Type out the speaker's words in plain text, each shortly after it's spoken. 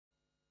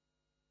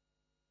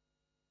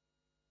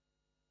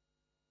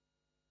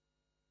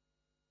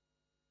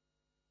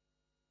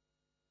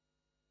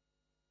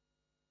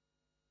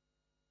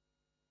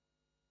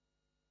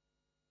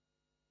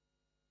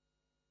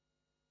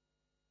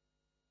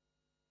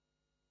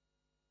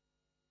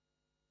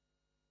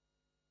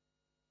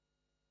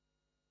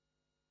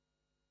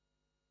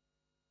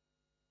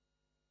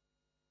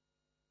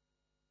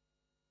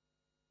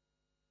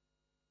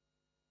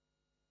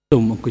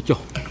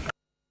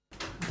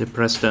The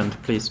President,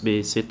 please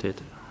be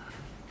seated.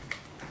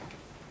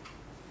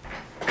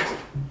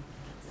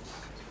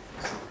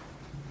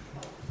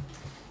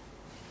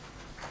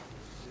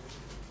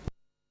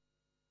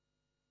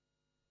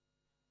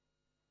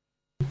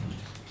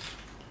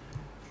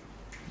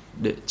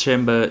 The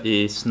chamber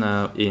is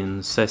now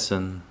in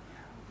session.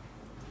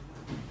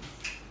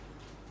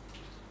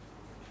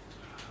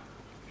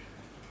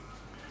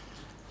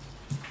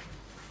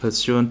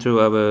 Pursuant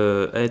to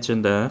our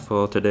agenda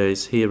for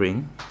today's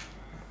hearing,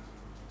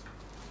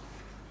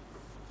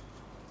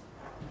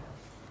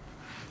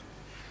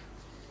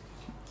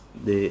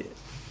 the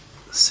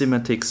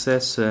thematic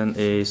session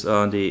is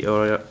on the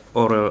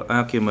oral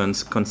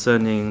arguments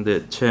concerning the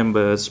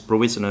Chamber's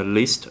provisional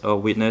list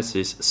of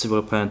witnesses,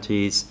 civil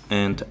parties,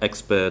 and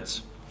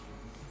experts.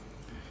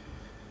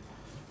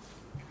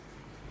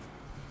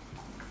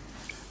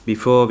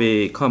 Before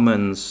we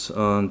comment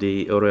on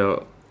the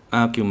oral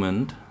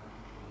argument,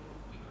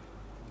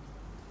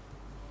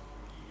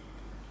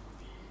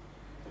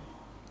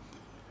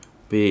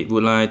 we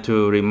would like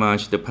to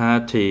remind the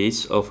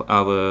parties of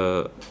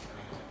our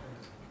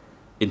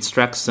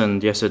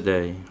instruction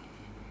yesterday.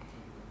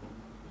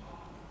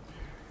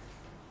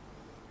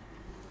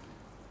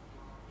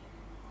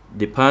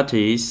 The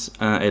parties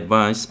are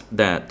advised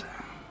that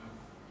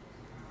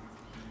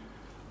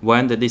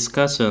when the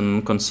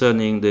discussion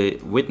concerning the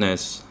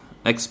witness,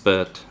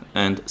 expert,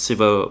 and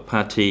civil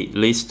party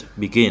list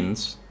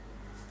begins,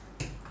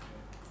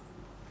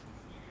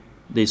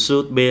 they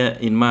should bear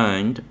in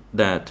mind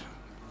that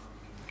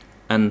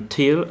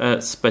until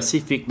a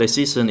specific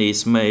decision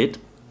is made,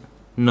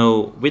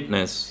 no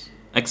witness,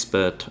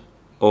 expert,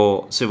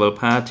 or civil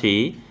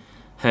party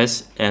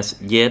has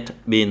as yet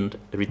been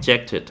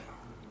rejected.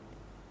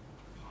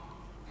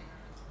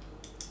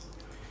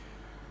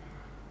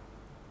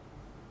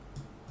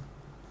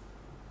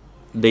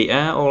 They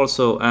are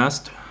also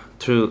asked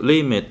to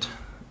limit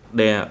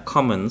their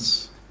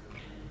comments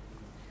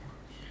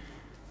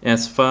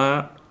as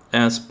far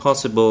as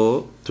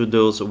possible to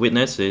those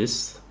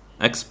witnesses,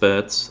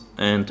 experts,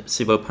 and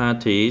civil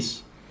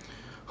parties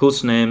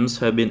whose names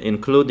have been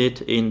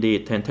included in the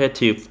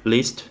tentative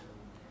list,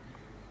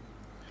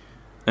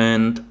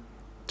 and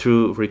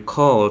to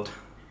recall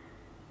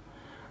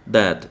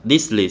that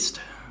this list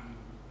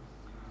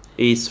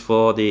is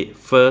for the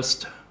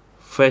first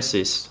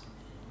phases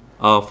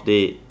of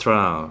the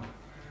trial.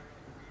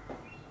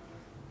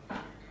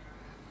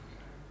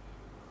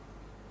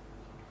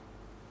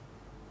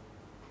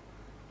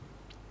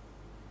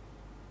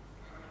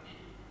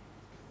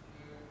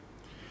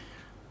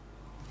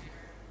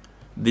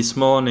 This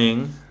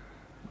morning,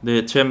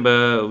 the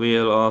Chamber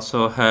will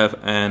also have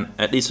an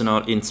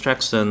additional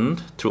instruction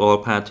to all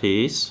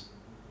parties.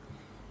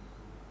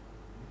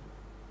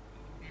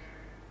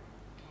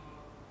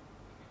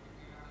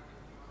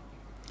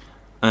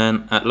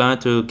 And I'd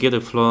like to give the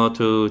floor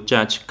to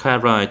Judge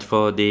Cartwright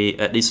for the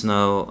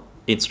additional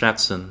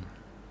instruction.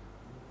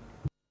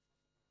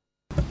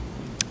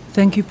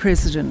 Thank you,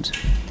 President.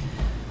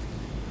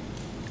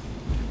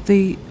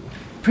 The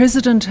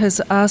President has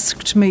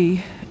asked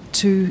me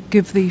to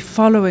give the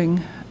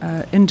following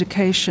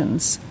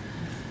indications.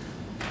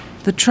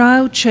 The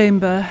trial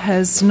chamber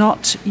has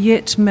not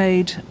yet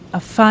made a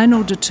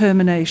final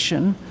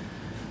determination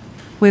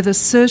whether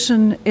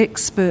certain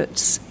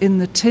experts in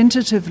the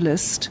tentative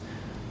list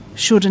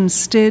should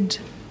instead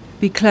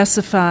be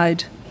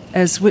classified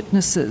as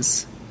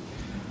witnesses.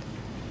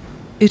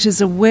 It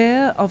is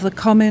aware of the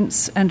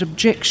comments and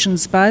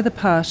objections by the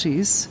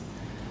parties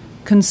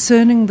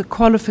concerning the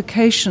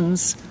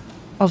qualifications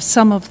of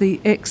some of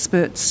the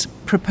experts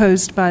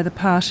proposed by the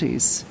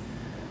parties.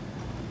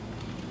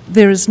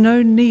 There is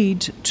no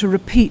need to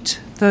repeat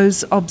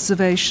those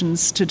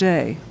observations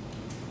today.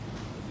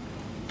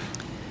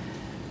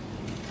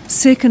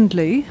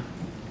 Secondly,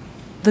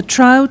 the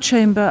trial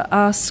chamber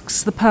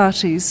asks the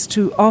parties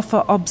to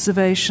offer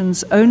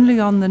observations only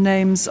on the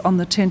names on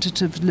the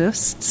tentative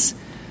lists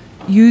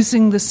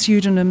using the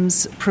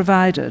pseudonyms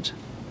provided.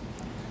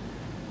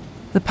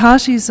 The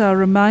parties are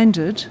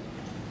reminded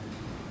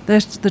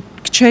that the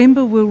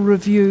Chamber will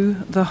review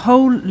the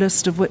whole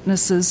list of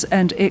witnesses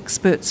and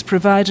experts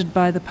provided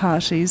by the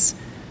parties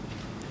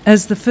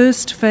as the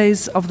first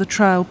phase of the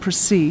trial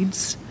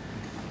proceeds,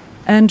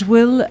 and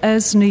will,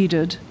 as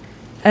needed,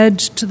 add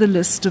to the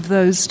list of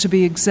those to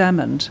be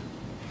examined.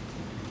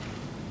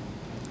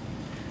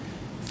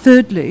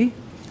 Thirdly,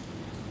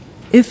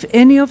 if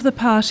any of the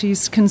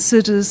parties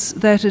considers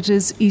that it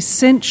is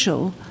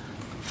essential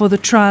for the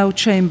trial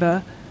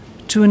chamber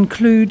to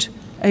include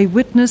a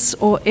witness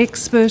or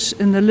expert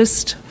in the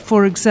list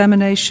for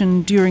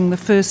examination during the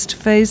first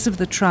phase of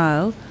the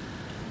trial,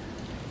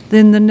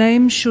 then the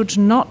name should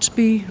not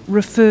be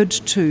referred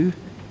to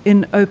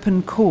in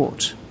open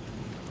court.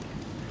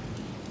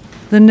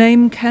 The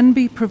name can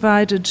be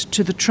provided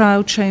to the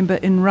trial chamber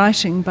in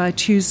writing by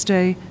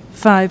Tuesday,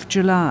 5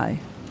 July.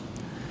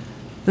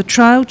 The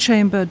trial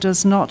chamber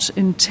does not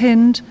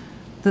intend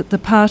that the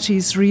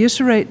parties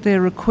reiterate their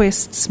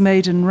requests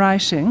made in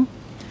writing,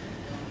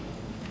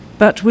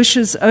 but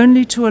wishes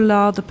only to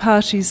allow the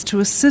parties to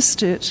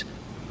assist it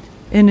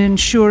in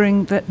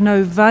ensuring that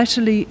no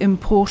vitally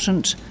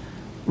important,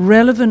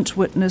 relevant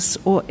witness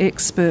or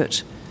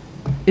expert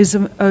is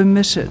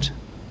omitted.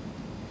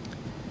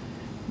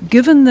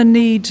 Given the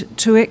need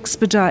to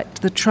expedite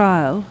the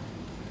trial,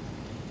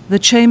 the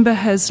Chamber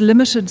has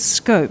limited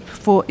scope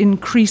for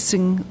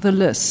increasing the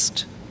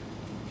list.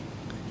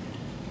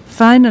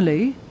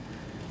 Finally,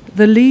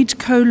 the lead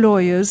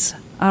co-lawyers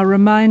are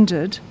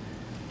reminded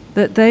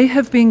that they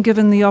have been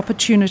given the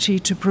opportunity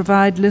to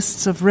provide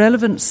lists of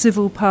relevant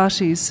civil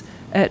parties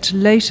at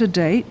later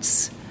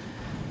dates,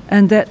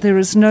 and that there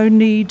is no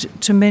need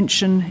to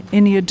mention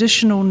any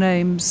additional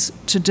names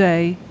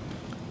today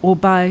or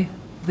by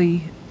the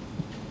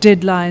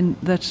deadline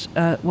that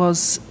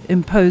was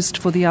imposed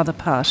for the other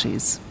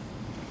parties.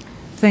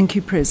 Thank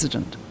you,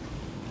 President.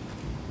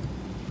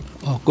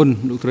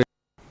 The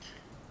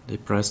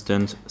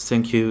President,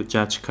 thank you,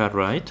 Judge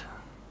Cartwright.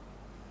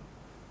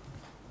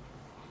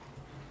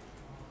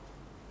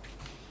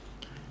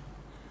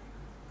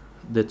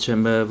 The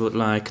Chamber would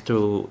like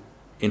to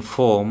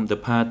inform the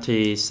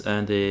parties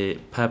and the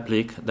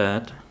public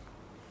that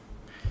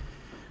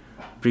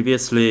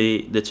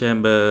previously the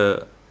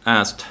Chamber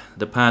asked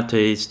the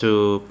parties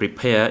to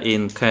prepare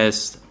in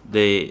case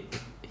the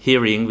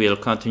hearing will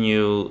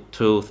continue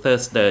to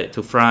Friday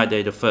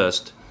the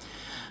 1st.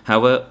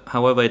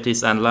 However, it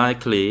is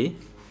unlikely,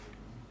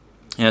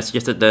 as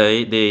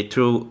yesterday the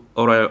two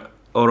oral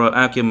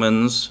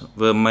arguments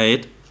were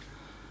made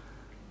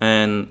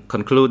and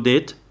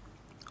concluded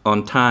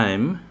on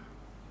time.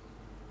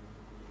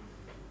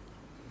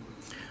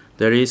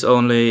 There is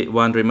only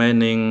one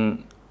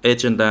remaining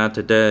agenda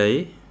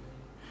today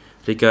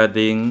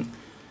regarding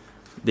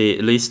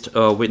the list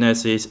of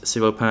witnesses,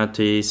 civil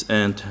parties,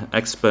 and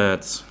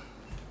experts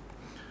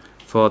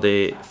for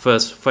the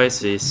first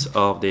phases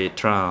of the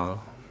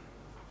trial.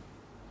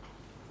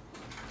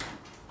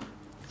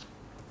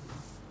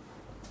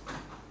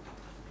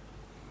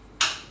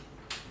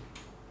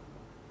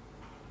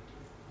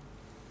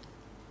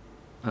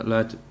 I'd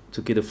like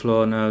to give the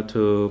floor now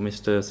to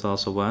Mr. Saw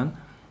Sawan.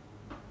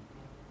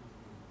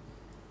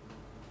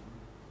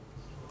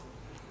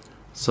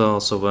 Saw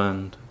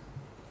Sawan.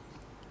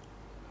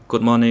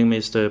 Good morning,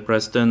 Mr.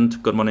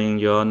 President. Good morning,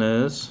 Your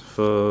Honors,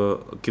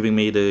 for giving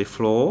me the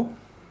floor.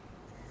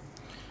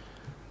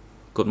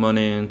 Good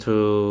morning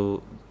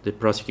to the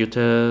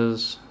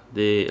prosecutors,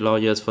 the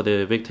lawyers for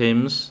the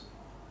victims,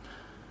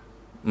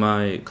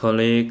 my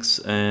colleagues,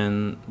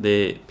 and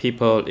the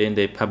people in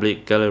the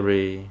public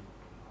gallery.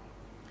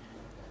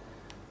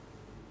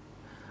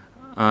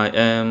 I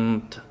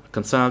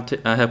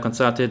have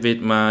consulted with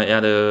my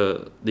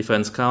other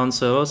defense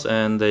counsels,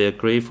 and they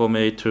agree for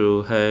me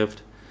to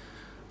have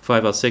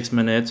 5 or 6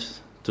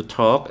 minutes to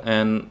talk,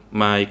 and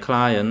my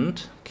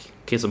client,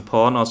 Keo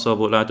Sompon, also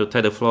would like to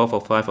take the floor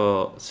for 5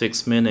 or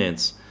 6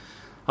 minutes.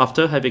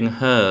 After having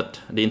heard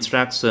the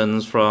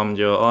instructions from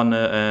Your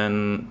Honor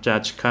and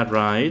Judge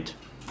Cartwright,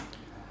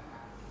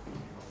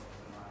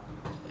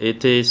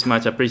 it is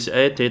much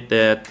appreciated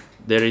that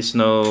there is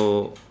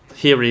no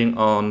hearing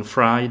on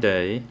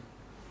Friday.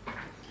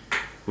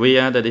 We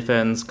are the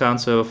defense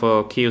counsel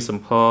for Keo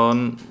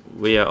Sompon.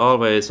 We are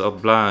always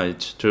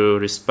obliged to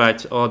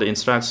respect all the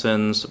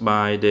instructions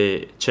by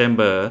the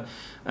Chamber,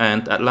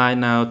 and I'd like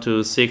now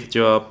to seek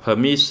your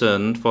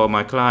permission for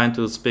my client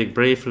to speak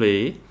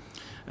briefly.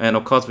 And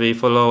of course, we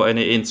follow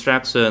any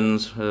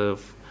instructions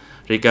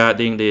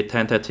regarding the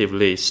tentative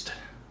list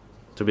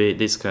to be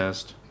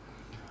discussed.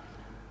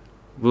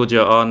 Would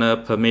Your Honor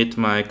permit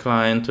my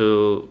client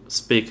to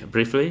speak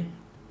briefly?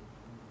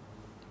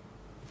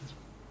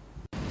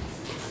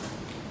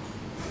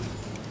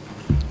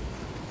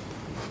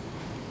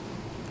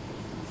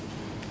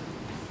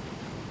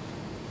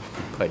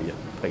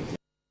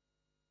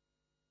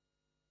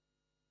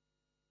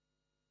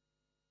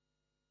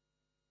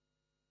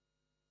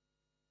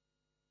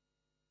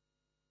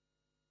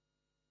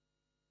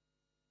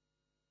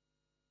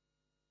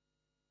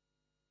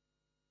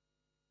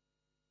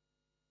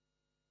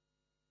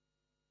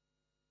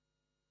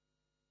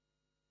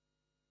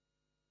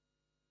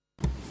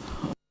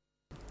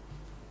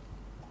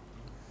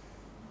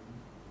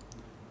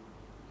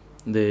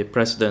 The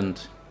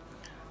President.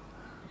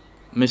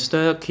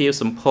 Mr. Keo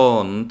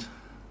Sompon,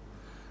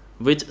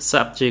 which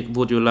subject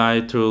would you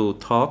like to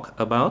talk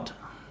about?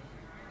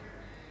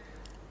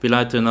 We'd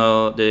like to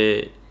know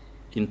the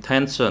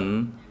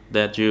intention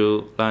that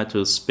you like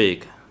to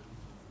speak.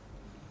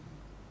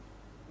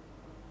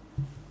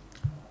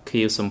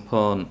 Keo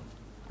Sompon,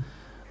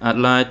 I'd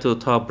like to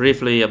talk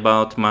briefly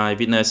about my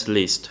witness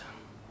list.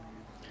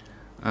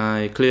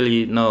 I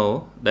clearly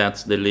know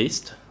that the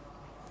list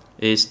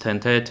is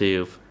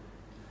tentative.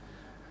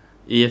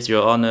 If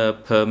Your Honor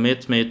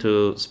permits me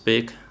to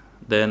speak,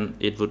 then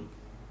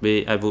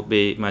I would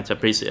be much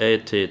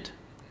appreciated.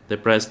 The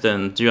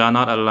President, you are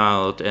not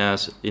allowed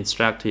as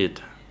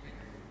instructed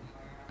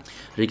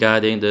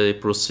regarding the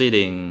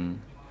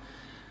proceeding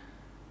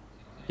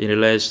in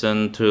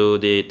relation to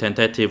the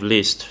tentative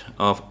list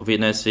of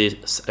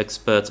witnesses,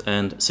 experts,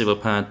 and civil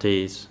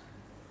parties.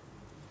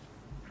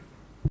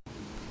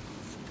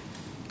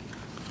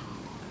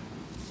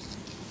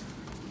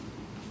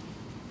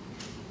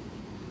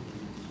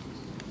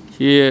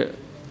 ជា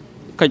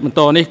កិច្ចបន្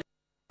តនេះ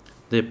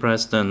The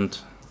President,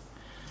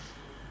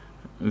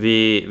 we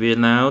will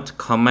now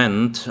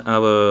comment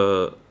our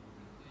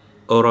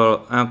oral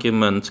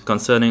argument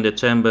concerning the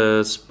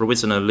Chamber's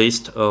provisional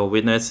list of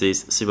witnesses,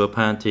 civil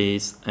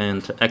parties,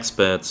 and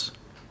experts.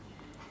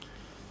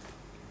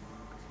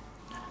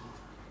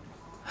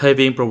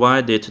 Having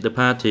provided the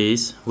parties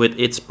with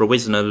its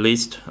provisional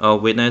list of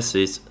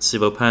witnesses,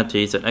 civil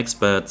parties, and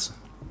experts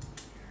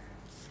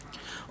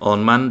on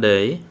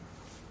Monday,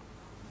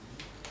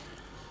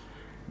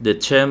 the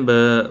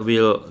Chamber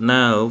will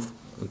now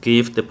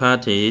give the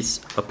parties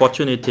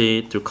opportunity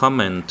to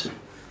comment,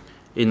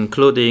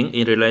 including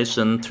in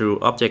relation to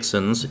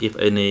objections, if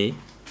any,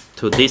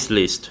 to this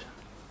list.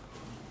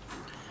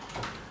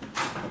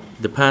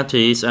 The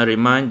parties are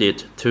reminded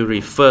to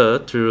refer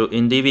to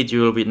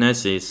individual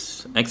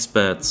witnesses,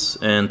 experts,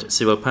 and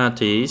civil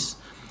parties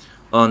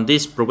on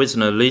this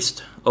provisional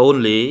list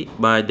only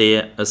by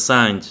their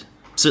assigned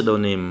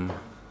pseudonym.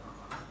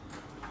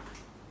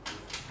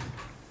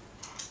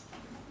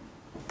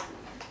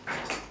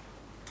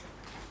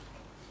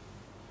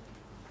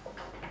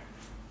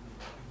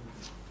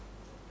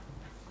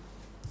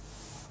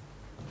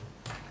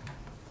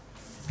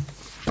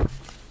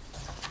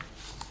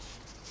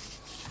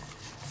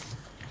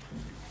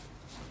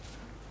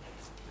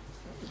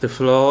 The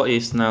floor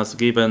is now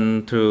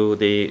given to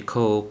the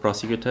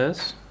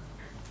co-prosecutors.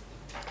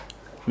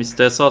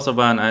 Mr.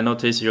 Sosavan, I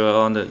notice you are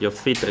on your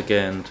feet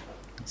again.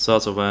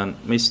 Sosavan,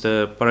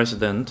 Mr.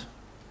 President,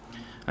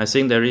 I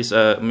think there is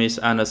a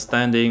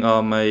misunderstanding,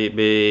 or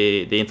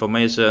maybe the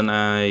information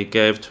I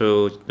gave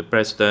to the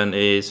President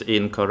is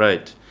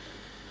incorrect.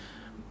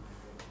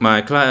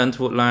 My client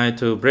would like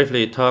to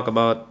briefly talk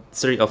about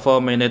 3 or 4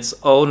 minutes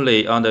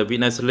only on the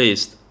witness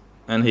list,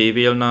 and he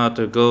will not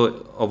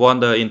go or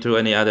wander into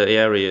any other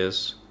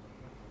areas.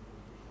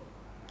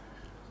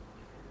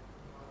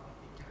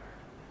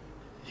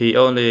 He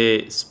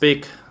only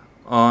speak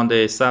on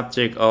the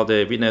subject of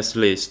the witness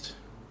list,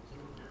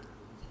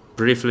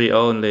 briefly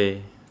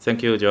only.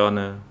 Thank you, Your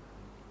Honor.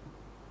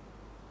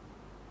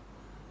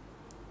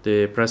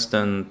 The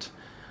President,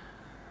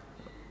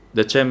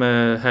 the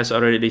Chamber has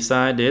already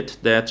decided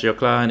that your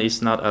client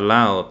is not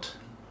allowed.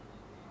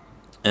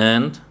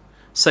 And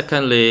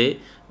secondly,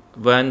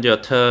 when your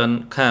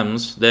turn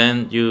comes,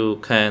 then you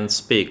can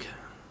speak.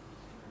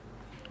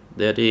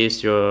 That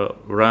is your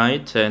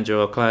right and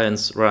your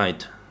client's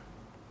right.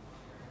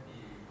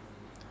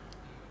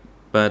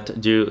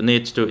 But you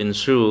need to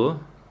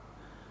ensure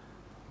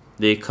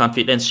the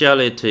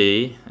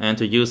confidentiality and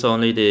to use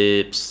only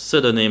the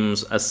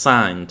pseudonyms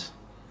assigned,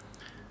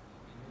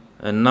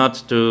 and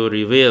not to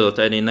reveal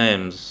any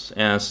names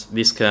as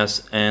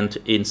discussed and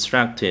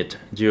instructed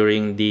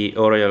during the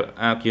oral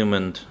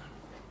argument.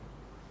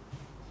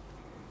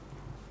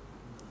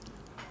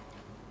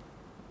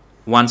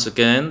 Once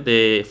again,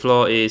 the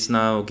floor is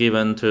now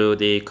given to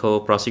the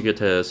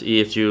co-prosecutors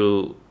if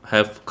you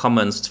have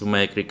comments to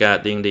make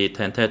regarding the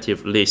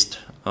tentative list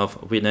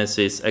of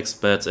witnesses,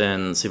 experts,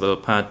 and civil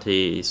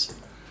parties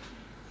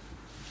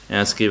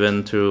as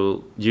given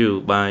to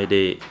you by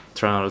the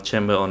trial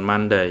chamber on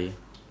Monday.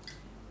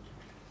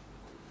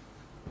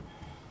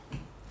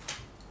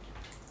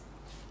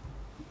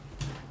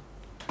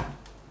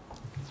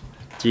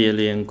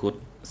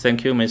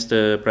 Thank you,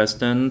 Mr.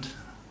 President.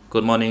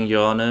 Good morning,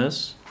 Your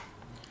Honors.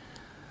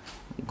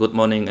 Good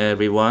morning,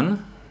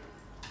 everyone.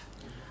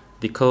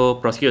 The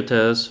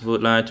co-prosecutors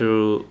would like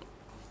to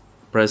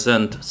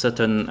present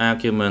certain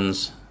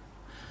arguments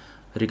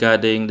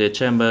regarding the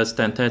Chamber's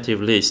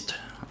tentative list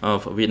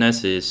of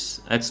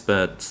witnesses,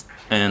 experts,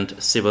 and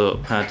civil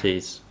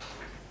parties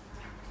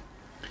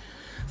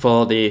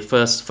for the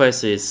first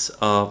phases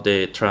of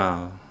the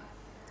trial.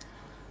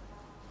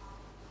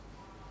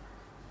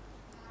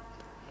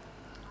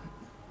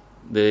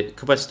 The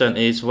question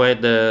is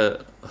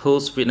whether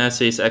whose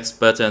witnesses,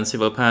 experts, and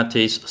civil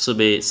parties should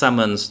be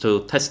summoned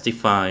to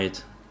testify,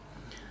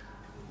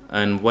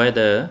 and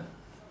whether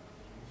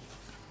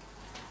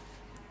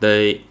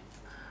they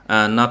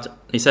are not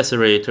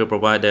necessary to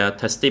provide their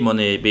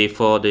testimony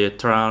before the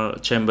trial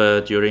chamber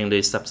during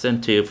the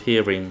substantive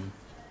hearing.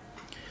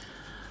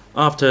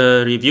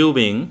 After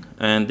reviewing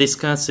and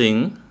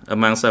discussing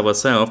amongst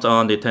ourselves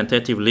on the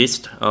tentative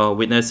list of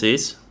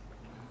witnesses,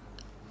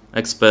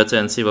 experts,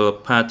 and civil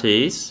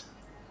parties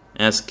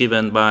as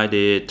given by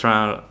the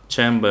trial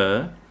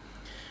chamber,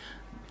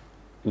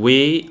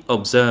 we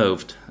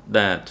observed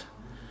that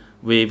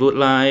we would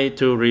like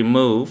to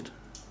remove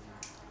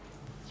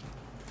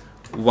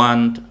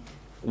one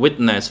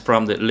witness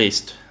from the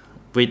list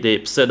with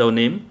the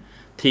pseudonym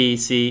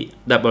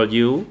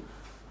TCW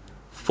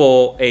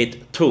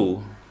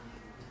 482.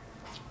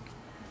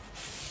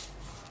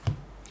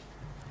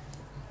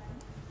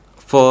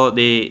 For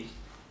the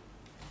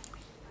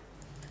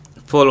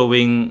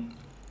following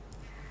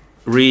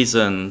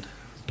reason.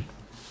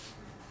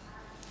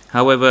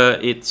 However,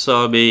 it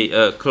shall be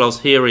a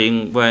closed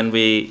hearing when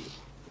we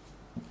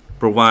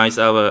provide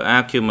our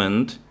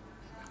argument.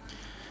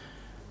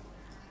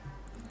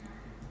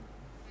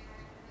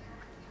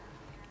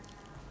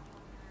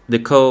 the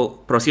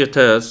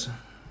co-prosecutors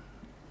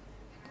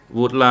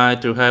would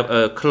like to have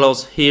a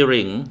closed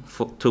hearing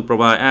to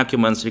provide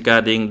arguments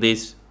regarding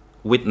this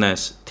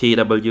witness,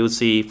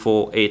 TWC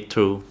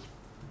 482.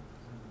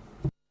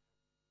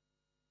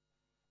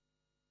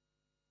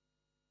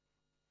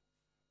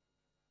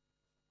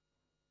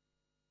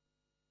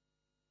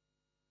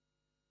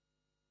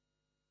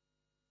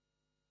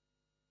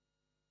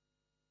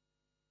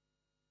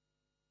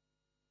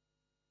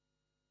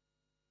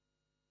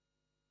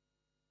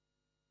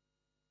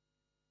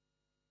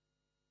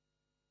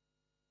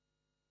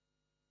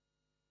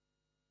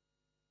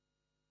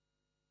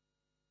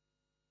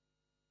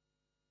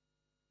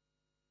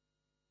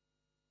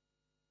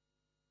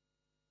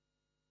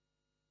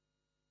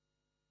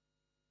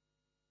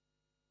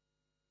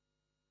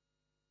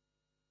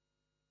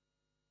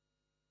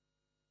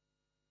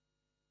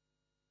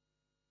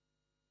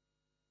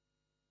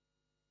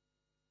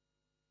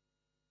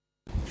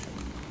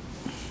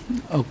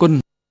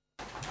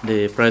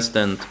 The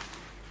President,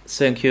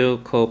 thank you,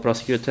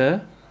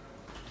 co-prosecutor.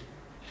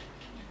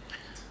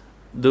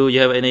 Do you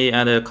have any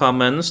other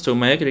comments to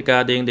make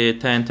regarding the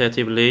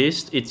tentative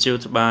list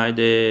issued by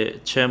the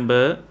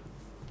Chamber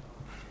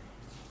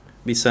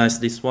besides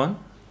this one?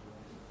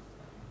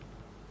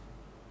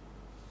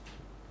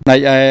 ใน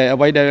អ្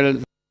វីដែល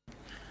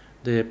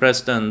The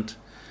President,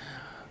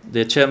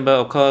 the Chamber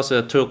of course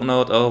took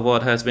note of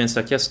what has been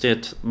suggested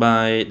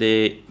by the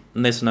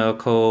National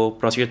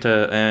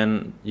Co-Prosecutor,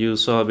 and you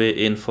shall be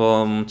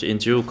informed in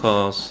due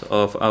course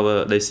of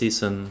our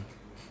decision.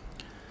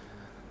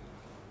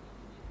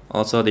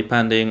 Also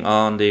depending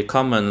on the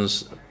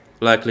comments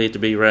likely to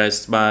be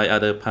raised by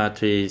other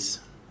parties.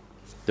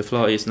 The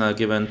floor is now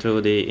given to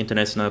the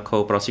International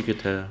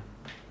Co-Prosecutor.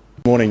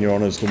 Good morning, Your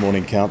Honours. Good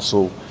morning,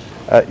 Council.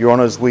 Your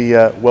Honours, we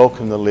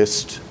welcome the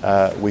list.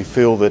 We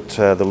feel that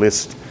the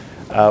list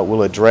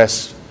will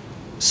address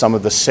some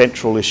of the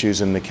central issues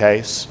in the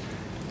case,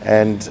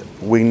 and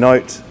we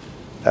note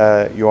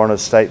Your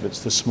Honours' statements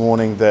this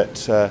morning that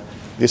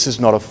this is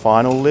not a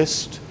final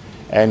list,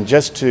 and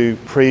just to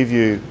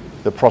preview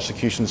the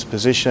prosecution's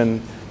position,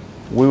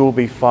 we will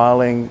be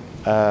filing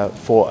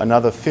for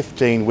another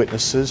 15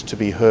 witnesses to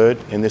be heard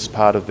in this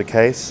part of the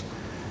case.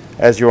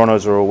 As Your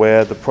Honours are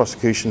aware, the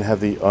prosecution have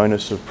the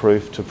onus of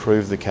proof to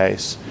prove the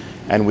case,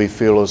 and we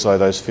feel as though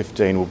those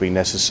 15 will be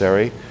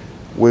necessary.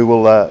 We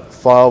will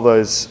file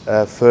those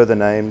further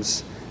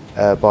names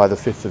by the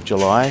 5th of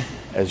July,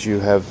 as you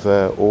have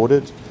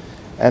ordered.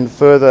 And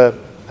further,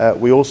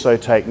 we also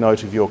take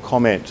note of your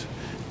comment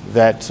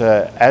that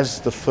as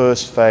the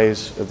first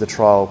phase of the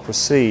trial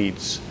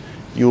proceeds,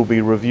 you will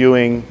be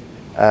reviewing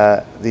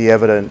the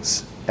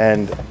evidence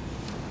and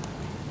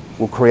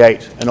will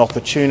create an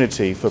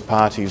opportunity for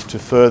parties to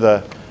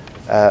further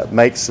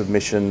make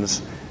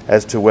submissions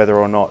as to whether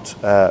or not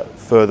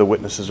further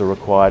witnesses are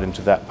required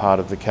into that part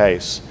of the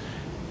case.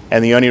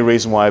 And the only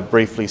reason why I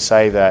briefly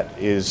say that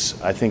is,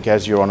 I think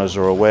as Your Honours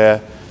are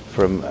aware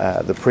from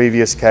the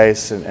previous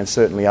case and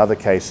certainly other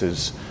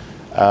cases,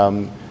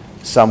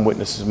 some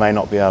witnesses may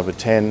not be able to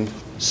attend,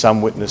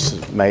 some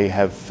witnesses may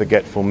have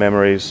forgetful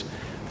memories,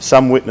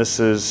 some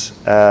witnesses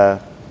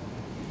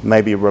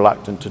may be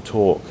reluctant to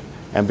talk.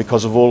 And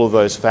because of all of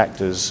those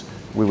factors,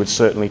 we would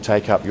certainly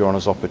take up Your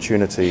Honour's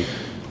opportunity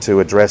to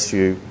address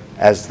you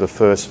as the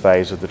first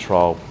phase of the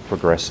trial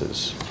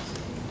progresses.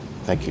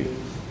 Thank you.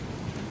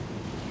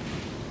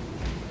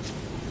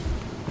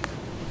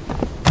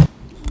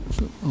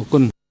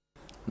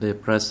 The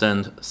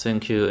President,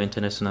 thank you,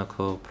 International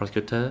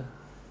Co-Prosecutor.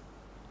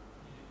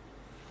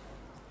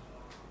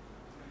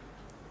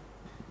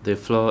 The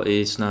floor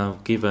is now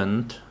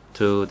given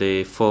to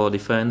the 4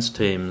 defense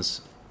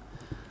teams,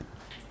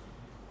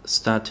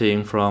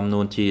 starting from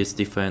Nunti's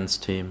defense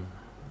team.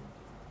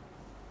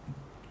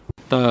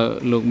 តើ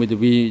លោកមេធា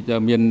វី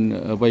មាន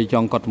អ្វីច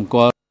ង់កត់សម្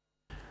គាល់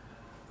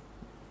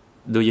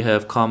Do you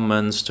have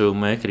comments to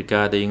make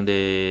regarding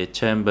the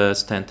Chamber's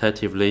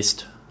tentative list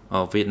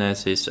of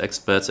witnesses,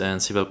 experts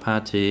and civil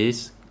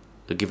parties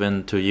given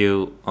to you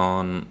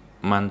on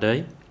Monday?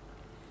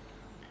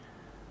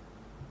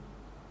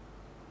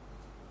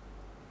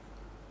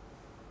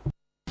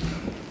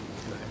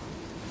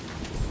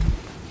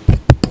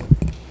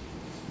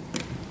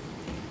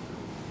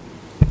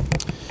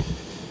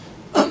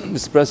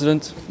 Mr.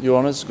 President, Your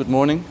Honours, good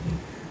morning.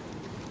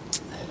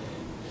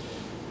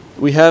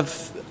 We have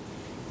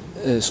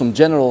some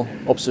general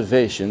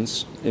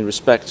observations in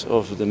respect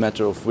of the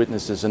matter of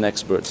witnesses and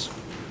experts.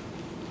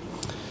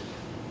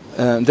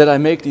 That I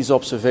make these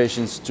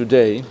observations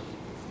today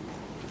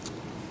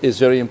is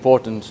very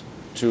important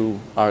to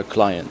our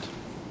client.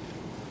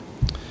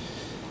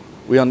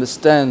 We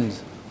understand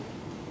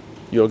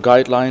your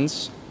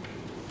guidelines.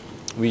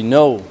 We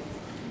know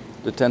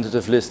the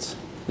tentative list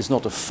is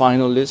not a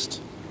final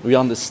list. We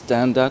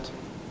understand that.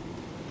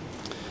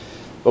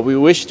 But we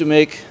wish to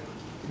make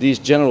these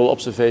general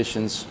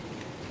observations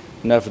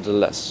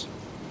nevertheless.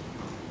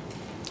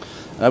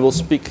 And I will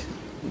speak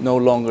no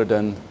longer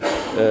than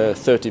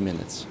 30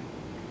 minutes.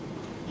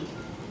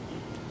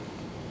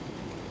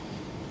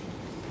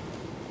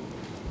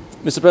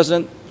 Mr.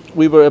 President,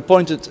 we were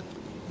appointed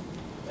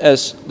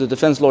as the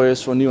defense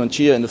lawyers for Nguyen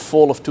Chia in the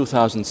fall of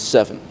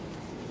 2007.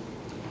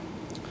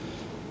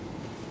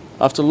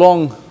 After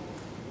long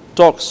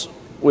talks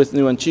with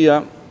Nguyen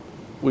Chia,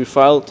 we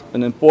filed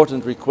an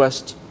important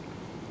request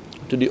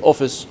to the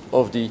office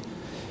of the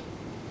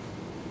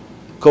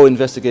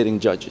co-investigating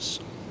judges.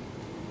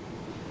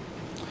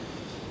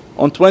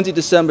 On 20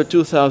 December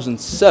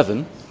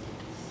 2007,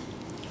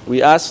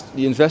 we asked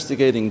the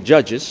investigating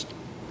judges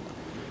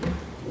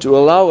to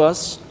allow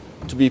us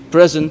to be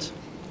present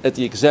at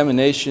the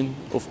examination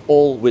of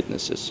all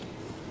witnesses.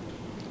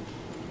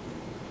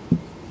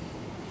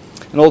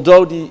 And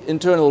although the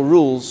internal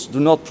rules do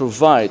not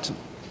provide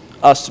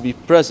us to be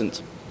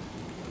present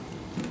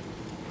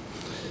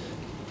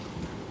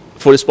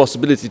for this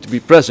possibility to be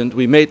present,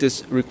 we made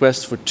this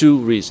request for two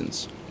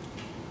reasons.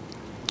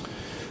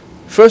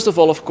 First of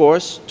all, of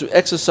course, to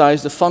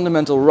exercise the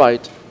fundamental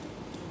right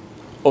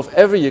of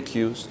every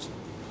accused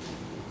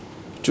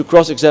to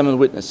cross-examine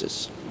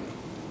witnesses.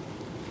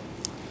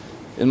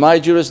 In my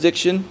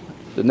jurisdiction,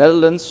 the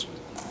Netherlands,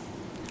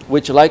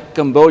 which, like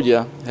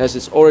Cambodia, has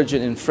its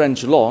origin in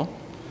French law,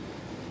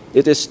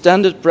 it is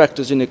standard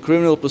practice in a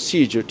criminal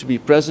procedure to be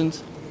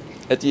present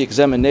at the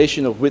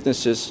examination of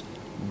witnesses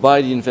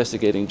by the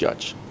investigating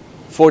judge,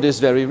 for this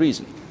very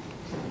reason.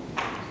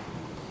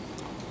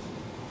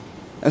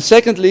 And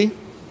secondly,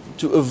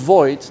 to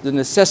avoid the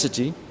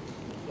necessity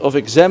of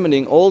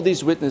examining all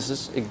these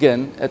witnesses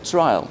again at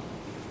trial.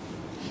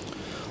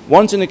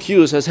 Once an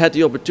accused has had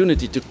the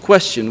opportunity to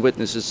question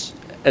witnesses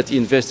at the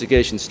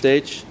investigation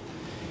stage,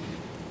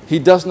 he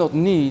does not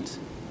need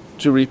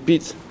to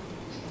repeat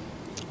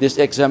this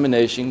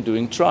examination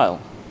during trial.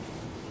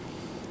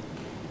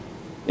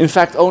 In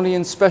fact, only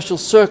in special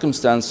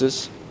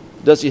circumstances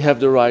does he have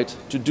the right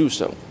to do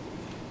so.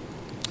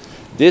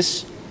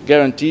 This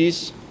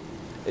guarantees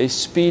a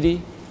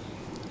speedy,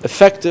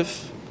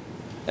 effective,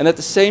 and at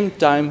the same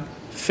time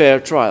fair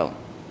trial.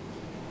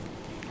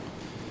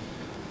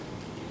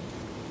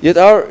 Yet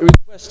our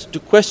request to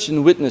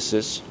question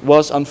witnesses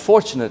was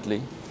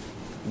unfortunately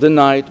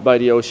denied by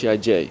the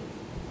OCIJ.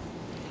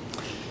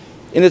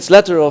 In its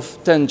letter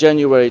of 10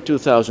 January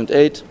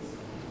 2008,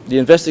 the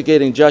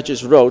investigating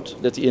judges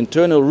wrote that the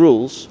internal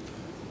rules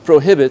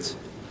prohibit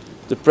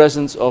the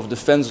presence of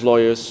defense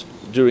lawyers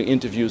during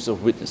interviews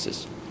of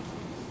witnesses.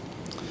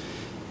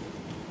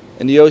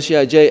 And the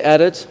OCIJ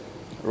added,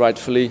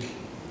 rightfully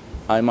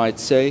I might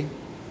say,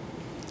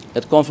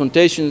 that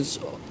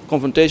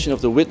confrontation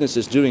of the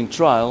witnesses during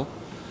trial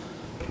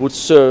would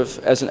serve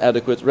as an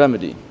adequate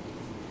remedy.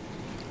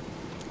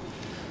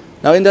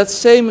 Now, in that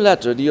same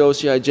letter, the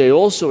OCIJ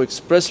also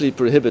expressly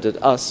prohibited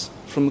us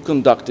from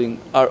conducting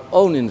our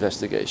own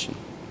investigation.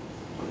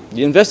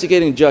 The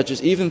investigating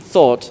judges even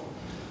thought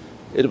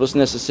it was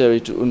necessary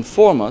to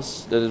inform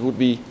us that it would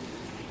be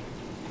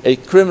a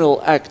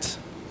criminal act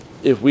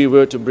if we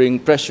were to bring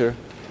pressure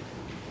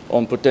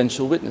on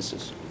potential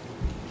witnesses.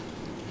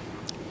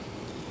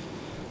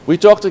 We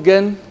talked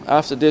again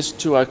after this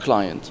to our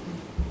client,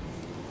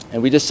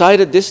 and we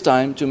decided this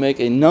time to make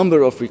a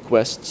number of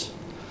requests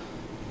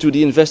to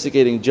the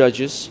investigating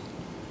judges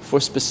for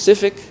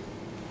specific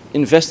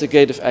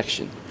investigative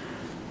action.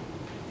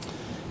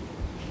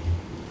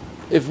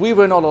 If we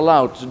were not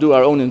allowed to do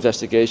our own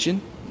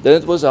investigation,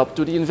 then it was up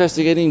to the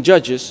investigating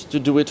judges to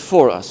do it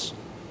for us.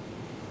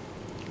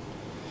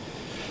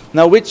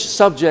 Now, which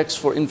subjects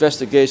for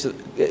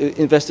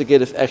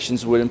investigative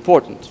actions were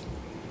important?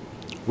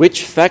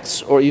 Which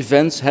facts or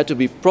events had to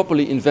be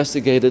properly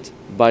investigated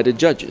by the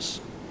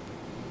judges?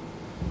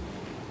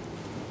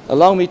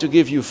 Allow me to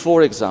give you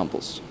 4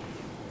 examples.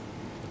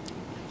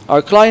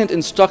 Our client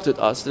instructed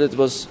us that it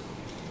was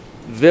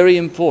very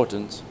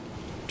important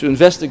to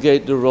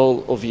investigate the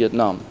role of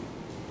Vietnam,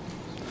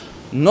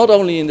 not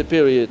only in the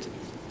period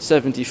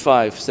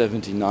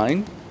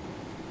 75-79,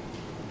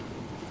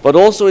 but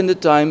also in the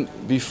time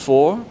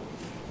before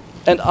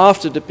and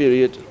after the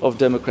period of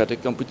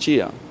democratic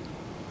Kampuchea.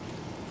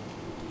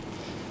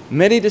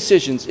 Many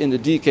decisions in the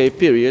DK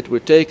period were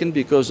taken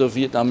because of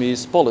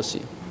Vietnamese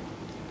policy.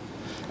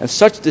 And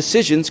such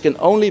decisions can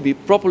only be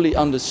properly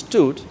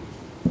understood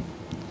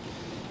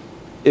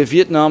if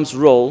Vietnam's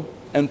role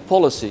and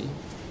policy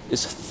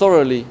is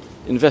thoroughly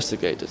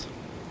investigated.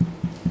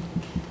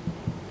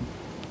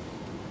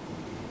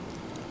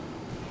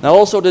 Now,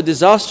 also the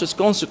disastrous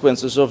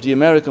consequences of the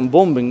American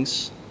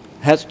bombings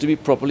had to be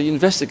properly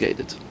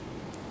investigated.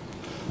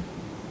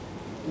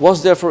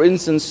 Was there, for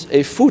instance,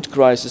 a food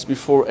crisis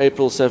before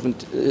April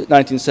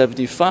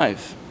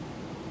 1975?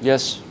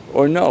 Yes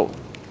or no?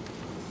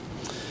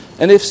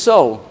 And if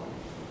so,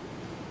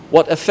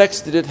 what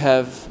effects did it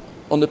have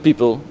on the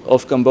people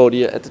of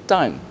Cambodia at the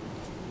time?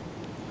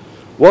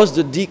 Was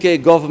the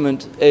DK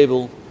government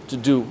able to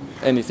do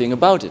anything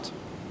about it?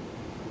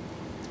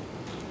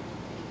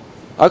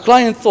 Our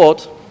client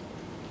thought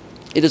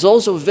it is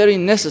also very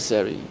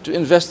necessary to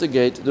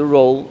investigate the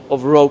role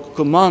of rogue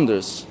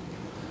commanders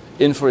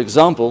in, for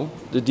example,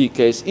 the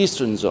DK's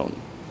eastern zone,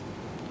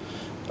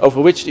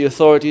 over which the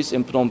authorities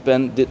in Phnom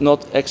Penh did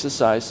not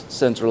exercise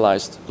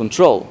centralized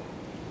control.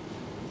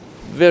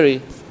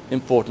 very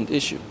important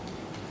issue.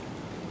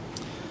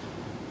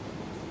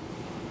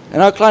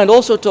 And our client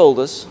also told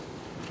us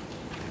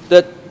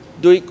that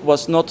Duik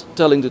was not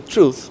telling the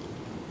truth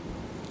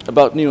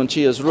about Nuon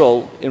Chia's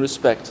role in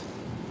respect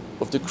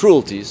of the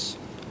cruelties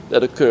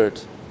that occurred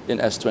in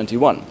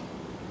S21.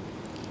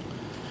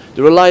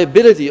 The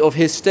reliability of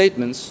his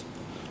statements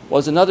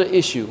was another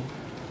issue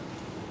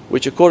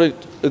which, according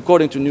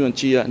to Nuon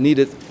Chia,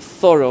 needed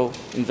thorough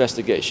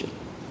investigation.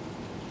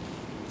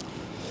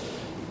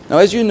 Now,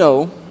 as you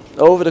know,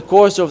 over the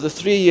course of the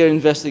 3-year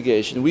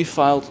investigation, we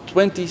filed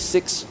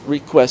 26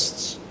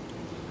 requests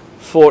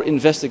for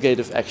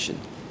investigative action.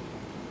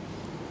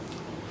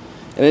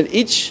 And in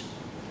each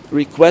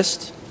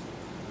request,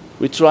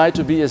 we tried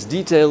to be as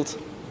detailed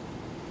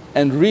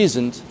and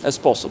reasoned as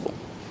possible.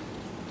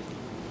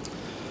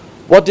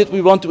 What did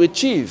we want to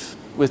achieve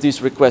with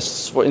these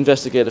requests for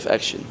investigative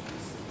action?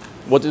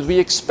 What did we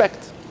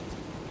expect?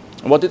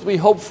 And what did we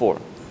hope for?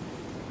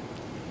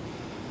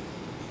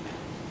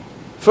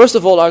 First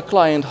of all, our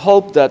client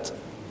hoped that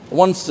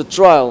once the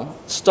trial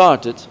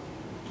started,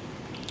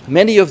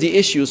 many of the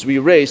issues we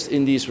raised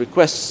in these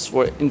requests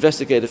for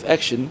investigative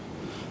action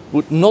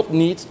would not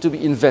need to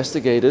be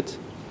investigated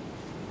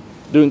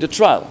during the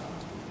trial.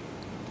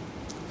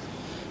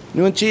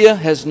 Nuon Chia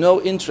has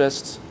no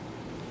interest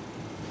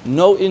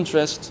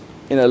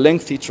in a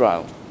lengthy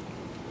trial.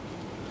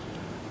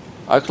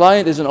 Our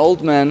client is an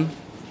old man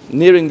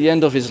nearing the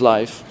end of his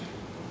life,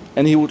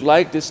 and he would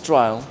like this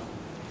trial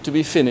to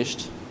be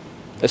finished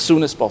as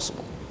soon as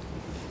possible.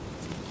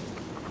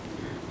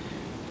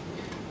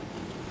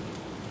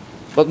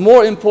 But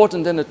more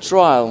important than a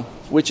trial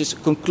which is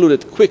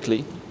concluded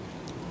quickly,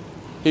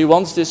 he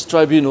wants this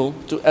tribunal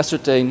to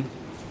ascertain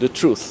the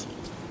truth.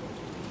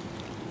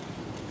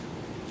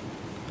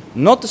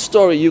 Not the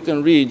story you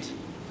can read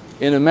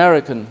in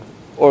American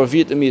or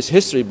Vietnamese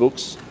history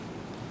books,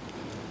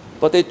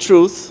 but a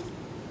truth,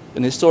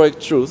 an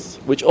historic truth,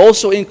 which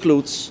also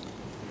includes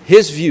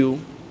his view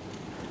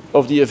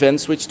of the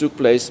events which took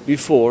place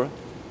before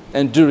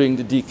and during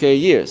the DK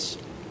years.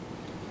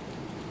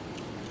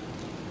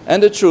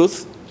 And a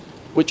truth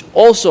which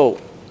also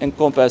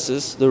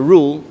encompasses the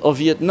rule of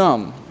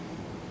Vietnam,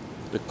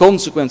 the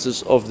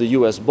consequences of the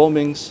US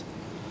bombings,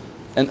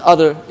 and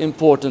other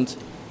important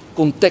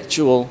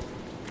contextual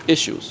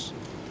issues.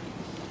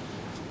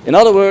 In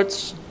other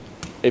words,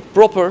 a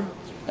proper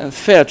and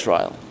fair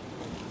trial,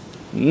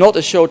 not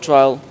a show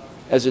trial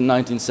as in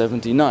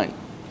 1979.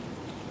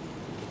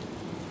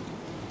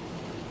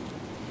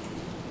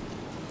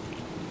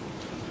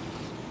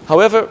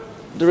 However,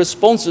 the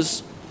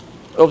responses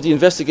of the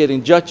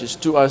investigating judges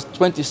to our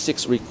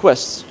 26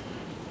 requests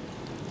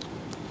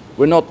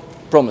were not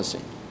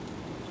promising,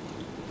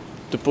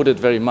 to put it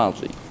very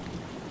mildly.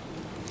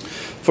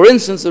 For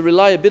instance, the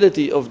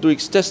reliability of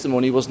Duik's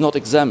testimony was not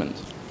examined.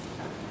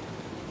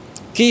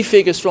 Key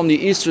figures from the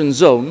Eastern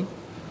Zone,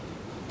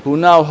 who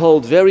now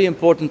hold very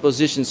important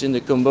positions in the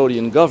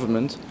Cambodian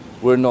government,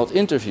 were not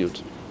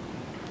interviewed.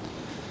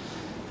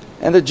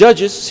 And the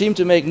judges seem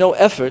to make no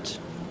effort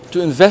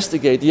to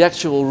investigate the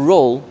actual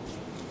role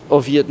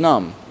of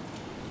Vietnam.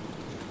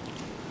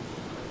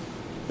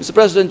 Mr.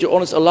 President, Your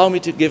Honours, allow me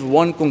to give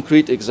one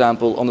concrete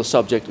example on the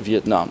subject of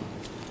Vietnam,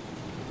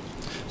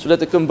 so that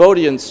the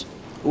Cambodians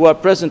who are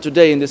present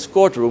today in this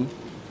courtroom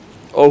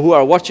or who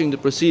are watching the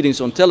proceedings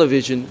on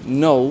television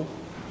know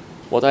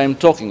what I am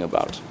talking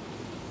about.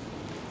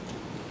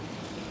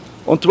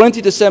 On 20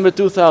 December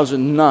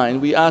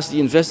 2009, we asked the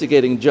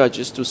investigating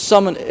judges to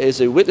summon as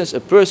a witness a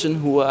person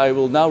who I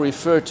will now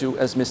refer to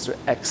as Mr.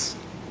 X.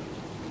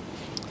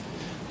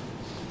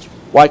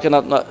 Why can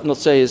I not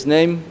say his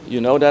name?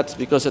 You know that,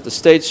 because at the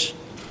stage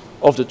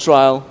of the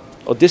trial,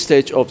 or this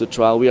stage of the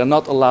trial, we are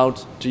not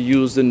allowed to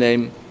use the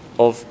name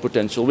of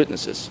potential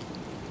witnesses.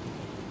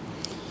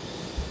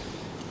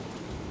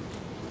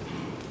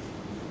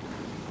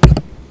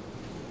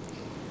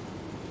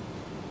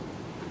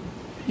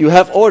 You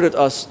have ordered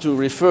us to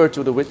refer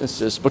to the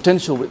witnesses,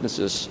 potential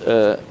witnesses,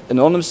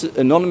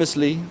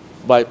 anonymously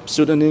by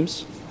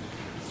pseudonyms.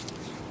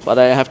 But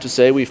I have to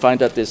say we find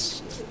that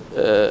this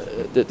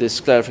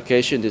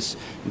clarification, this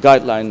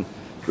guideline,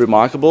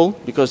 remarkable,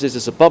 because this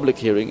is a public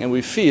hearing and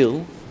we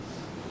feel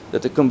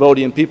that the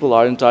Cambodian people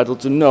are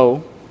entitled to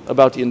know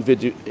about the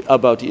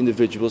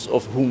individuals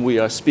of whom we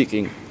are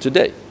speaking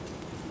today.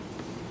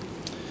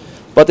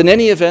 But in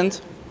any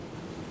event,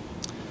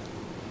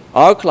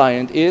 our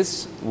client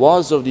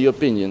was of the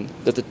opinion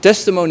that the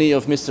testimony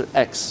of Mr.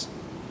 X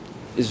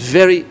is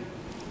very,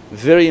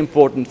 very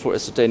important for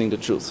ascertaining the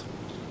truth.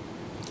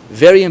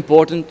 Very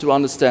important to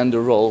understand the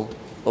role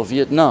of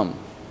Vietnam.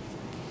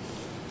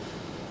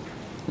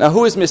 Now,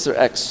 who is Mr.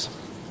 X?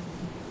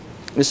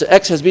 Mr.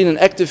 X has been an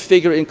active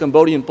figure in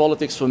Cambodian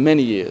politics for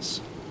many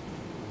years.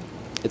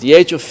 At the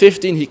age of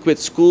 15, he quit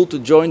school to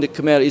join the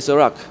Khmer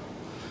Issarak,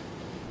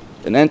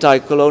 an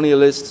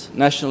anti-colonialist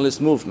nationalist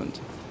movement.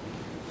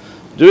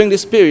 During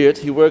this period,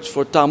 he worked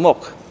for Ta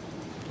Mok,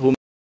 whom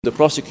the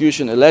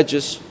prosecution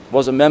alleges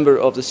was a member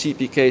of the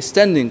CPK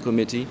Standing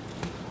Committee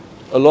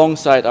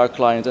alongside our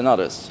client and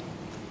others.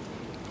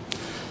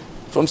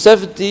 From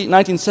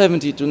 1970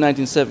 to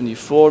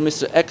 1974,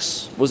 Mr.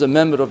 X was a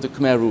member of the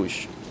Khmer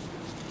Rouge.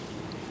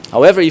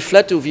 However, he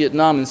fled to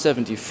Vietnam in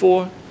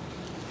 1974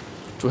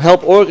 to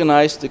help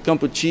organize the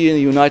Kampuchean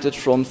United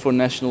Front for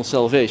National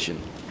Salvation,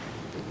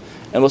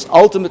 and was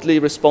ultimately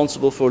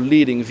responsible for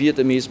leading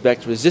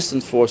Vietnamese-backed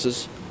resistance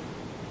forces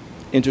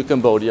into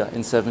Cambodia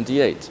in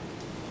 1978.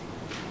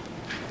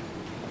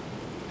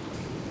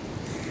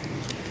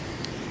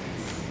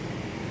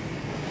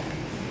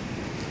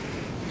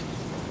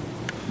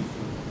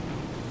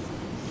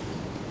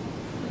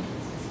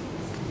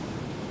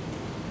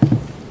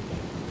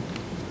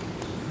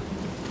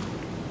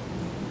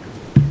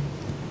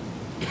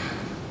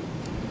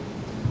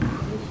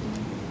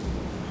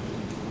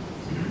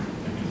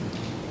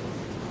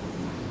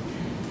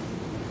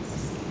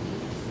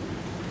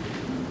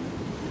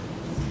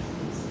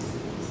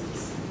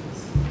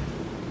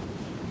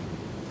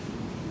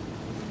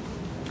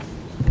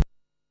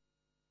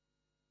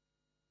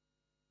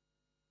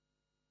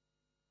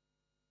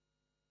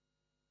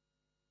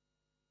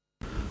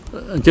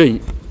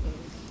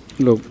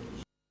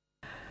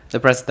 The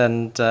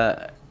President,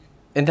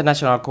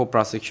 International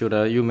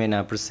Co-Prosecutor, you may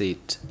now proceed.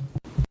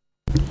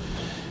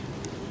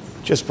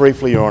 Just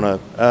briefly, Your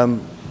Honour,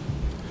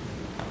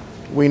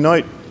 we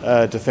note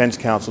Defence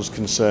Counsel's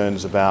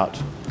concerns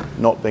about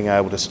not being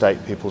able to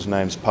state people's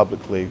names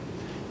publicly,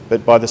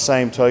 but by the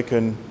same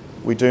token,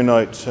 we do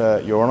note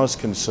Your Honour's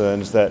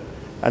concerns that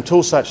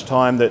until such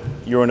time that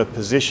you're in a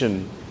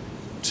position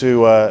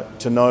to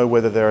know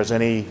whether there is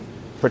any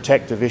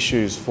protective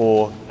issues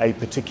for a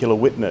particular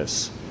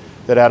witness,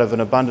 that out of an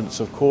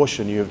abundance of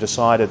caution you have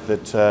decided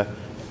that,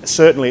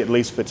 certainly at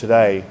least for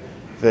today,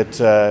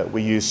 that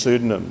we use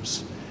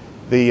pseudonyms.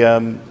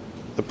 The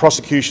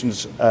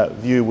prosecution's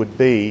view would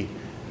be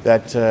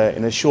that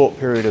in a short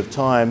period of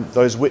time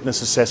those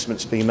witness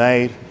assessments be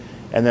made,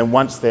 and then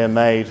once they're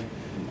made,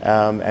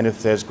 and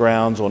if there's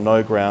grounds or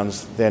no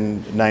grounds,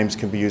 then names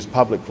can be used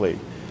publicly.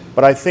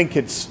 But I think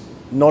it's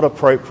not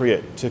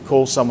appropriate to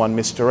call someone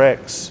Mr.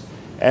 X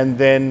and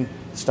then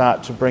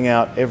start to bring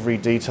out every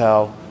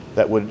detail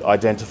that would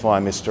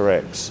identify Mr.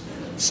 X.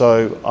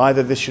 So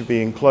either this should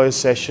be in closed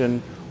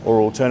session,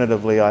 or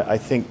alternatively I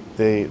think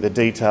the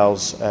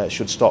details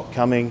should stop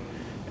coming,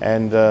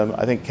 and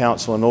I think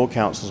Counsel and all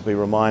counsels be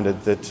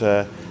reminded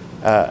that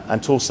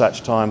until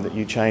such time that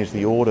you change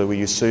the order, we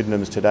use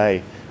pseudonyms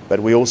today,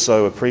 but we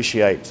also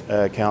appreciate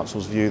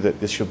Counsel's view that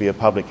this should be a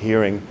public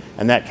hearing,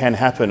 and that can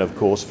happen of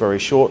course very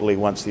shortly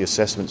once the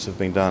assessments have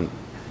been done.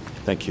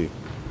 Thank you.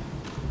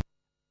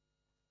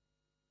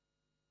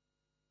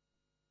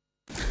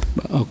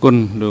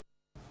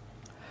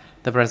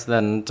 The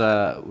President,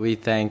 we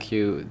thank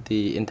you,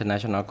 the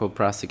International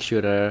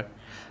Co-Prosecutor.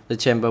 The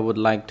Chamber would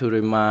like to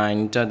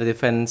remind the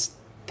defense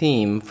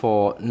team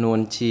for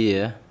Nuon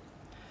Chea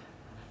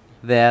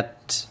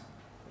that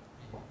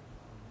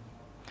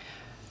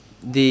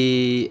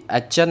the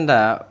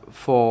agenda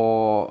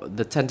for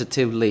the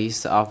tentative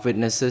list of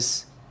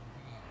witnesses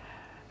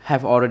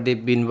have already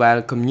been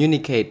well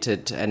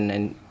communicated and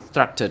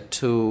instructed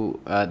to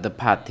the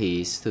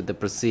parties to the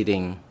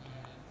proceeding.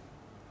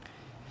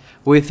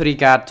 With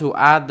regard to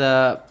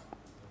other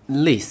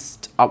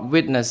list of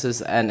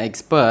witnesses and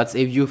experts,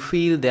 if you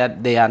feel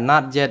that they are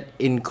not yet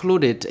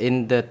included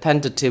in the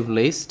tentative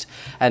list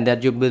and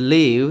that you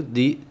believe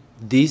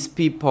these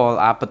people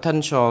are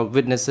potential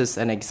witnesses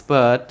and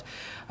experts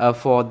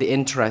for the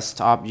interest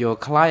of your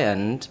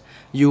client,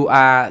 you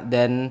are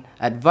then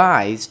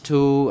advised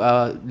to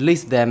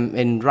list them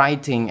in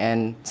writing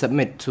and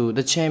submit to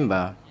the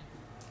chamber.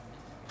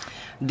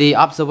 The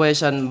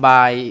observation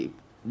by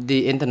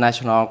the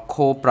International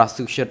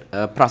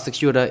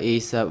Co-Prosecutor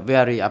is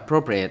very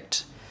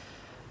appropriate.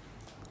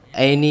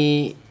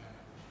 Any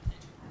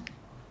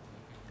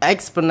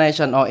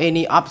explanation or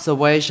any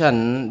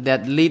observation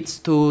that leads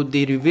to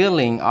the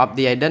revealing of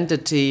the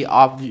identity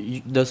of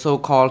the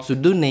so-called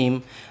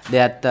pseudonym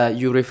that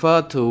you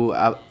refer to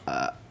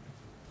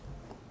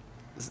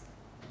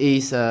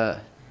is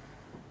and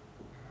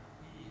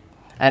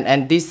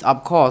this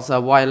of course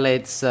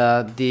violates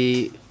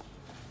the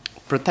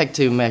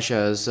protective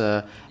measures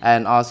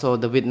and also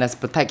the witness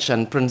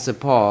protection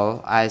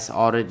principle as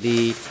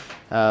already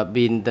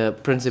been the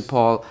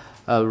principal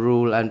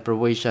rule and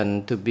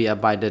provision to be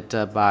abided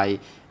by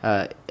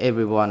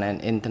everyone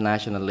and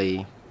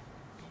internationally.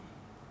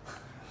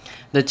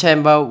 The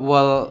Chamber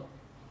will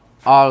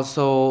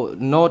also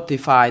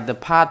notify the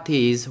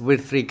parties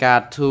with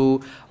regard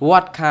to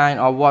what kind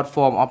or what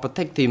form of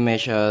protective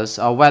measures,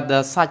 or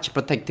whether such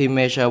protective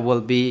measure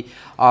will be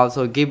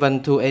also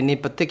given to any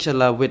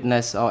particular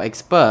witness or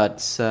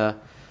experts.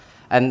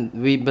 And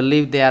we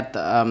believe that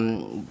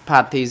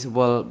parties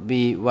will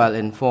be well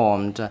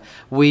informed.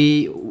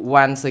 We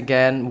once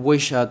again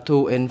wish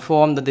to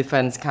inform the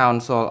Defense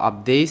Counsel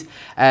of this,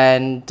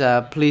 and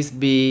please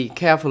be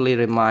carefully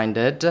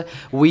reminded.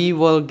 We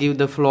will give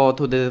the floor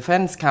to the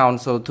Defense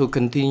Counsel to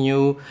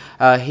continue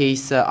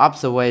his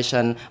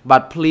observation,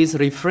 but please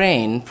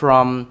refrain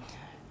from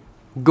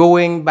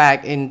going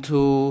back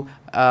into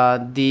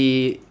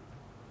the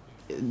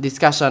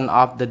discussion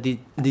of the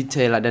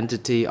detailed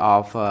identity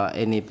of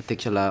any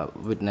particular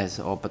witness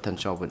or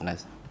potential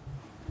witness.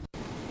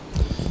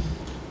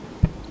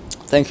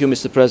 Thank you,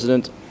 Mr.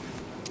 President.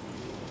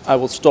 I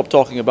will stop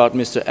talking about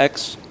Mr.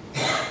 X.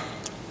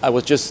 I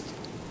was just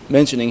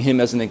mentioning him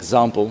as an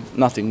example,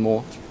 nothing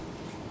more.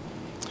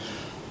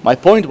 My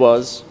point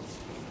was,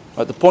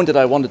 or the point that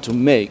I wanted to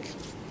make,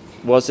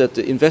 was that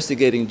the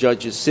investigating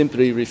judges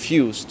simply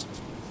refused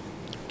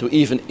to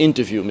even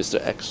interview Mr.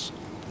 X.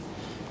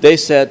 They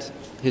said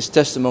his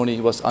testimony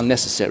was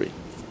unnecessary.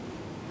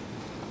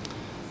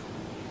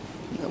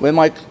 When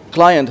my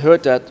client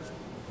heard that,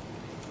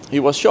 he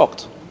was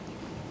shocked.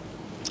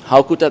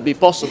 How could that be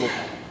possible?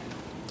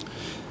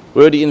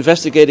 Were the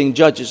investigating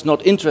judges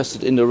not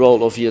interested in the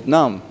role of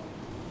Vietnam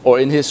or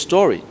in his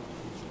story?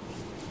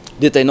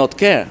 Did they not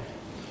care?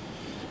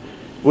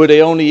 Were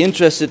they only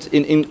interested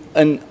in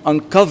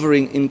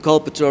uncovering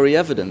inculpatory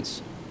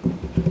evidence?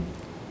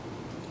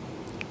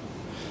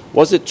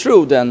 Was it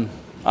true then,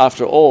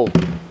 after all,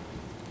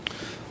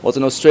 what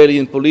an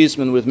Australian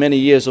policeman with many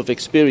years of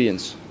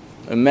experience,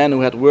 a man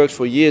who had worked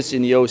for years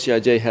in the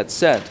OCIJ, had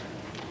said?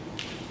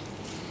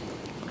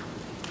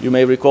 You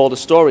may recall the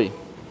story.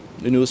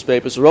 The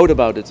newspapers wrote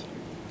about it.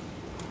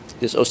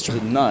 This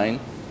Australian 9,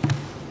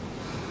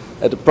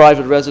 at the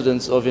private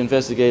residence of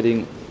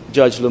investigating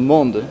Judge Le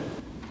Monde.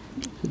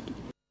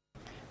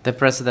 The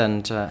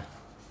President,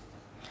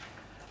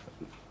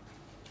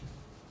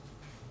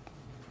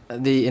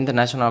 the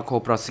International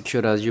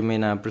Co-Prosecutor, you may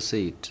now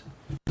proceed.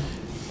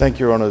 Thank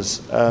you, Your Honours.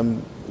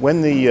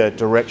 When the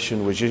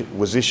direction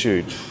was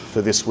issued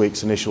for this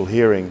week's initial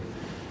hearing,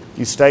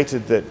 you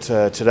stated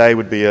that today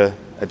would be a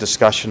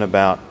discussion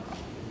about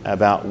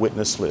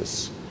witness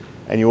lists.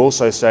 And you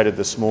also stated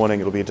this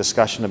morning it'll be a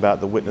discussion about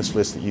the witness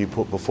list that you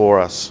put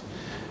before us.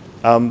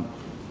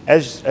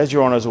 As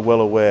Your Honours are well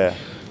aware,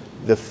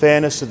 the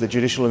fairness of the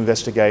judicial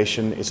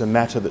investigation is a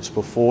matter that's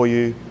before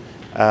you.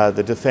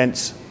 The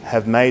defence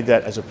have made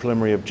that as a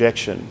preliminary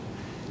objection,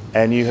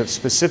 and you have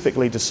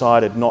specifically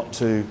decided not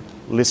to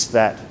list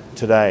that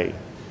today.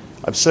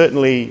 We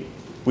certainly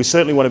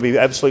want to be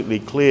absolutely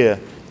clear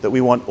that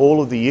we want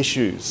all of the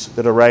issues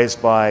that are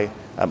raised by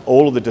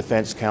all of the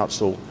Defence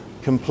Counsel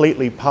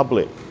completely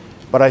public.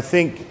 But I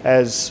think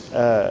as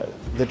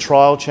the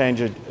trial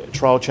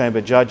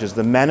chamber judges,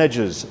 the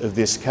managers of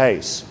this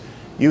case,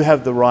 you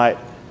have the right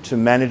to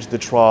manage the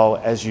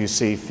trial as you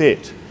see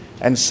fit.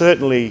 And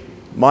certainly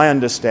my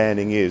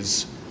understanding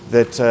is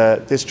that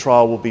this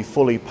trial will be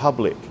fully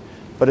public.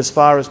 But as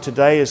far as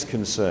today is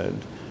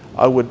concerned,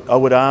 I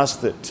would ask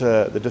that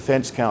the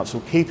Defence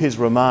Counsel keep his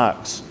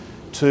remarks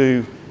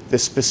to the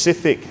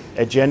specific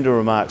agenda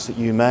remarks that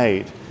you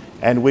made,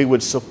 and we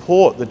would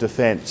support the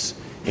defence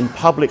in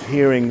public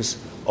hearings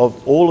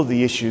of all of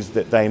the issues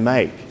that they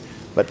make.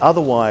 But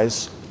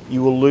otherwise,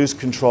 you will lose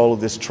control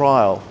of this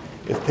trial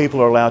if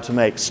people are allowed to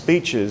make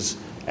speeches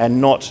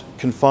and not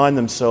confine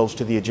themselves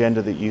to the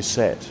agenda that you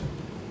set.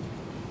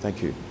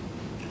 Thank you.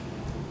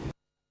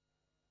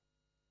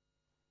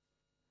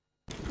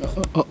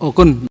 អរ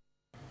គុណ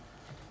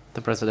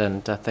The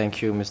President,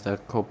 thank you, Mr.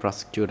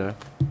 Co-Prosecutor.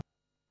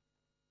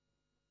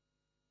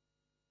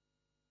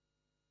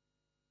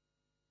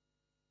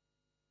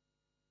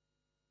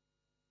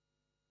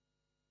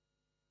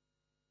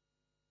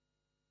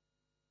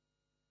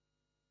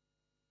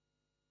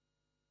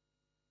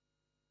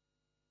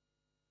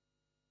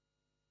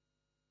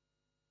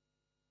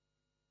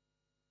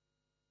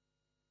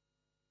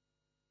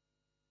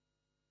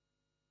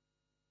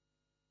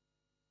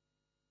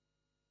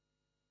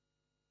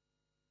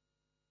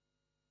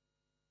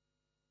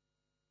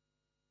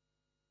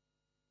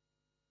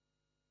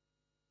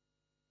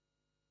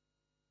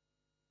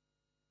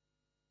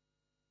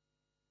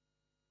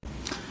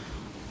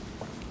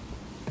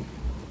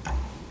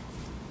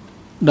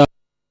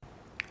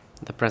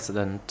 The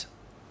President.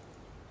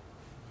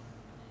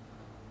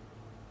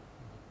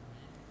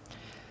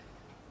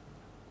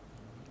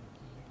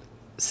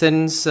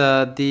 Since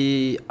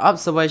the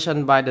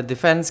observation by the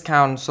Defense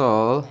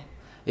Counsel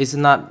is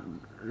not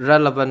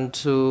relevant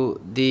to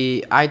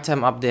the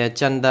item of the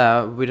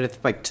agenda with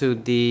respect to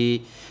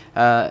the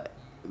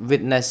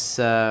witness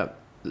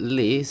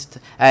list,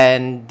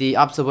 and the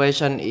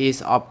observation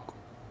is of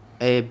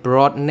a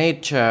broad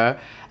nature,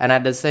 and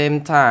at the same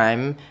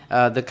time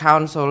the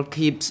Council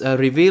keeps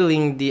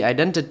revealing the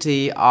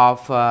identity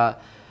of a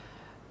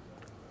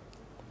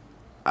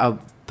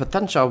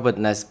potential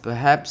witness,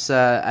 perhaps,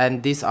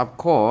 and this of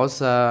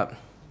course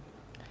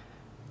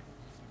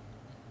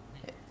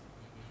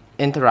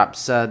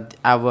interrupts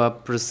our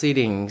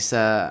proceedings.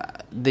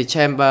 The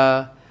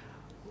Chamber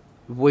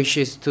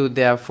wishes to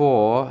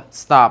therefore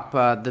stop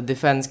the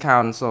Defense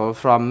Counsel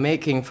from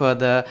making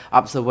further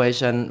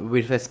observation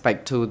with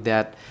respect to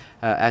that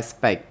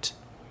aspect.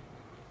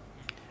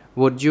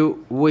 Would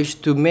you wish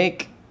to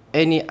make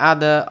any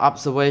other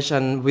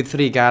observation with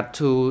regard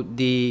to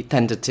the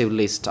tentative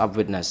list of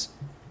witnesses?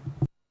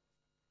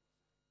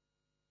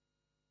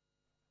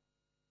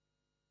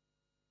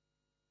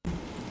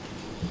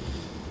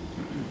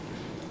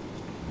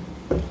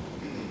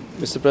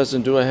 Mr.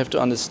 President, do I have to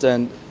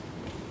understand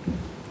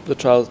the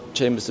trial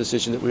chamber's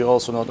decision that we're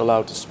also not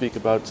allowed to speak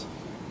about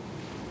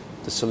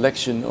the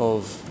selection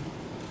of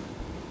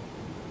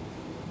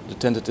the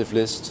tentative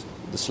list,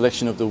 the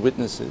selection of the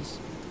witnesses?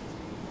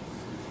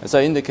 As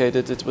I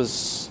indicated,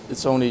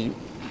 it's only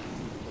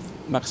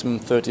maximum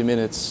 30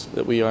 minutes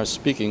that we are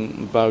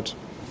speaking about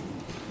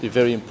the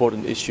very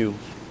important issue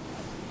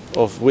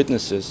of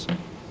witnesses.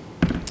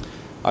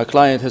 Our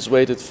client has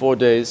waited 4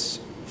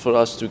 days for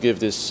us to give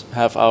this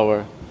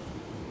half-hour.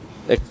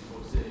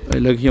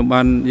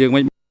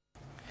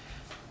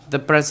 The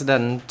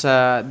President,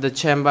 the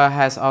Chamber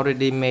has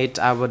already made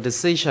our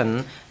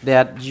decision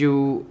that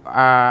you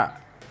are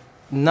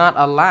not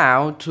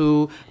allowed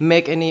to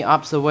make any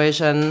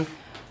observation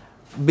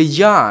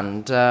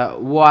beyond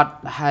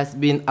what has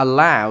been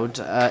allowed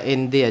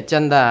in the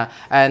agenda,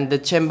 and the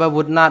Chamber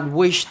would not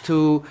wish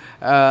to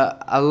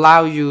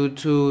allow you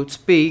to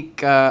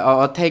speak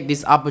or take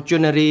this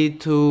opportunity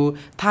to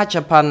touch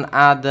upon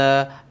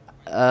other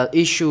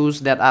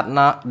issues that are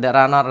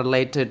not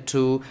related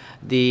to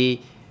the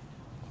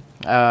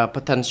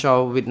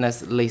potential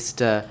witness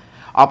list.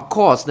 Of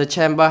course, the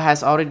Chamber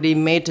has already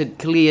made it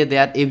clear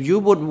that if you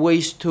would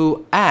wish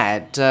to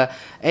add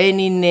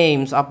any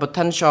names of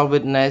potential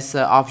witness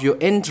of your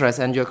interest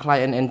and your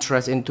client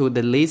interest into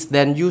the list,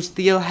 then you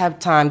still have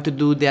time to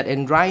do that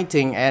in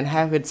writing and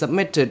have it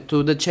submitted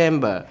to the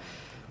Chamber.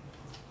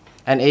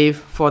 And if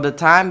for the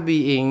time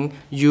being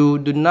you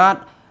do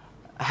not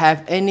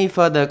have any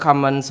further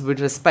comments with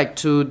respect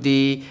to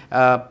the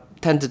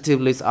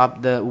tentative list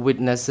of the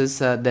witnesses,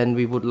 then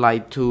we would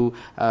like to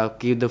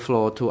give the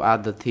floor to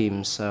other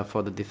teams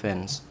for the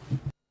defense.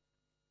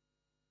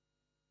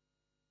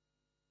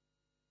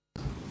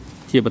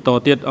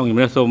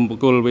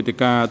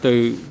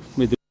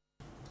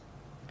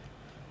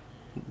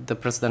 The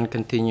President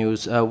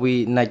continues.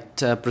 We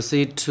next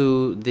proceed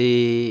to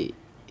the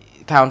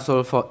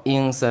counsel for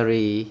Ieng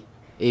Sary,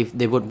 if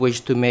they would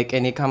wish to make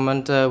any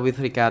comment with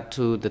regard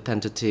to the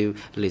tentative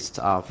list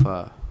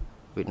of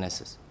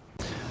witnesses.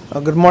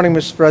 Good morning,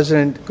 Mr.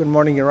 President. Good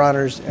morning, Your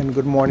Honors, and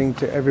good morning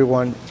to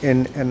everyone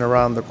in and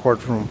around the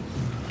courtroom.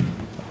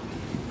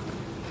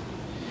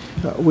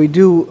 We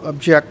do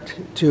object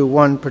to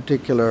one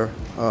particular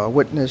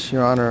witness,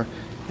 Your Honor,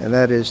 and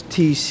that is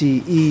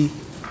TCE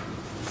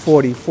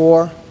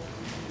 44.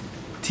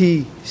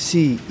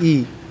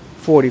 TCE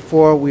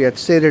 44. We had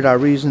stated our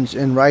reasons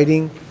in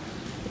writing,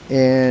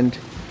 and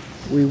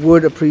we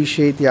would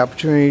appreciate the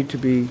opportunity to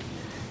be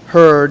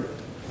heard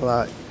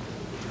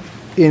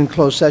in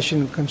closed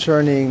session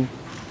to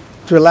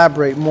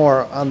elaborate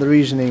more on the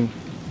reasoning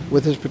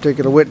with this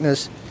particular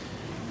witness.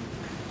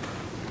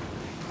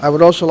 I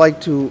would also like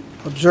to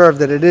observe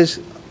that it is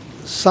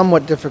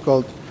somewhat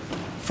difficult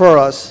for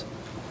us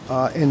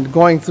in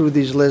going through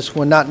these lists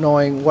when not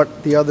knowing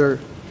what the other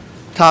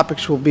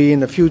topics will be in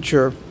the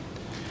future.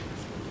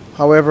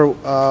 However,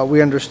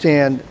 we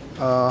understand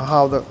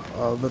how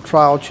the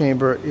trial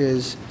chamber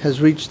has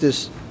reached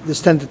this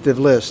tentative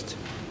list.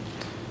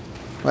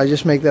 I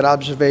just make that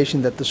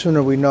observation that the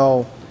sooner we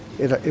know,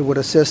 it would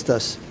assist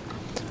us.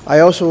 I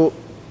also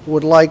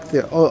would like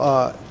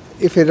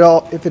if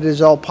it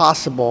is all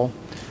possible,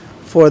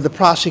 for the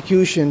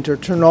prosecution to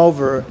turn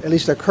over at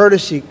least a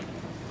courtesy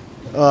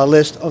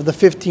list of the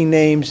 15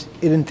 names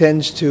it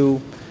intends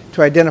to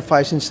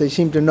identify, since they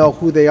seem to know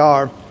who they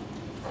are.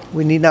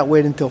 We need not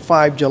wait until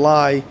 5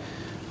 July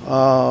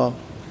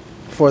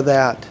for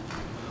that.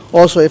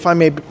 Also, if I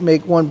may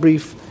make one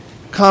brief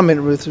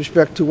comment with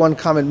respect to one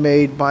comment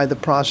made by the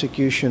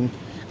prosecution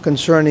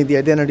concerning the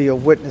identity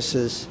of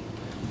witnesses.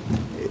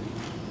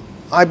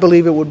 I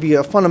believe it would be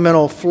a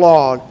fundamental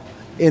flaw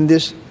in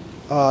these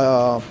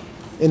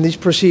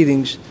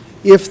proceedings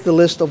if the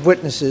list of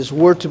witnesses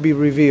were to be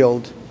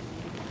revealed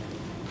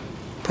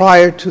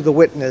prior to the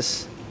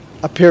witness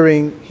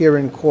appearing here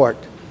in court.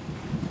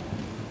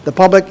 The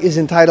public is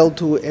entitled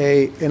to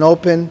an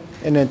open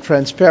and a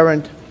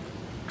transparent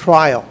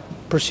trial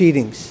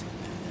proceedings.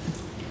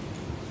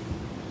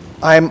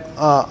 I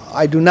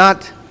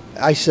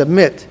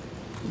submit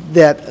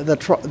that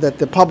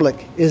the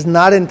public is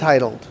not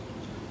entitled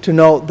to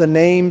know the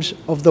names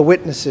of the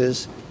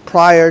witnesses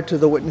prior to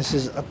the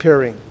witnesses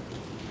appearing.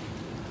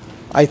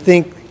 I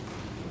think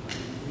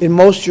in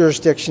most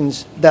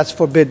jurisdictions that's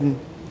forbidden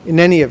in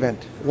any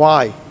event.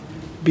 Why?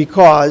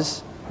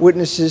 Because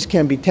witnesses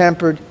can be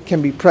tampered,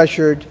 can be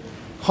pressured,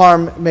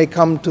 harm may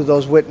come to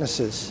those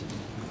witnesses.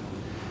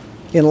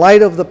 In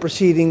light of the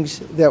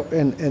proceedings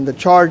and the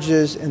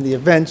charges and the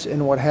events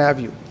and what have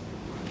you,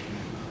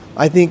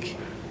 I think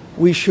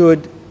we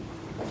should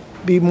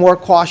be more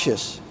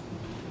cautious.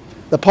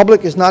 The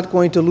public is not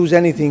going to lose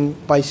anything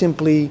by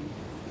simply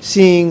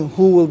seeing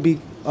who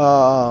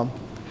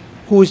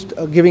is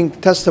giving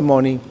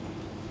testimony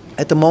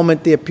at the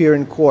moment they appear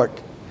in court.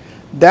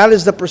 That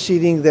is the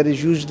proceeding that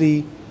is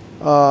usually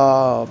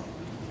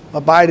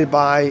abided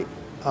by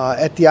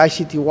at the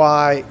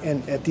ICTY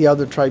and at the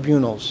other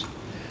tribunals.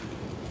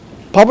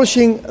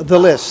 Publishing the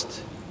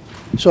list,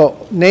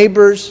 so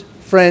neighbors,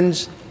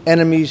 friends,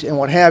 enemies, and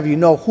what have you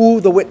know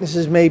who the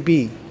witnesses may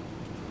be.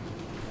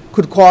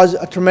 could cause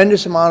a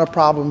tremendous amount of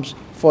problems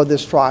for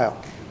this trial.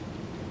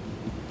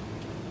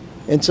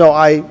 And so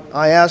I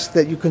ask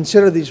that you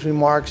consider these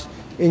remarks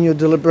in your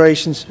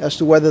deliberations as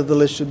to whether the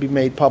list should be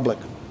made public.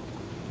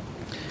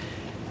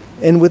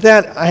 And with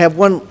that, I have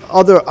one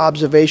other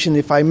observation,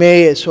 if I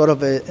may, as sort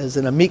of as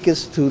an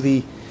amicus to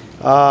the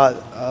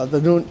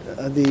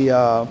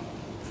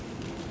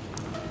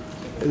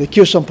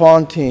Khieu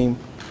Samphan team.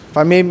 If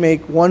I may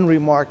make one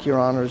remark, Your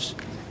Honors,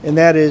 and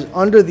that is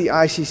under the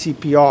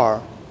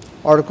ICCPR,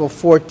 Article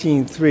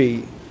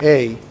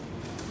 14.3a,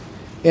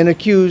 an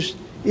accused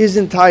is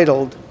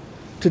entitled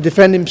to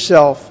defend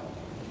himself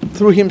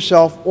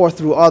or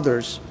through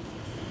others.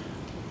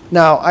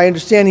 Now, I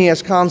understand he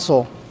has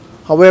counsel.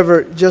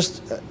 However,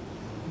 just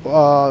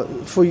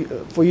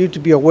for you to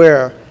be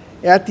aware,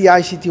 at the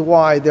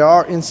ICTY, there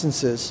are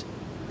instances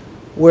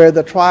where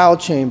the trial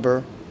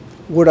chamber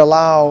would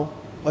allow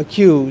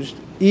accused,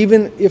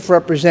 even if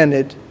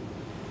represented,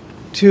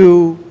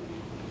 to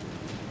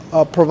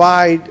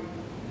provide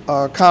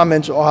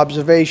comments or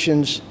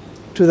observations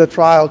to the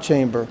trial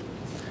chamber.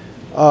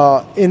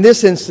 In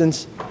this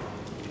instance,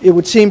 it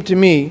would seem to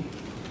me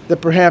that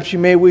perhaps you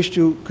may wish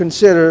to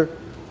consider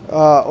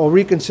or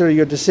reconsider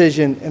your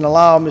decision and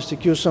allow Mr.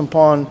 Khieu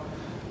Samphan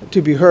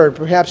to be heard.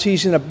 Perhaps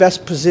he's in the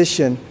best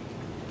position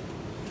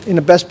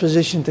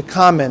to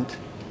comment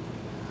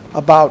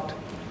about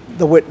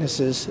the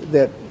witnesses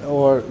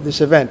or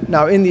this event.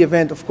 Now, in the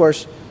event, of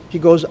course, he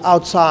goes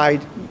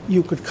outside,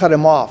 you could cut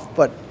him off.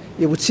 But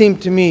it would seem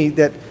to me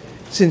that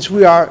since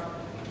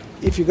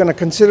if you're going to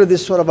consider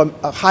this sort of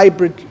a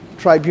hybrid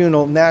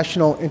tribunal,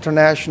 national,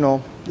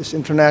 international, this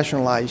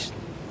internationalized,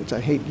 which I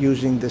hate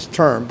using this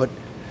term, but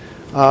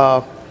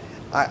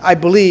I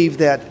believe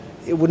that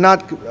it would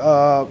not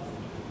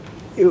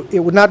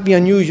be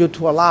unusual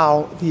to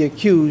allow the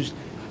accused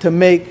to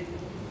make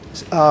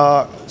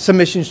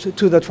submissions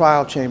to the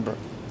trial chamber.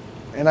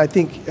 And I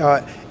think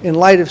in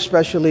light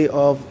especially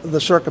of the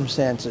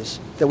circumstances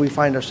that we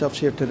find ourselves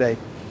here today.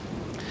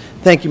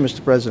 Thank you,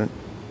 Mr. President,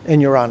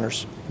 and Your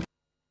Honors.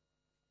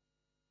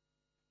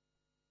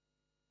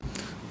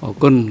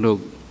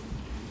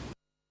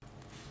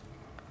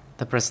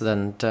 The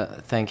President,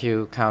 thank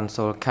you,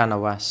 Counsel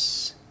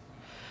Kanawaz.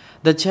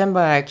 The chamber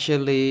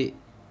actually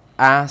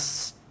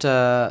asked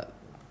the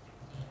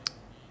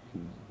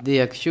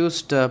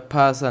accused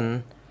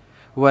person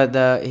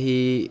whether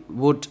he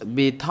would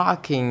be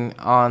talking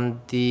on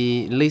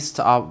the list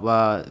of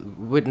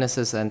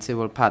witnesses and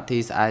civil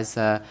parties as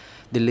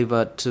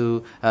delivered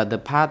to the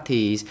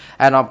parties.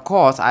 And of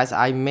course, as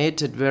I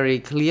made it very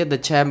clear, the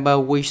chamber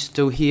wished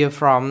to hear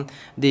from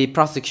the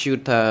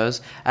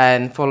prosecutors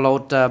and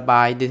followed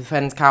by the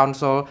defense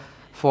counsel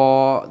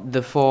for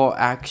the four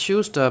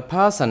accused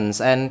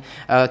persons. And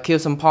Khieu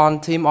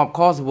Samphan team, of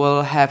course,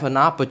 will have an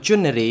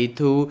opportunity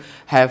to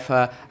have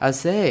a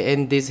say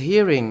in this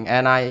hearing.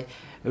 And I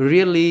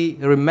really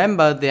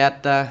remember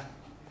that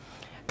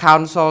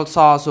Counsel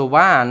Saw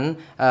Sowan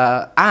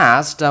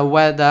asked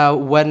whether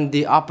when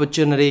the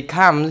opportunity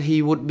comes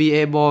he would be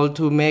able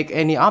to make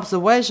any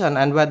observation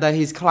and whether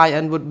his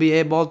client would be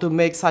able to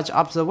make such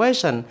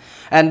observation.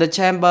 And the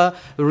chamber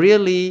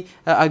really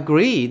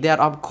agreed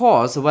that of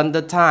course when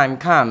the time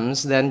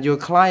comes then your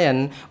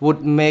client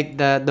would make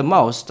the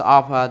most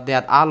of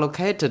that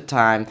allocated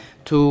time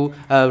to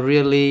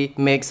really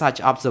make such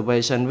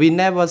observation. We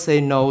never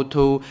say no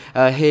to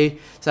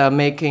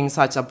making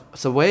such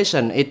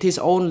observation. It is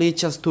only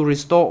just to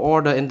restore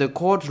order in the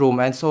courtroom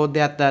and so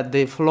that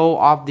the flow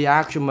of the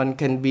argument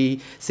can be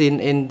seen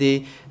in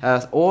the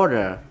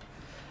order.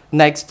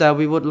 Next,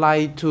 we would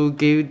like to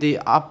give the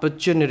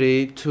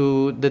opportunity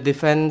to the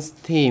defense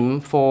team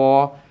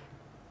for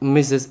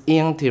Mrs.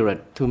 Ieng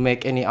Thirath to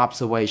make any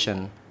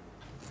observation.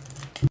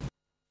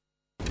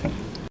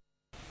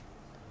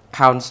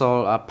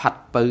 Counsel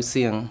Pat Pau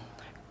Sieng.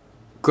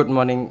 Good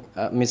morning,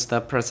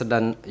 Mr.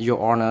 President, Your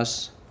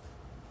Honors.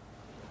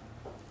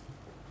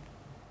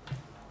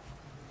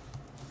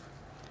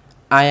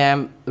 I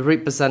am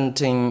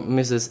representing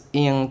Mrs.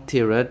 Ieng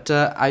Thirath.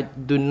 I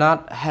do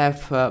not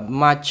have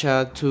much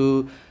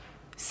to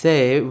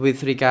say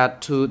with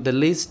regard to the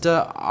list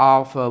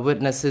of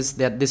witnesses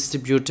that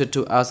distributed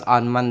to us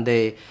on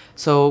Monday.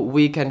 So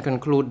we can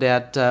conclude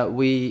that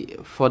we,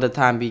 for the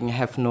time being,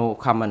 have no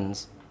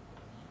comments.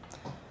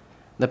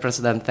 The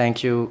President,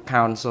 thank you,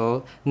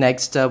 Counsel.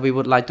 Next, we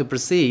would like to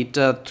proceed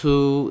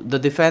to the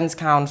Defense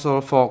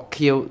Counsel for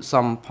Khieu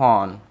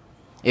Samphan.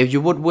 If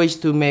you would wish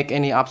to make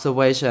any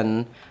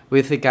observation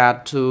with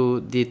regard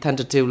to the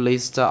tentative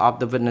list of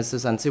the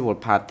witnesses and civil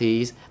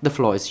parties, the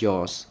floor is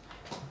yours.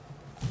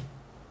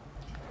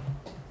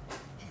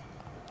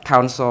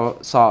 Counsel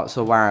Saw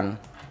Sowan.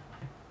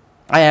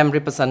 I am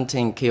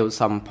representing Khieu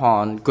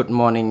Samphan. Good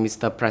morning,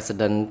 Mr.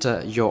 President,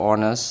 Your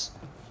Honors.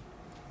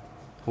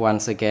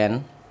 Once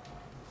again,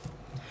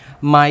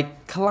 my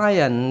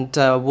client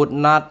would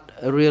not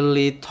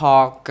really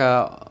talk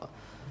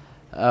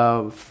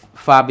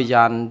far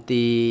beyond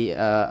the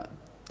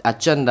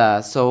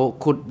agenda. So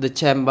could the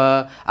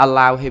chamber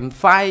allow him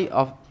 5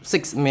 or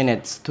 6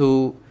 minutes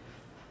to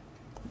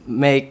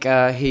make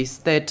his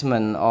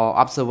statement or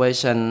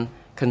observation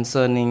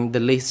concerning the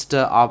list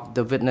of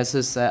the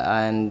witnesses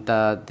and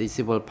the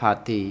civil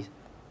party.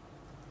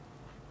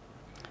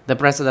 The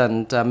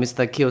President,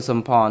 Mr. Kyo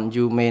Sampon,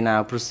 you may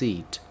now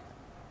proceed.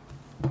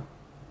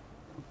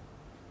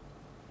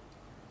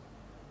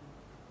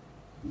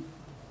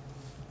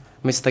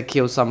 Mr.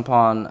 Kyo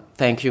Sampon,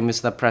 thank you,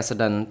 Mr.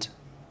 President,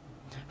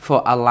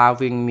 for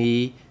allowing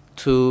me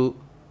to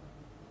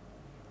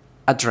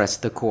address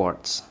the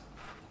courts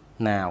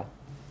now.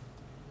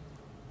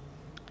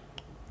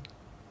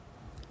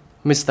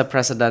 Mr.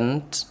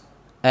 President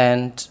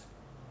and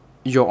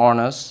Your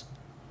Honors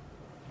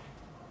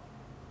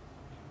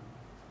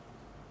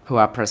who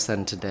are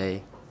present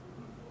today,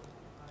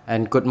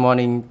 and good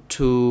morning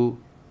to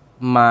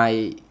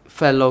my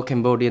fellow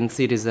Cambodian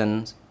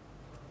citizens,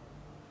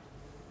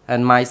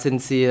 and my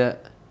sincere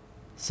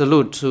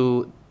salute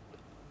to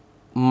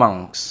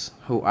monks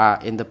who are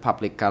in the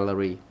public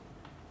gallery.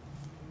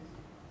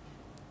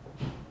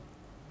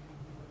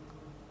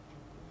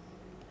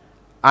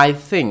 I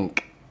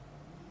think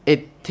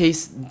it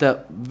is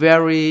the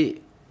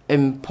very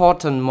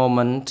important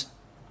moment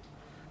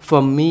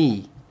for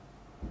me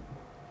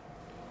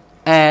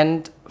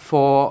and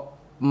for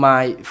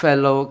my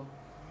fellow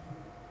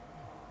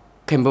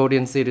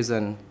Cambodian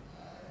citizens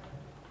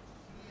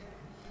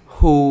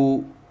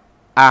who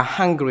are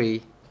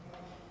hungry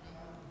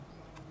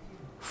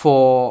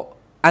for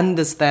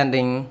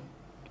understanding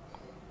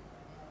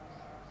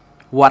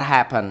what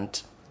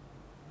happened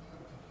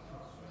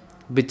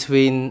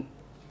between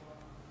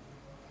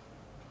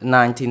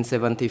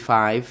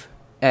 1975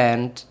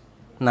 and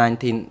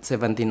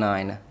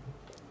 1979.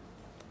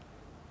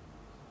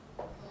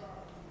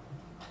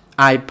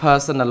 I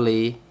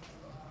personally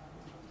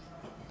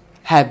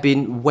have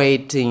been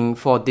waiting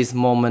for this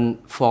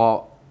moment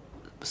for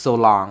so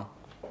long.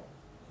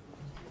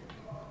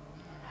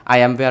 I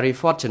am very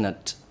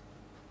fortunate.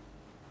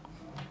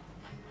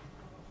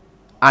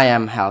 I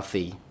am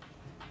healthy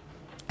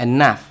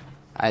enough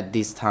at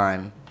this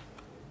time.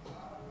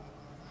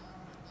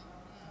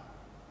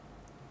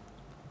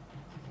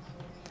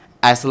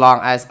 As long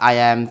as I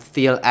am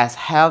still as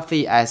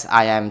healthy as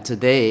I am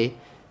today,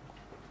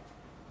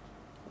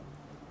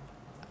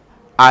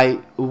 I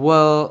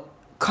will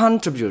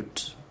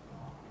contribute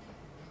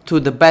to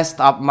the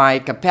best of my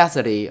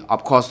capacity,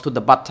 of course to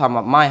the bottom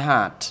of my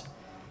heart,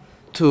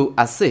 to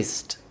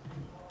assist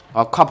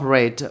or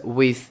cooperate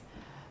with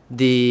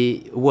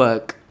the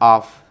work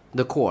of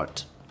the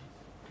court.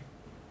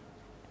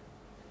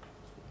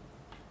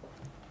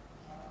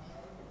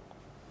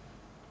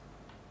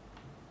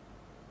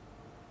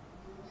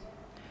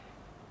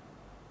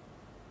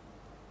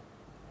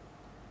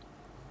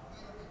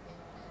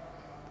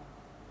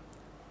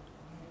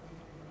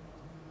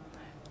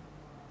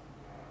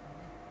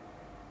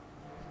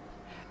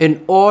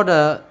 In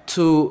order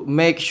to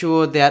make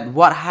sure that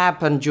what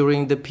happened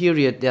during the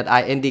period that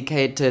I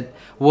indicated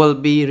will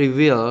be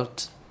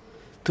revealed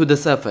to the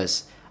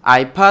surface,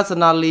 I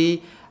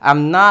personally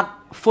am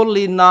not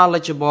fully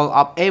knowledgeable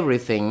of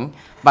everything,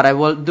 but I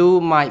will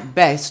do my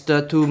best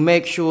to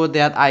make sure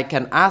that I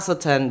can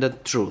ascertain the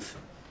truth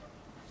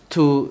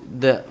to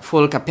the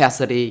full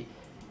capacity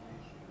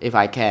if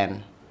I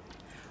can.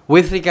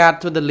 With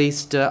regard to the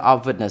list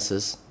of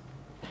witnesses,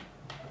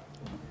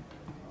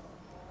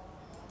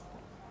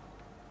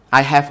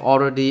 I have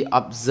already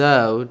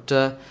observed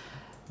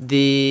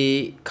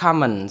the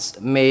comments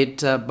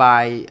made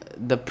by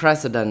the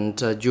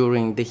President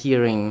during the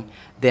hearing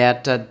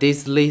that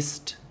this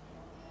list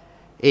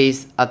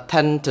is a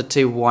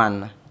tentative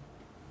one.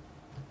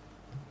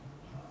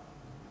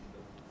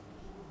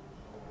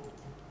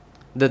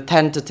 The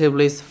tentative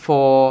list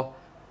for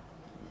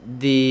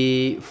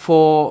the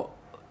 4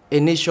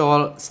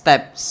 initial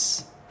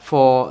steps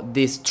for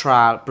this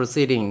trial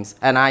proceedings.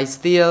 And I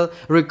still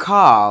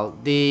recall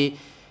the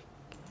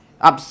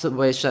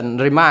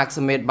remarks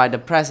made by the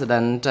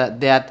President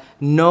that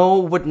no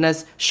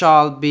witness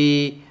shall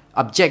be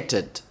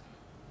objected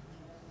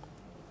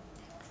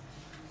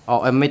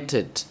or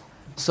omitted.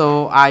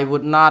 So I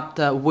would not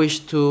wish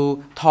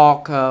to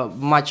talk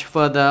much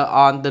further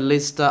on the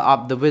list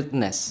of the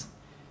witness.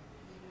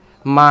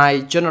 My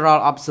general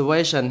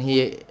observation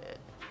here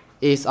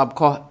is of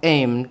course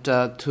aimed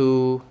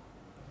to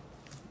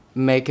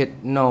make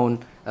it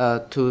known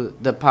to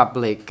the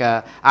public.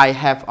 I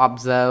have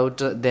observed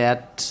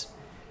that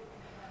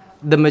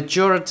the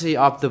majority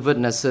of the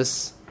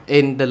witnesses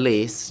in the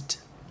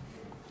list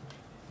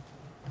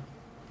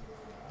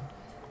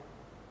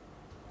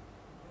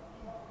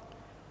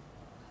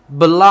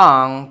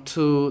belong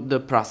to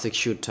the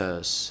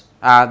prosecutors,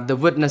 the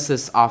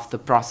witnesses of the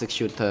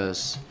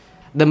prosecutors.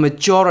 The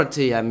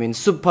majority, I mean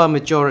super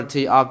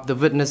majority of the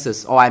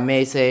witnesses, or I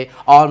may say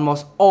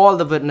almost all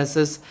the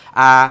witnesses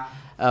are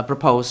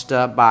proposed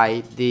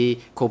by the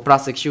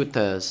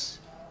co-prosecutors.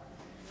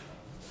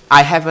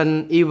 I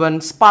haven't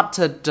even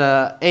spotted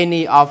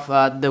any of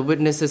the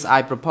witnesses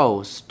I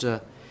proposed.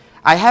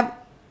 I have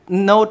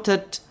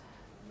noted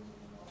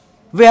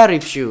very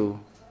few.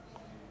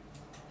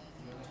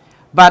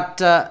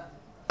 But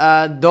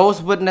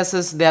those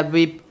witnesses that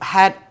we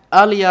had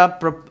earlier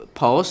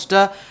proposed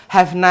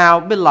have now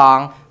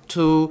belonged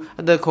to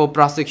the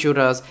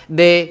co-prosecutors.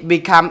 They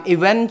become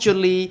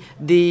eventually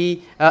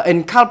the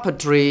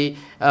inculpatory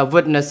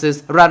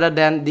witnesses rather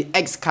than the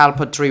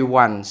exculpatory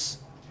ones.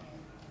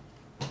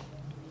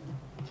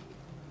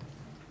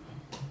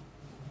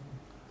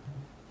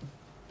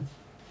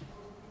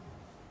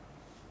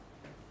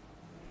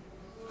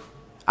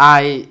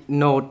 I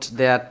note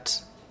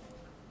that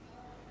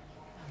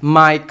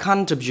my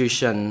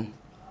contribution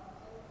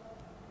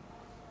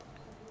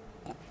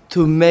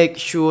to make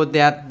sure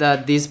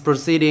that these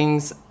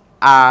proceedings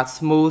are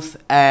smooth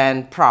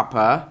and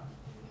proper,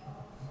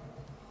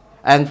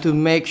 and to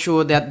make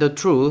sure that the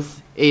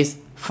truth is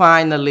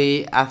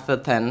finally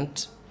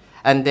ascertained,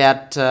 and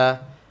that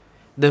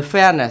the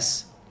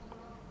fairness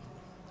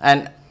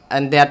and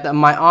that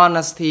my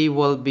honesty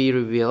will be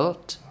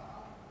revealed.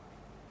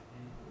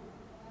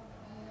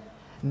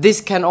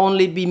 This can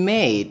only be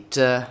made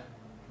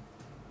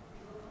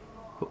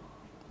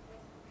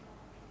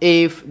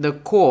if the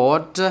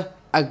court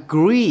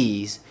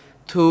agrees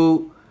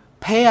to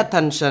pay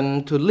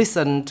attention, to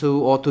listen to,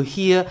 or to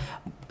hear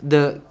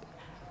the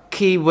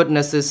key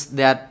witnesses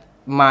that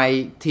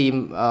my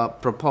team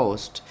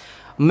proposed.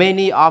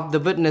 Many of the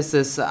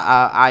witnesses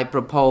I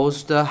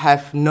proposed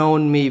have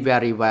known me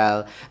very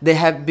well. They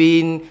have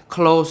been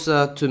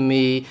closer to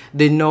me.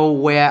 They know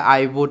where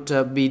I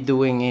would be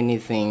doing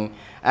anything.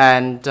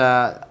 And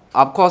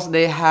of course,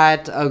 they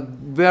had a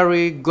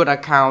very good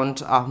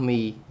account of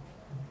me.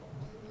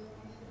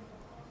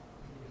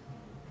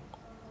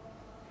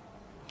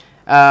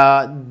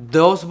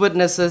 Those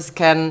witnesses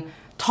can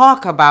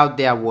talk about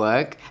their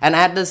work, and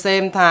at the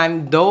same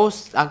time,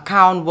 those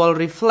accounts will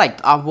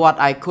reflect on what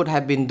I could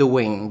have been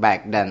doing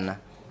back then.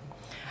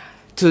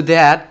 To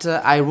that,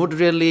 I would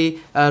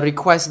really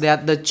request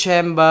that the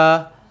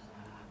chamber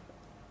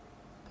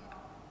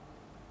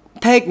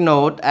take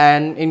note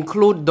and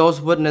include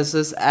those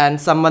witnesses and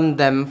summon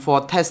them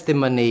for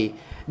testimony.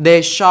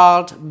 They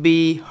shall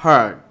be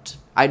heard.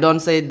 I don't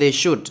say they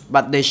should,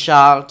 but they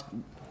shall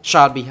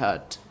be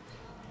heard.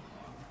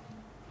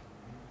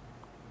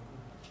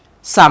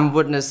 Some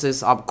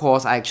witnesses, of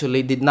course,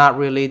 actually did not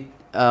really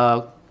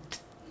tell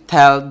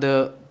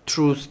the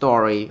true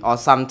story, or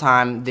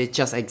sometimes they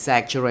just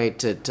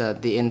exaggerated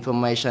the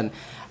information.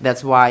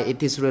 That's why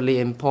it is really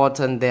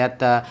important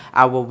that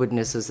our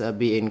witnesses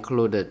be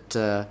included.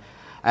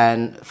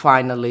 And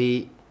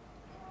finally,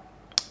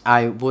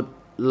 I would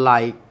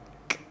like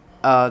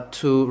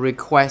to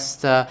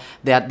request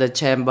that the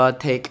chamber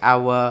take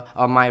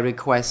my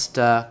request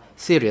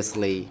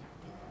seriously.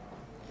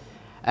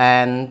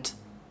 And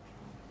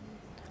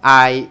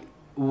I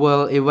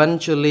will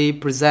eventually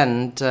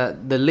present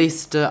the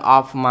list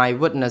of my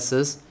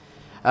witnesses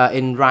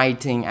in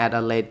writing at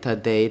a later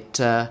date,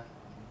 so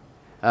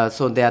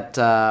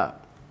that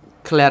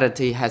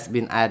clarity has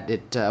been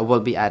added, will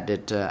be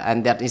added,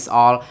 and that is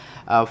all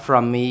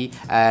from me.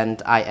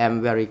 And I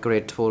am very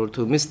grateful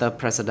to Mr.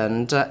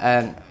 President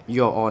and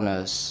Your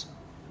Honors.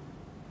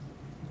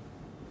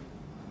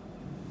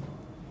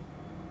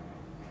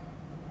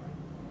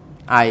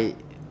 I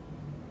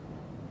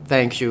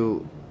thank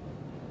you,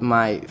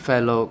 my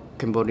fellow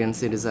Cambodian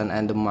citizens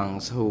and the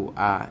monks who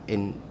are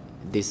in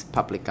this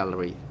public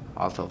gallery.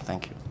 Also,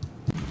 thank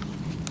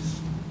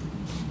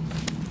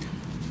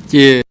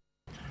you.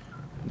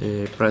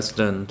 The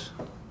President.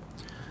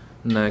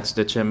 Next,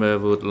 the Chamber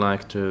would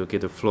like to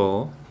give the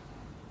floor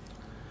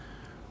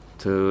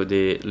to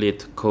the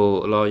lead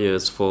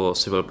co-lawyers for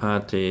civil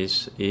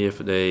parties if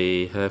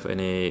they have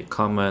any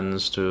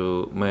comments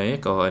to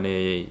make or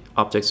any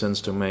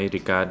objections to make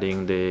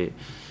regarding the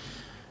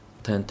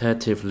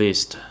tentative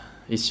list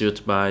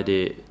issued by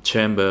the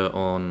Chamber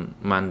on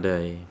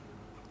Monday.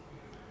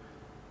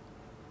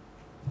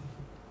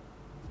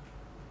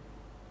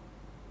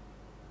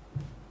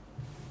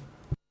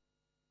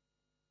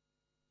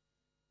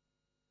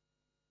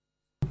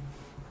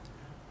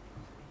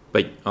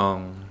 Bạch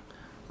Ong.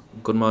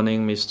 Good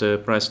morning, Mr.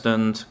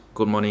 President.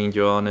 Good morning,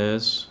 Your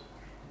Honors.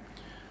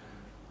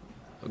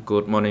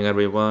 Good morning,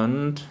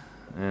 everyone,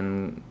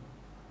 and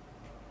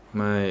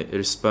my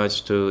respects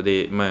to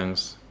the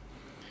monks.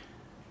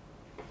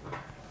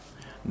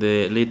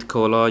 The lead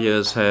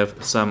co-lawyers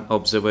have some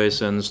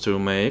observations to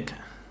make,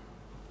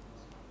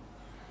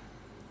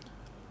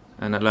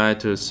 and I'd like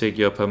to seek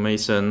your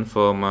permission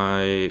for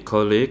my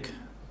colleague,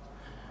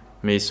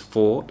 Ms.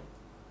 Ford,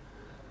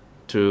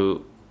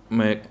 to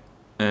make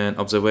an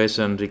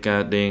observation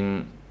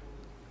regarding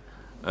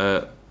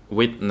a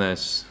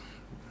witness.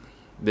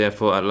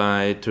 Therefore,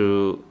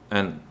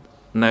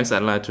 next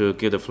I'd like to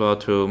give the floor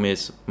to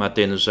Ms.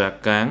 Martine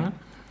Jacques Kang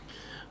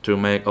to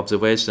make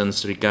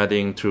observations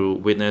regarding two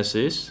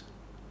witnesses.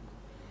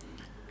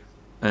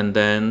 And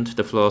then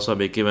the floor shall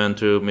be given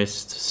to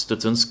Ms.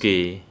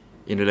 Studziński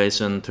in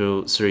relation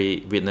to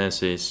three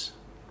witnesses.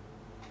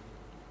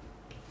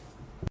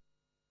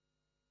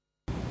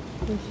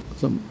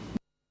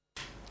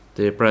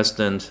 The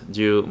President,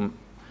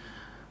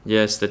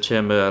 yes, the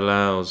Chamber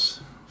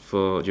allows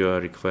for your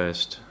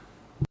request.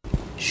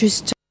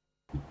 Just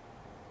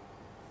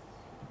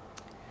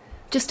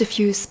a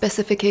few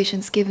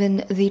specifications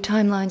given the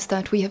timelines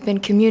that we have been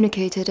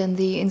communicated and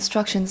the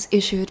instructions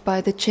issued by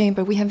the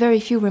Chamber. We have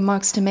very few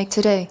remarks to make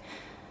today.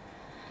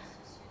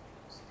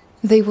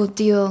 They will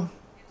deal,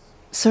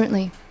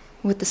 certainly,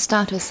 with the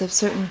status of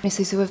certain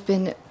witnesses who have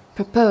been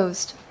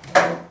proposed.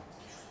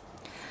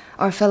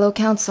 Our fellow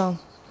counsel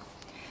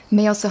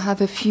may also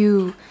have a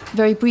few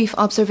very brief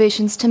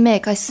observations to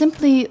make. I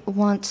simply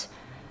want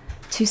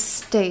to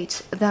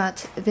state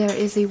that there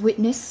is a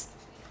witness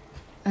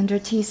under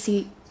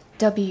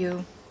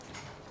TCW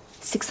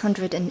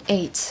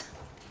 608.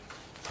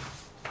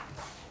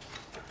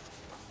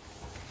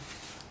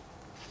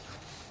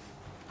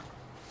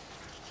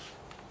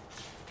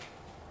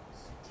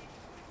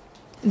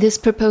 This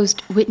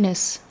proposed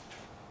witness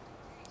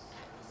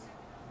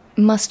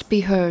must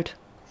be heard.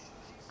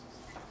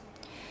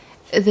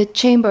 The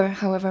Chamber,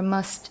 however,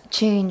 must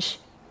change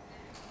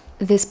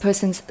this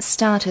person's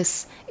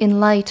status in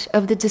light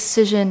of the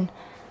decision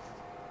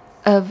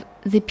of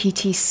the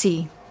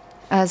PTC,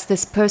 as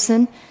this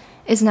person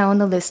is now on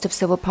the list of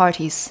civil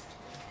parties.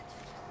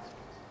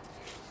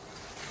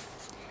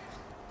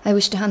 I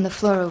wish to hand the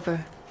floor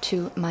over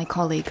to my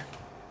colleague,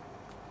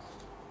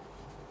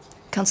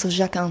 Counsel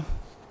Jacquin.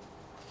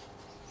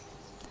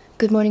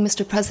 Good morning,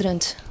 Mr.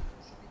 President.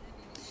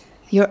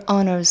 Your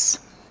Honors,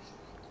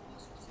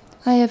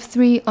 I have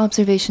 3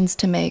 observations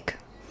to make.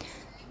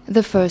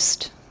 The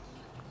first,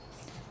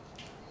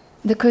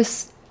 the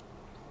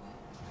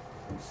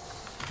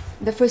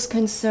first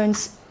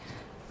concerns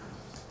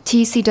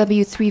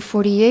TCW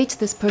 348.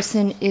 This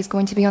person is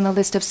going to be on the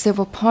list of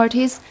civil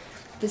parties.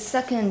 The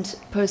second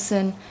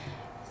person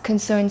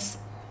concerns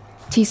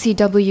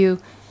TCW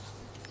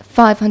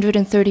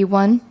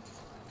 531,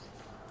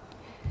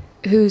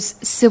 whose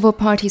civil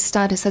party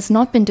status has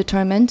not been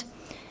determined.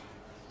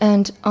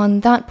 And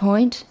on that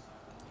point,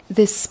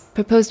 this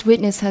proposed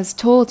witness has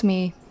told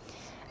me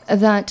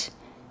that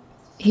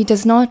he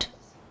does not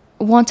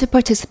want to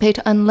participate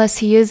unless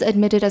he is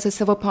admitted as a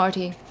civil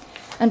party.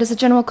 And as a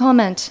general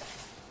comment,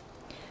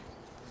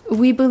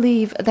 we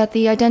believe that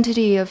the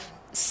identity of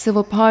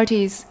civil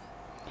parties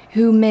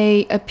who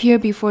may appear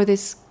before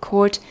this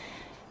court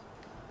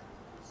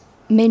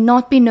may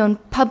not be known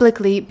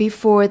publicly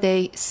before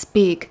they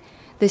speak.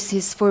 This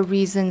is for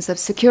reasons of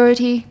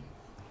security,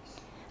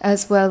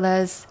 as well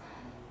as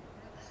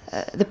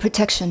the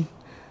protection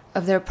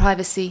of their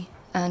privacy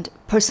and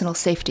personal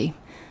safety.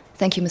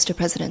 Thank you, Mr.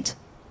 President.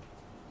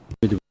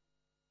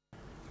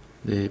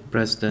 The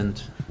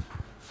President,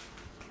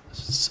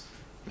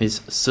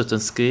 Ms.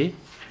 Sutensky,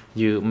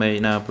 you may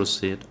now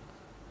proceed.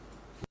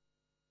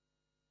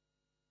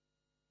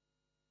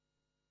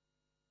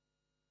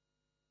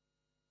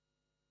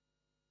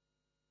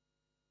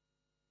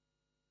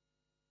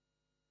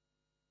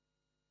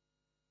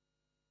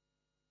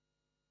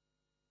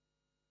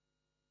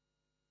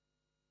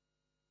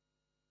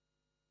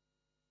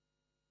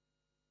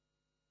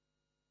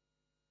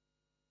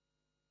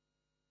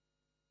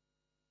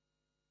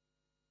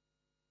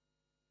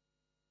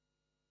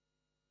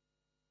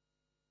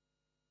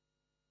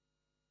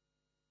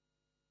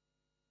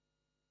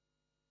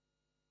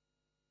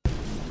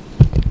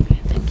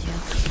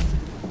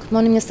 Good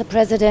morning, Mr.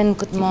 President.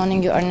 Good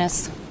morning, Your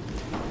Honors.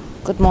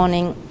 Good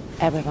morning,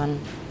 everyone.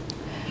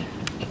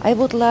 I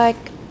would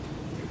like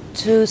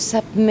to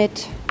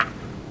submit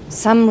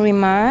some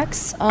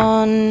remarks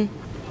on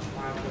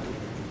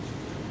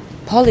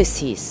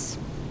policies,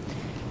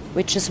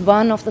 which is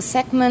one of the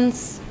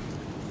segments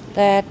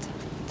that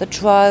the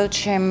trial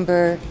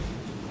chamber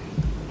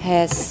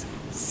has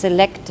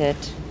selected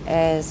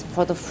as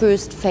for the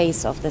first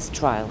phase of this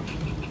trial.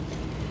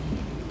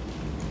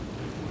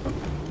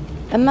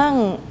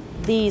 Among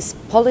these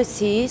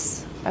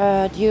policies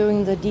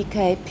during the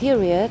DK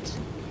period,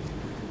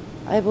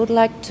 I would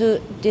like to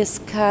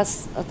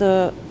discuss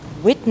the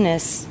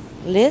witness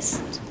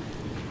list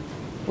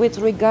with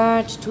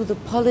regard to the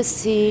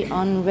policy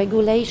on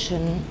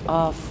regulation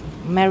of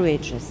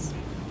marriages.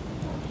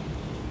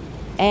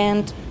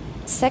 And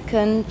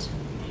second,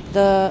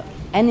 the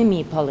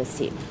enemy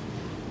policy.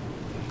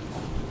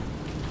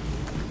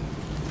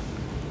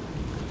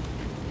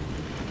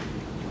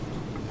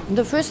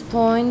 The first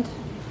point,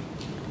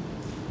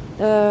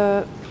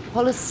 the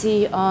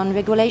policy on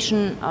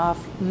regulation of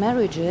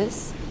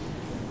marriages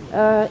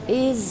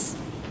is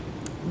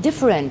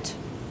different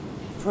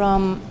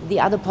from the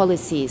other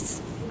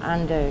policies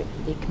under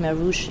the Khmer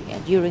Rouge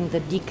during the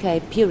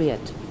DK period.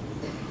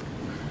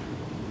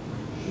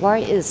 Why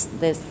is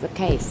this the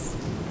case?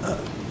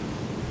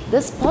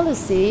 This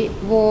policy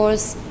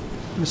was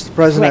Mr.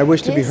 President, I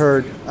wish to be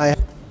heard.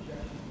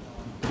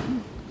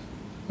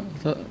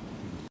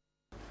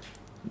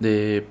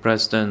 The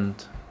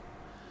President,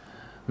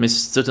 Ms.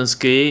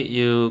 Sutensky,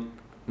 you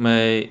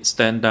may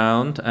stand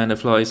down, and the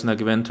floor is now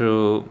given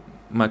to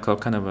Michael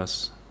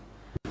Canavas.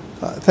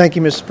 Thank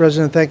you, Mr.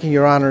 President. Thank you,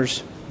 Your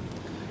Honors.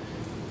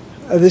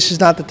 This is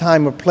not the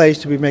time or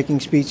place to be making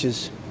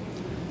speeches.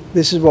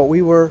 This is what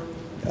we were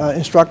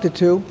instructed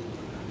to.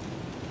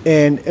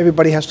 and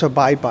everybody has to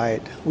abide by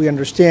it. We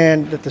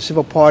understand that the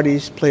civil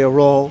parties play a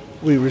role.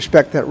 We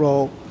respect that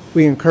role.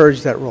 We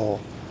encourage that role.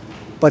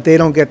 But they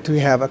don't get to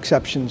have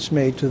exceptions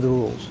made to the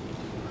rules.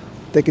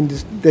 They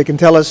can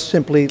tell us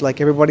simply,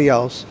 like everybody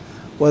else,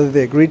 whether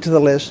they agree to the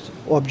list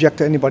or object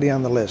to anybody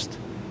on the list.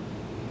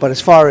 But as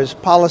far as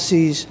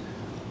policies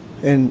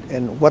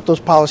and what those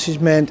policies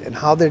meant and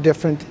how they're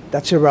different,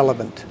 that's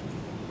irrelevant.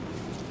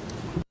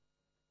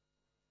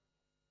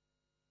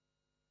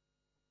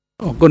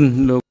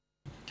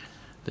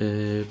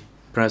 The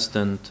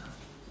President,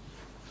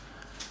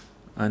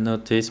 I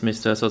notice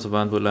Mr.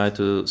 Sosavan would like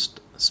to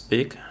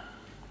speak.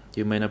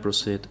 You may now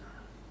proceed.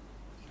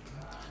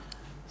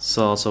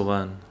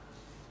 Sosavan.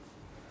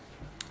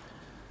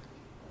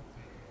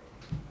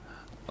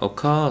 Of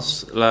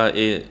course, like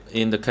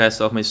in the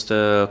case of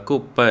Mr.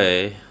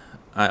 Coupe,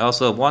 I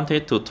also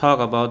wanted to talk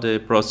about the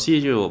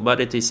procedure, but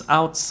it is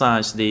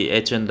outside the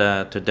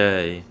agenda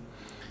today.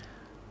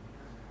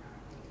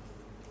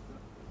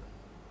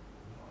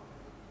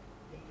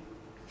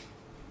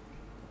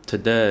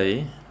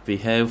 Today, we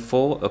have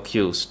 4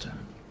 accused.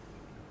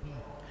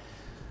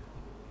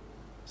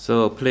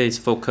 So please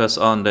focus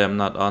on them,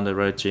 not on the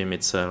regime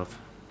itself.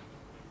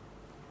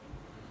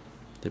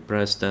 The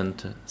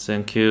President,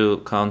 thank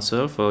you,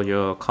 Counsel, for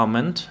your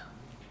comment.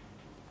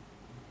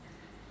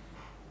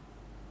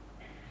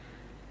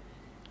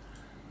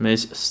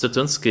 Ms.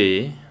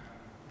 Stutunsky,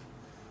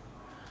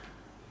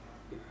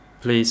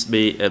 please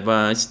be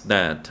advised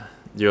that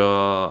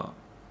your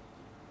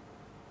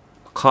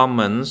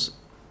comments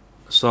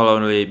shall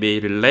only be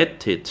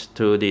related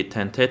to the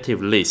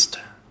tentative list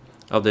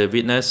of the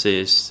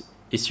witnesses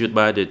issued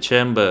by the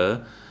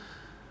Chamber.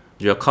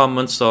 Your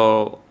comments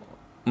shall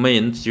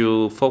mean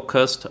you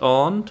focused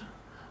on,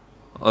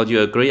 or you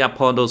agree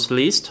upon those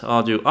lists,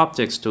 or you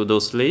object to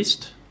those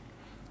lists.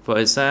 For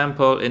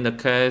example, in the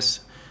case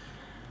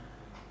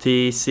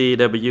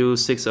TCW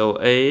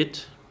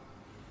 608,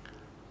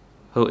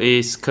 who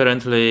is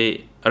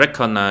currently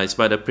recognized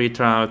by the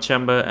pre-trial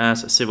chamber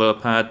as a civil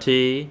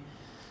party,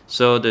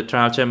 so the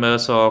trial chamber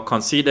shall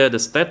consider the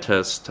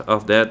status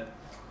of that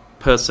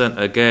person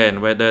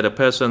again, whether the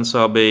person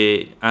shall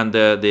be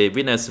under the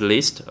witness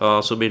list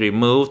or should be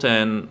removed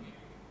and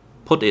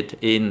put it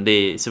in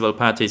the civil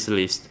parties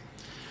list.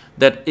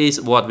 That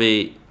is what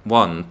we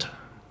want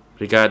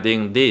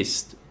regarding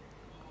this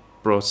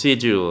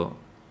procedure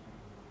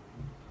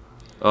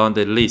on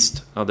the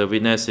list of the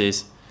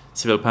witnesses,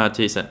 civil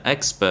parties and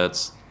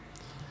experts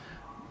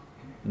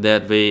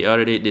that we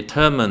already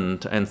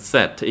determined and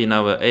set in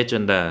our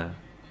agenda.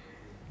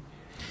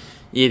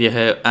 If you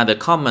have other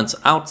comments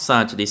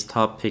outside this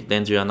topic,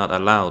 then you are not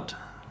allowed.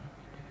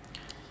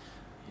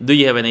 Do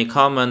you have any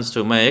comments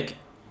to make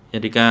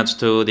in regards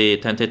to the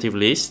tentative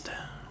list?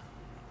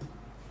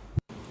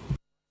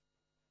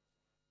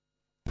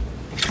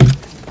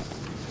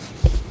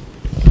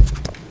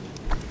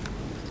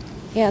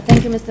 Yeah,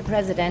 thank you, Mr.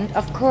 President.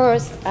 Of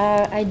course,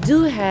 I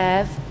do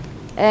have,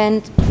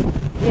 and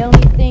the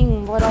only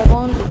thing what I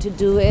wanted to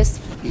do is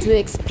to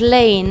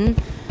explain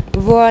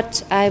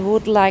what I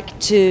would like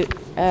to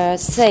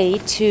say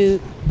to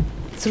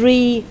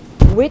 3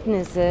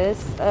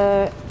 witnesses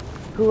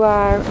who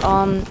are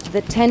on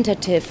the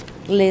tentative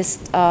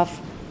list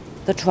of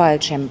the trial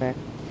chamber.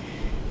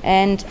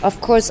 And of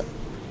course,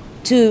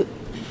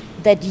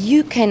 that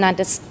you can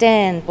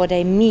understand what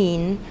I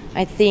mean,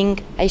 I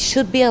think I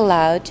should be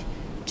allowed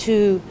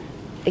to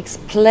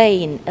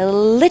explain a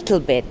little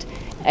bit,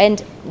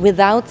 and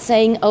without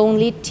saying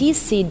only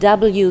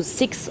TCW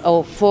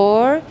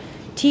 604,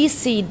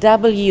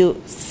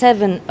 TCW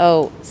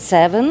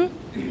 707,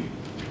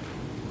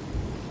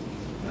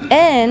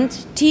 and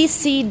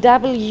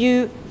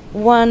TCW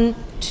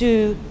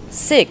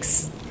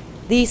 126.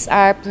 These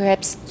are,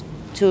 perhaps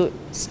to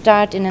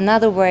start in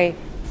another way,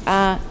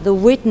 are the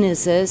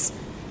witnesses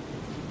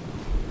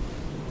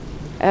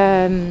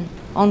on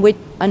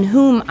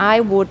whom I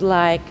would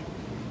like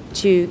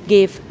to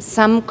give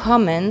some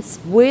comments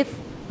with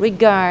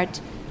regard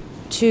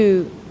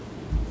to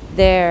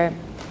their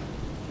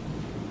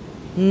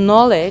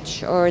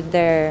knowledge or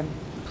their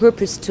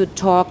purpose to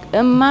talk,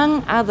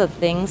 among other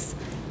things,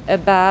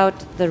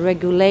 about the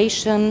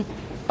regulation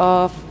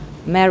of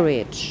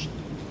marriage.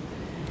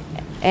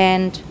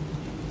 And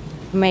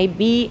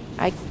maybe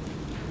I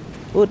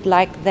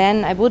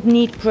would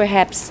need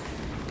perhaps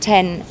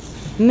 10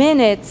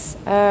 minutes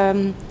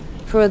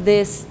for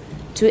this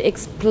to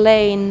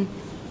explain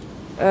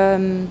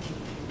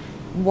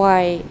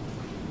why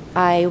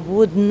I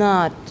would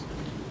not,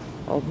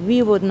 or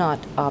we would not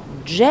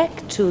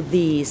object to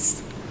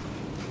these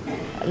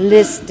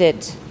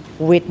listed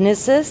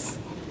witnesses,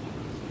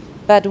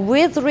 but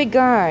with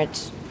regard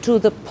to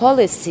the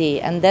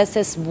policy, and this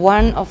is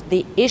one of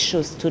the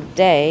issues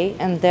today,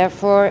 and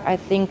therefore I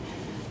think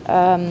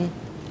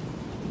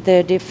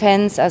the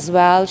defense as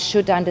well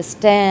should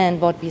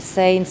understand what we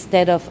say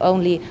instead of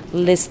only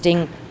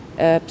listing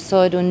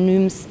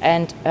pseudonyms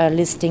and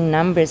listing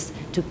numbers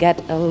to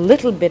get a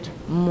little bit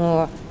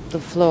more the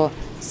floor.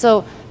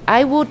 So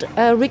I would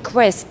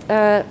request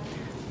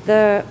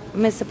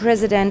Mr.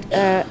 President,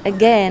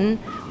 again,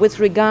 with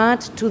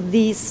regard to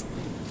these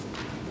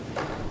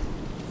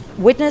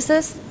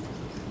witnesses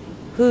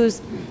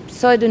whose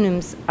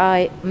pseudonyms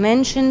I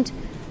mentioned,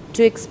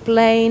 to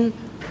explain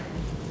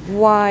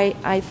why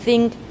I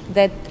think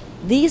that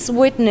these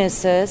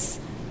witnesses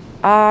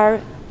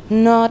are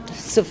not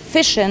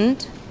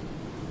sufficient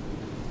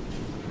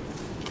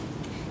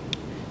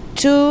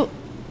to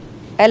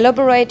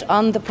elaborate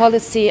on the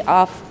policy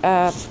of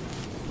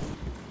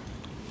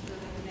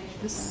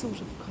This sort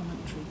of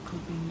commentary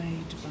could be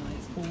made by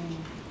all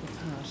the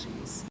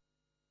parties.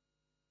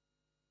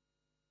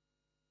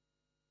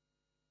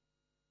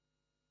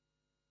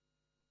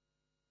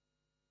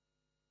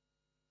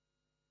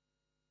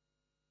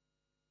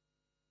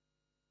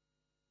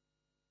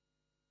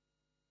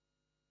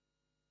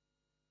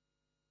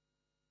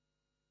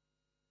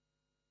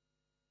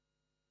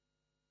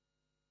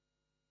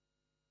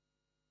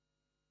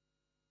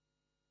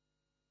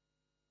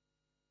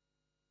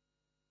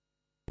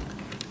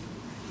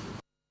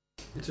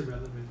 It's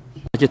irrelevant.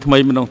 ជាថ្មី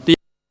ម្ដងទៀត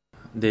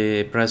The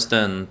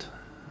President,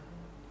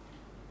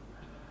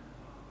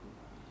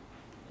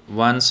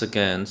 once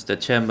again, the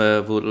Chamber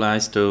would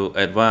like to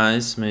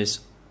advise Ms.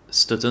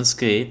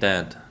 Studinsky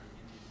that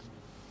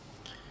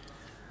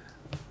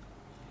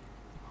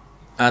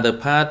other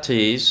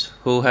parties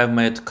who have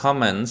made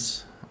comments,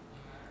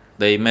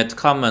 they made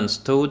comments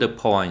to the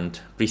point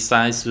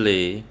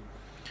precisely,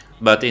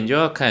 but in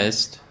your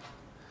case,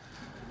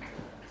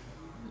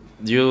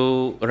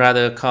 you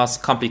rather cause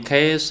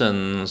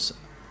complications,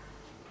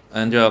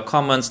 and your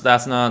comments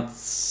does not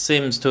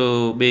seem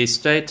to be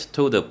straight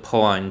to the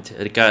point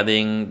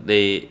regarding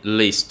the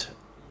list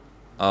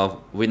of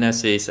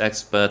witnesses,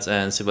 experts,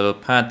 and civil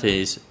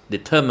parties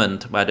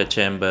determined by the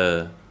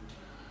Chamber.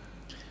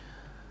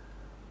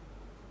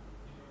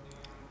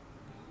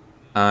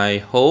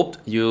 I hope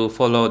you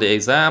follow the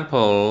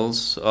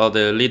examples of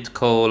the lead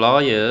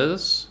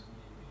co-lawyers.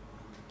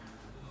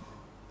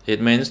 It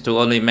means to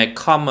only make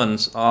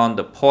comments on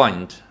the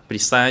point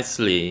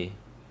precisely.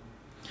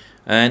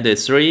 And the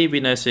three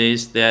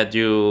witnesses that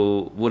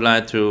you would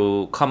like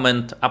to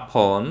comment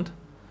upon,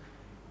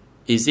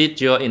 is it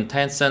your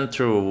intention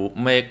to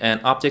make an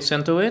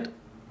objection to it?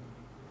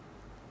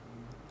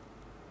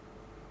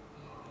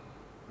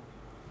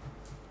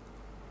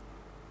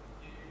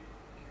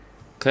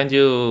 Can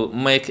you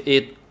make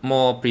it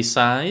more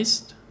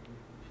precise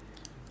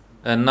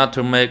and not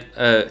to make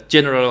a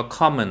general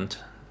comment?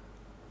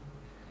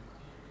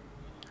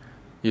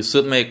 You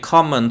should make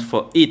comment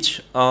for each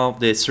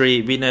of the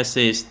three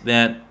witnesses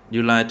that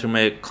you like to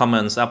make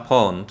comments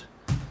upon,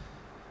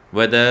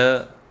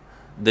 whether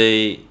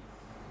they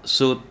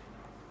should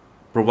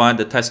provide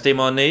the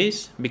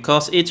testimonies,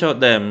 because each of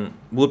them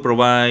would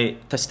provide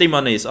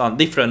testimonies on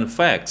different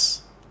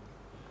facts,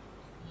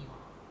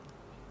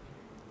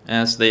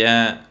 as they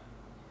are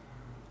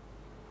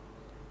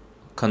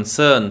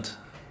concerned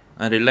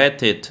and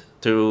related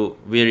to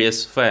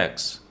various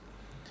facts,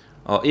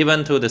 or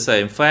even to the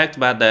same fact,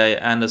 but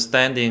their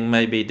understanding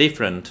may be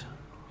different.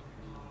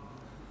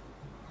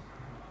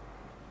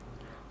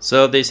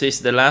 So this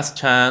is the last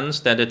chance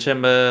that the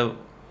Chamber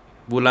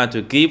would like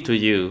to give to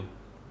you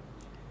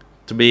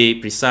to be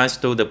precise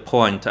to the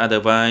point,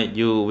 otherwise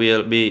you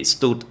will be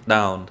stood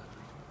down.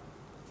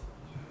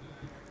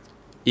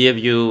 If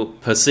you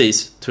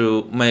persist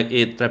to make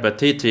it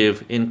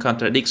repetitive in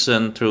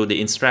contradiction to the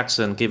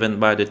instruction given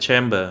by the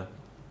Chamber.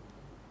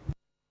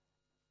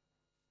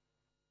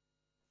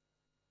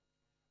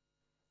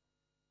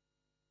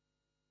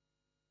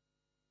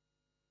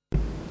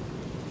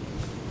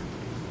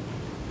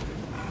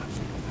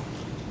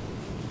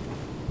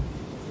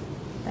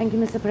 Thank you,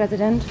 Mr.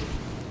 President.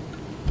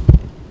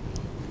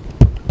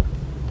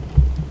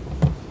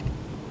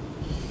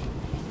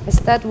 I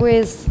start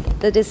with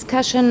the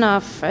discussion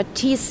of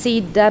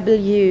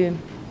TCW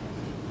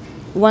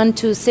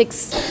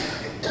 126.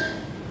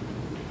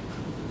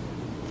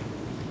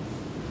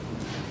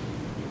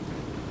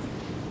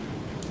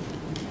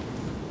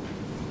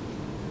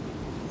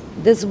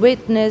 This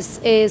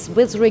witness is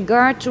with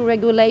regard to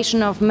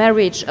regulation of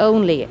marriage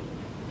only.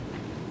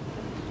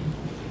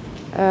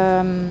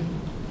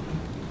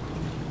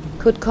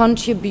 Could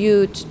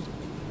contribute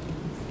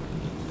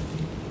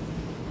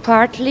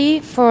partly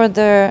for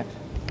the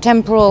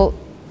temporal,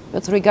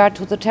 with regard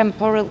to the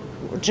temporal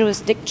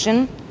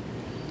jurisdiction,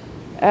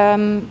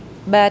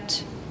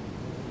 but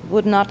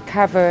would not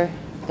cover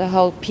the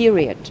whole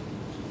period.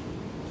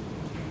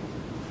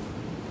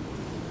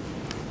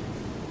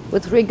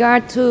 With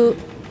regard to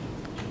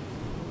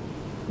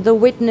the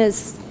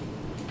witness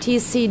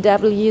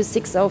TCW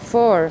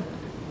 604,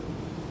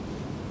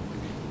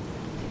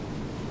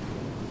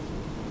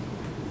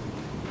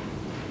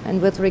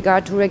 and with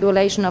regard to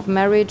regulation of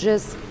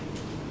marriages,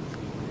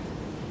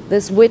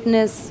 this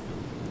witness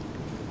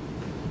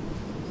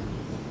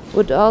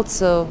would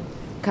also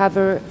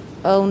cover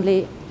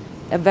only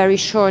a very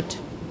short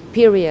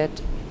period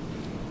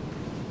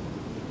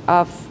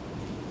of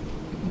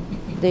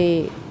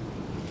the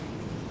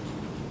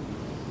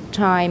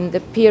time, the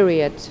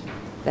period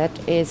that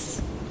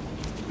is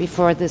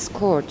before this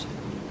court.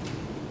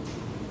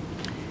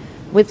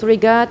 With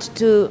regard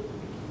to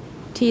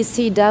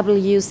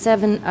TCW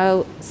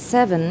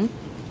 707,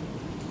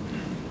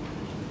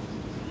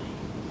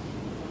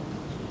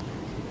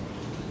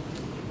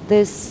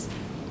 this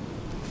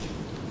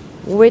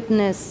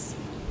witness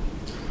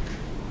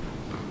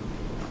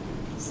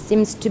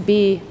seems to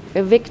be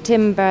a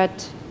victim,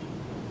 but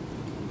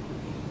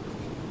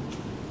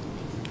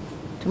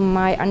to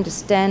my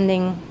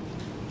understanding,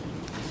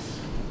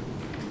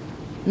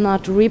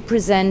 not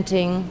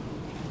representing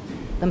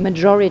the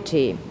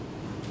majority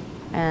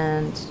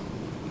and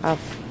of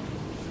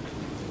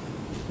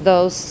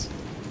those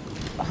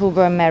who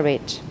were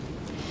married.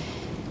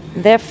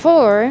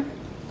 Therefore,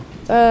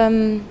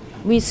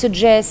 we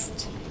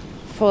suggest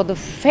for the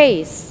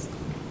face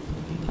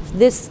of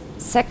this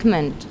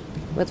segment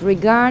with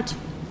regard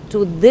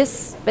to this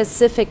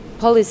specific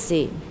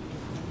policy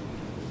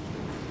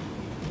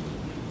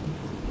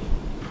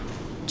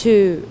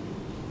to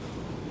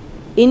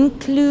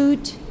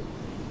include,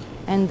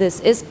 and this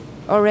is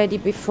already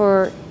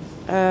before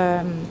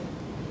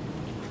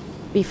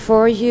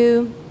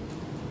you,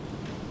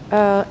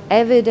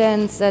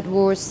 evidence that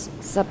was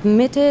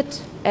submitted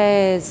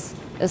as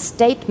a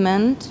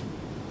statement,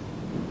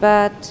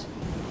 but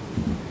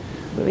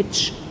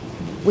which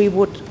we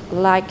would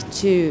like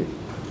to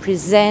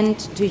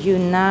present to you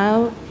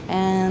now.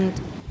 And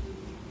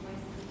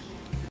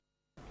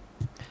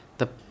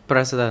the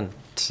President,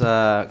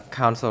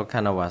 Counsel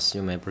Kanawaz,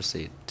 you may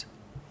proceed.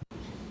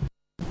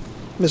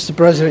 Mr.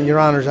 President, Your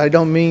Honors, I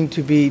don't mean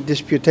to be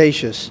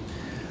disputatious,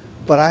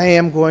 but I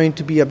am going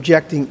to be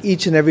objecting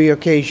each and every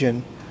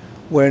occasion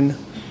when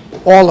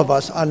all of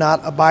us are not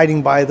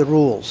abiding by the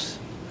rules.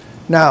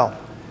 Now,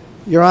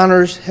 Your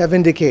Honors have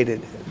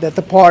indicated that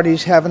the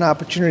parties have an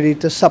opportunity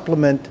to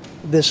supplement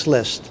this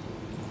list.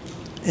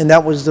 And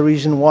that was the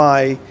reason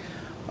why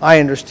I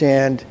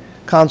understand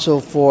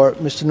counsel for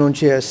Mr.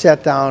 Nunez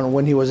sat down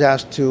when he was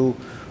asked to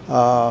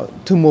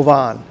move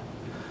on.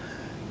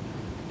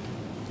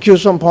 Kyu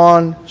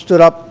Sompon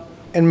stood up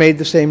and made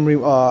the same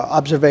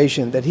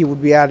observation that he would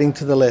be adding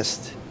to the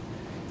list.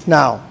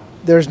 Now,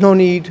 there's no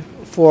need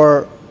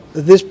for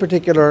this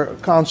particular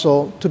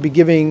counsel to be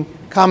giving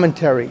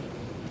commentary.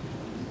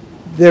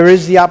 There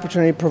is the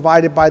opportunity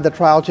provided by the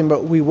trial chamber.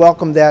 We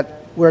welcome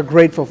that. We're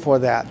grateful for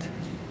that.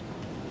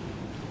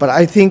 But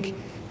I think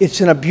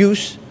it's an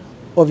abuse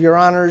of Your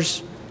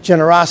Honor's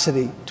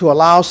generosity to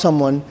allow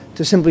someone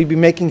to simply be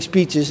making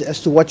speeches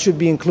as to what should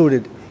be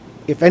included.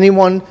 If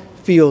anyone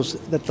feels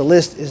that the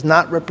list is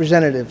not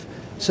representative,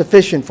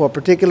 sufficient for a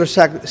particular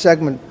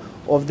segment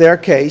of their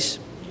case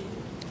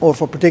or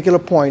for a particular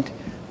point,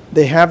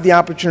 they have the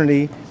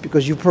opportunity,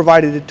 because you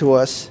provided it to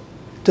us,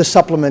 to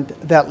supplement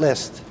that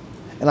list.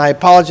 And I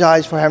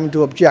apologize for having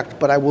to object,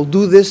 but I will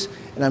do this,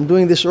 and I'm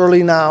doing this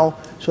early now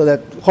so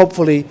that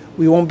hopefully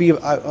we won't be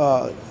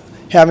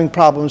having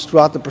problems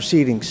throughout the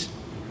proceedings.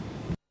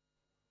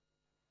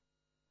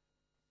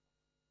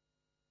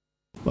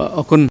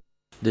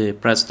 The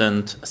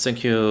President,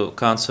 thank you,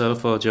 Counsel,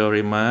 for your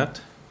remark.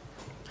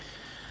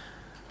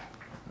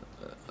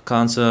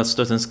 Counsel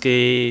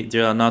Studzienski,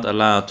 you are not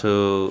allowed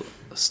to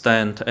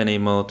stand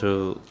anymore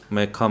to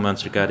make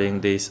comments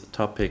regarding this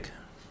topic.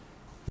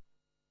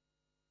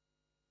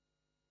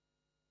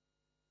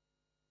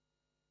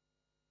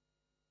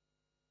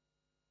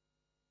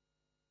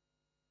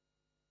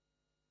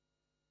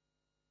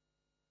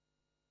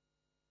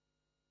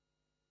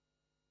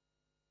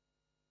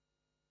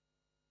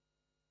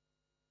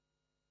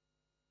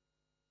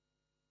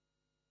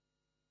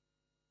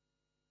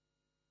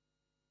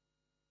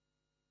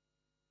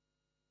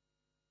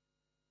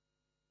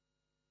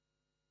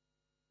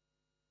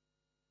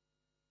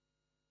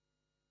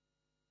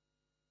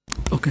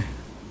 Okay.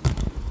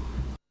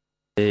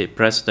 The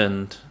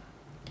President,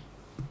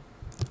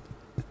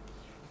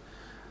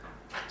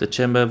 the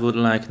Chamber would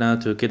like now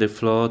to give the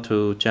floor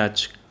to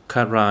Judge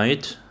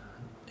Cartwright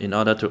in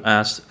order to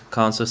ask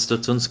Counsel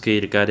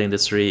Studzienski regarding the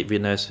three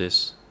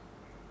witnesses.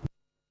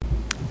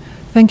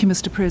 Thank you,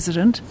 Mr.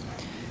 President.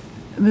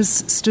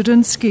 Ms.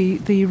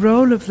 Studzienski, the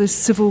role of the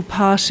civil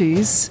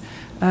parties,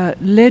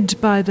 led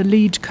by the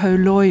lead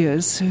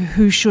co-lawyers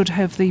who should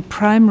have the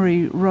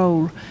primary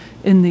role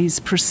in these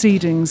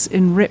proceedings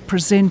in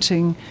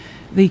representing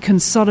the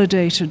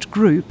consolidated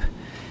group,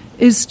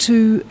 is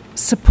to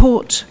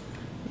support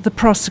the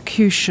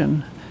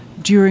prosecution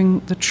during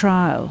the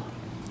trial.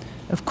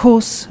 Of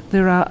course,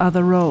 there are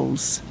other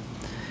roles.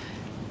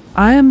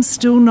 I am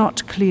still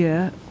not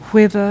clear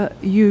whether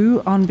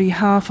you, on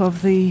behalf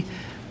of the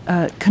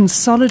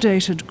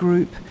consolidated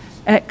group,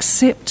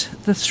 accept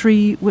the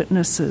three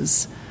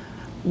witnesses,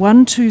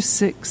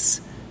 126,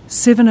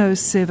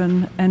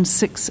 707 and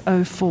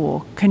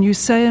 604. Can you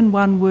say in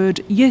one word,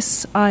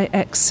 yes, I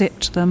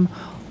accept them,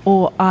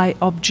 or I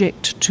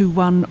object to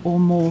one or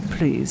more,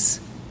 please?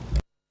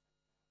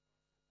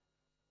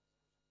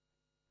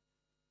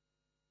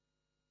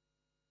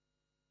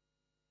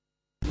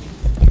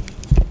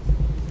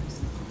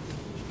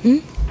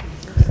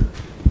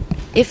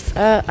 If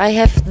I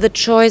have the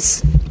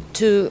choice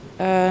to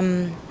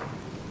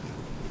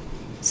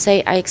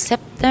say I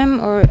accept them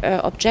or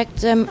object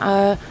them,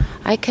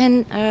 I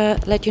can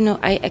let you know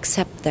I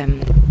accept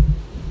them.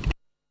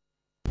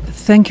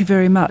 Thank you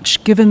very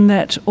much. Given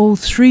that all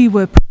three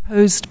were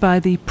proposed by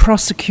the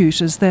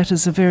prosecutors, that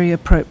is a very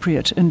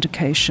appropriate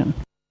indication.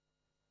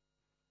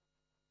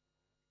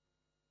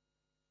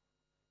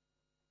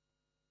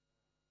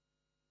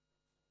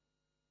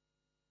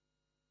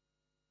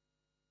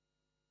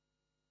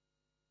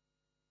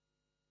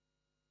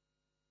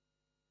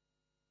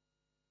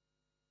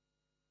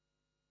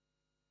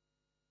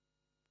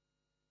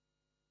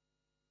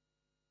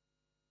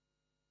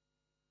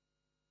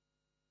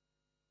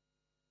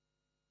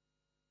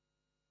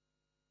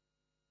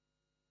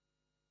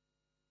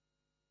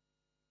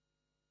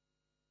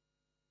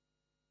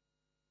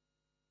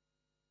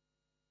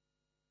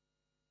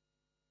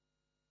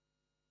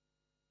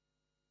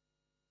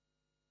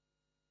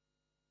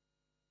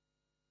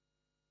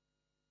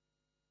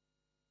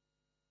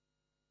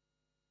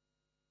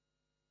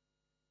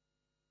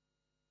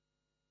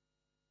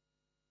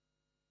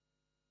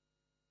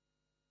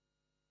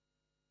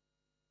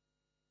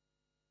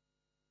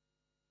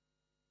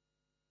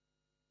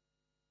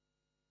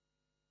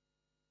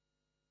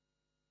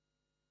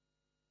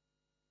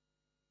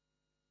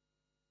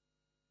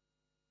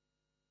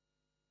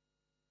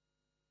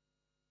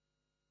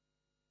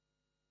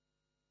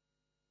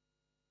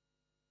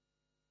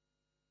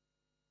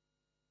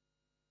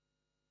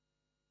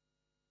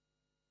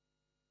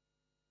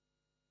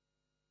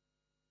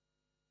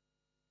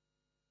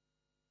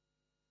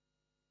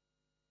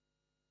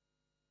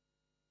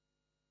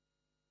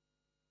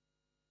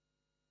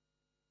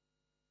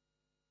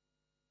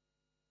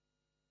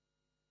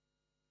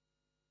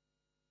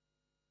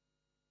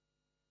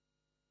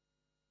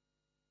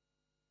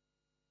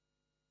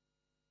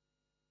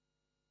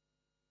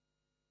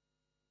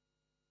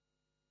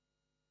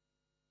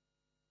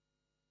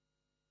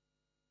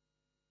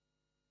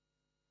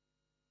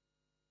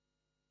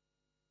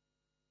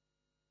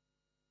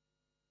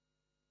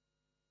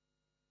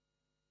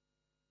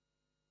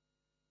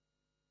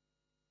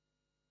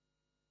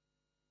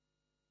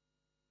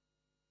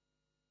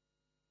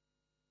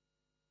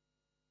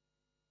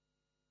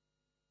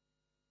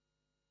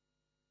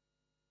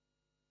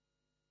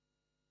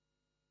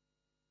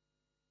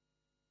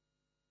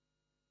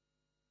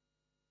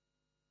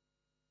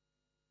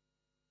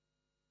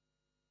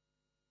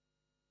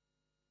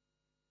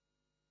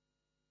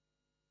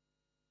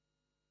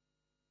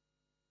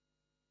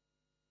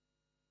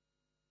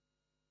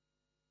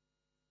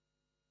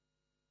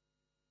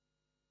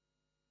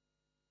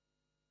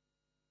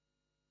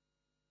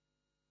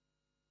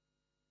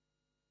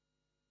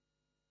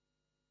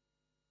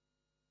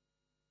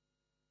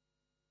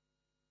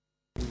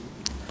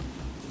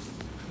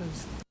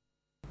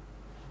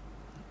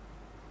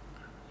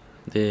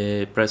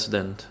 The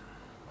President.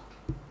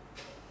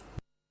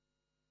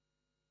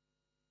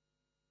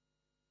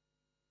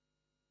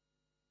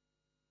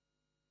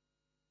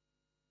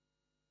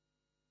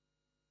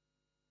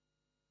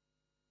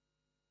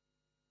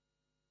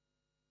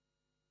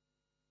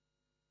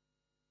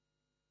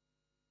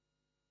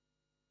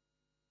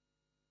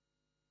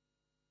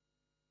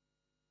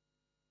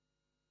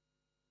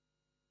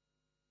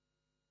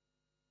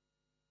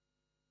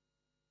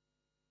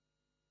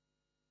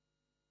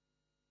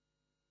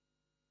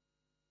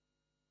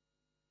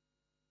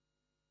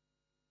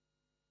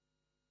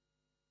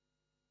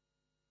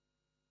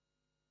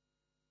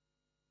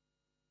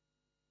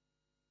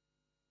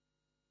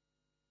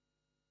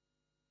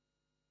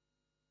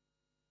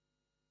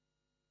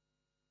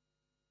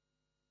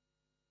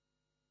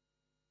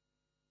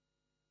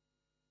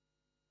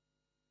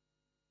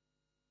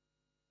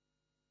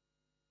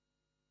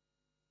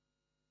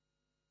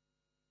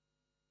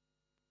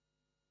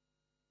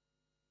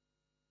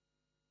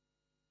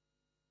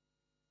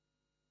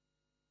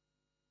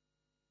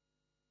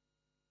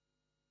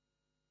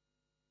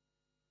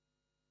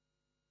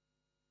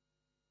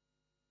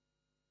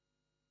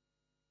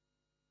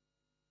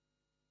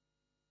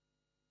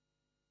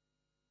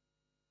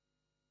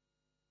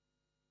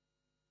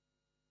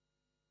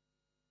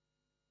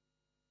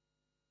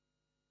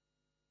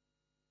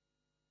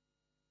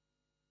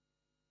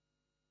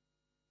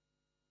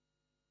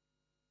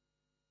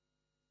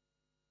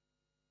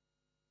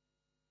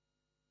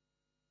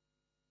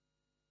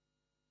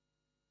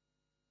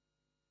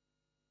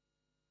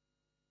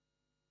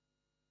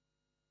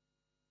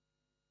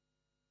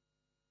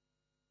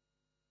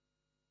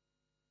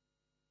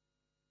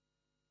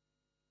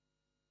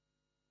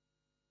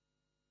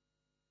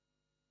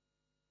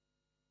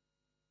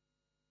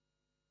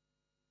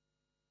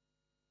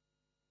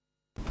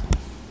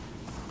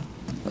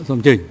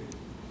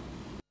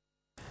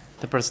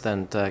 The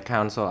President,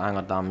 Council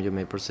Angodam, you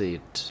may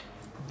proceed.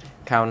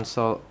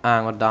 Council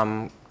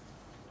Angodam,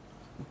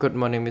 good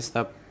morning,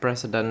 Mr.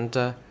 President,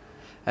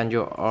 and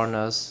Your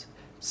Honors.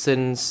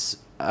 Since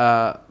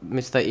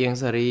Mr. Ieng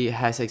Sary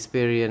has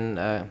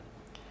experienced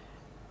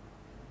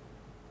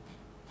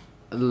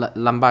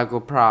lumbago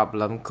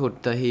problem, could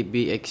he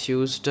be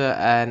excused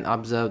and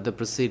observe the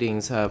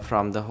proceedings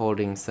from the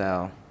holding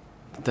cell?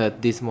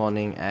 this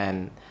morning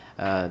and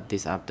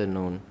this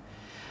afternoon.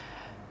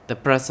 The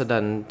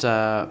President,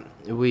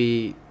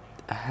 we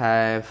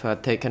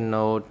have taken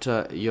note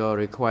your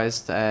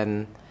request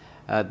and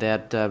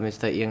that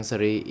Mr. Ieng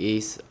Sary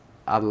is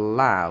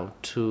allowed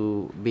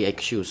to be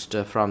excused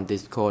from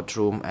this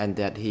courtroom and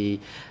that he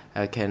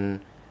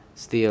can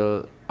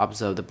still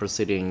observe the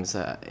proceedings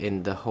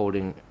in the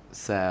holding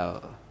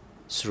cell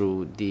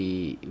through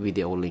the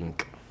video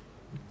link.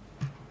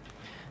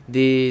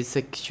 The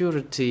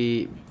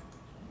security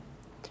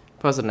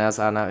personnel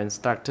are now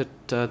instructed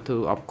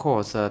to, of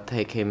course,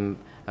 take him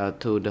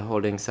to the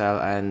holding cell,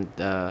 and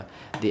the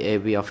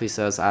AV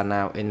officers are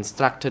now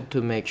instructed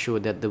to make sure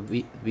that the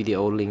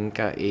video link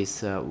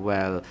is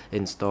well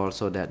installed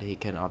so that he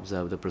can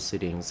observe the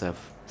proceedings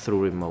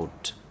through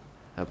remote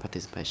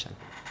participation.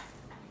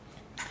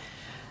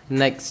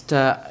 Next,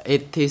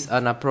 it is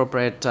an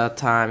appropriate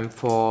time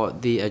for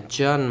the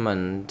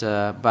adjournment,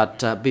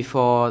 but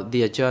before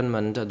the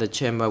adjournment, the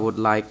Chamber would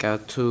like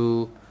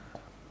to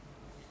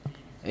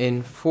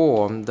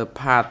inform the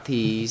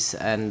parties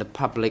and the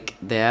public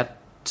that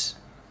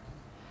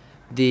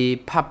the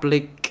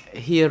public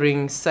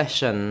hearing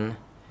session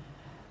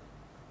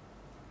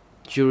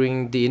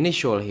during the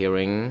initial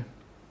hearing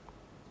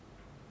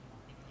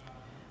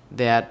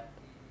that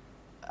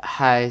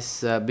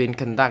has been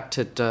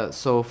conducted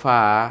so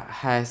far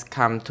has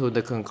come to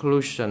the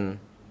conclusion,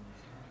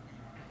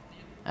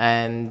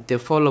 and the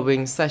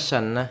following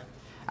session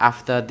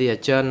after the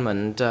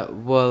adjournment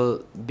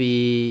will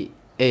be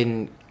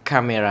in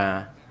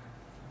camera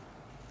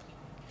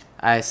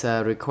as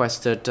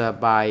requested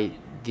by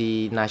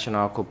the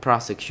National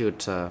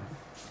Co-Prosecutor.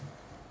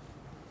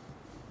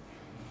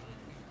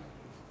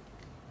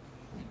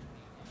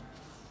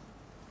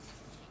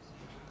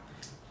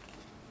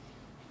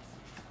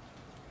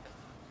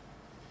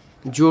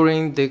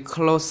 During the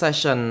closed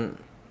session,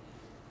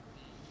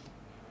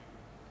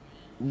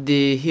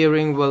 the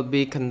hearing will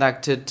be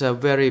conducted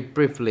very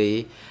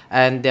briefly,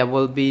 and there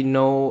will be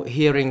no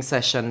hearing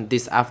session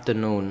this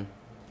afternoon.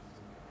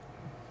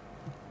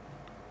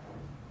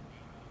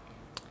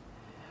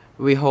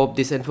 We hope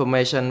this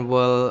information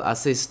will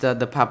assist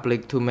the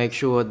public to make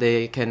sure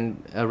they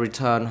can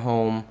return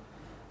home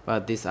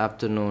this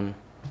afternoon.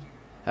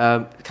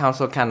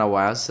 Councillor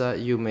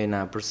Kanawaz, you may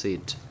now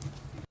proceed.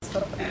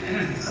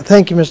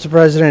 Thank you, Mr.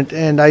 President,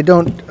 and I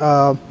don't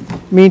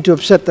mean to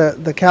upset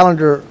the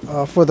calendar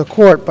for the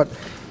court, but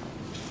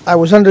I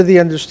was under the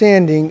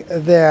understanding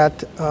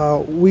that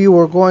we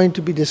were going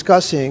to be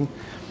discussing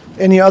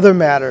any other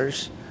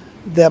matters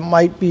that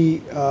might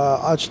be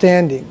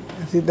outstanding.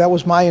 I think that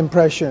was my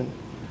impression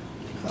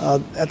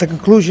at the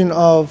conclusion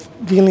of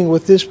dealing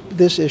with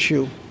this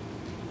issue.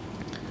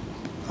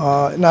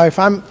 Now,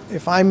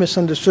 if I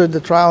misunderstood the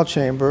trial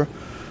chamber,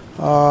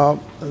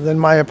 then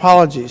my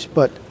apologies.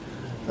 But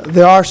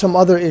there are some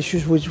other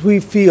issues which we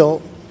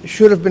feel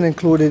should have been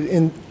included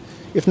in,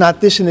 if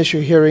not this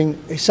initial hearing,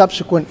 a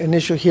subsequent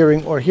initial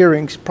hearing or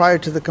hearings prior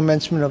to the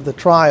commencement of the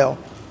trial.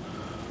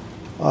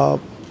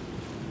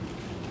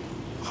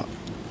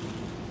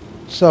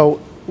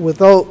 So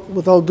with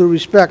all due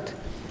respect,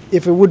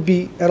 if it would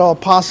be at all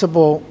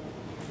possible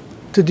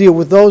to deal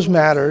with those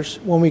matters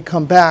when we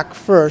come back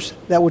first,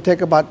 that would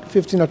take about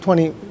 15 or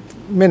 20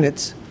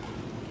 minutes,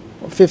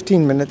 or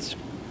 15 minutes,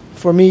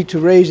 for me to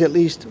raise at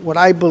least what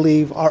I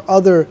believe are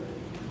other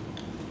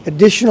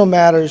additional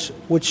matters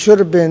which should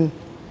have been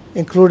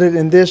included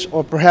in this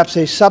or perhaps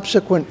a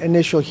subsequent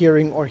initial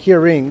hearing or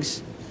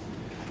hearings,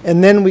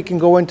 and then we can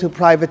go into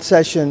private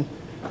session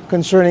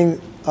concerning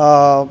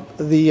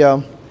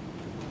the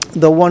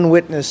one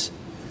witness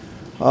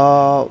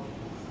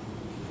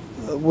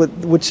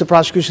which the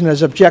prosecution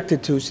has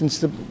objected to, since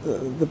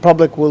the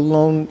public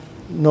will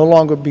no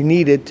longer be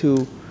needed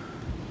to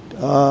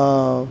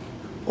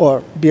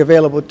or be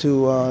available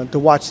to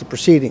watch the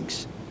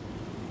proceedings.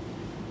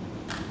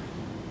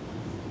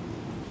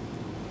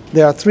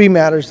 There are three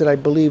matters that I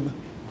believe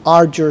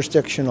are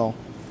jurisdictional.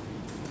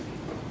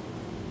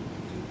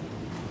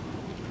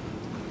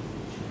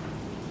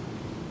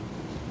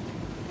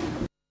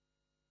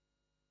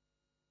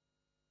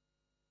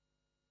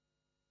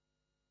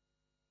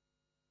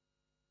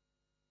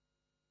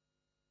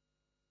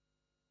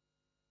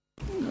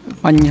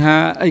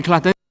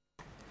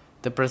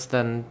 The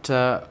President,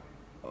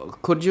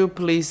 could you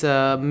please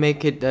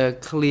make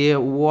it clear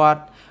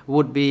what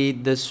would be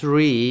the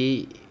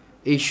three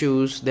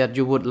issues that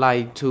you would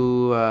like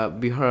to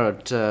be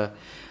heard?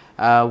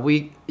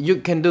 You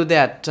can do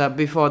that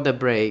before the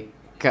break,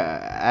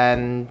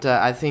 and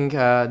I think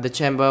the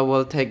Chamber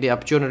will take the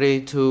opportunity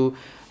to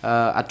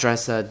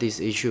address these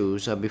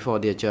issues before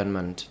the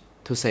adjournment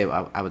to save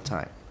our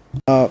time.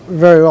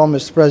 Very well,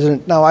 Mr.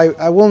 President. Now,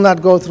 I will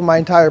not go through my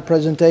entire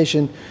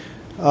presentation,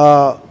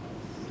 but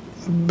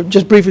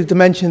just briefly to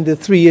mention the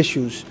three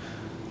issues.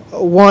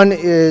 One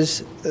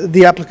is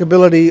the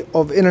applicability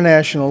of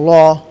international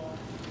law.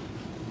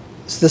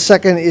 The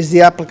second is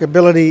the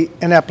applicability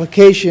and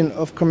application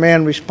of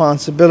command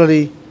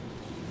responsibility.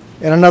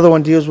 And another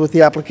one deals with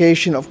the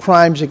application of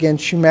crimes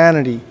against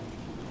humanity.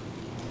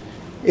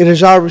 it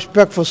is our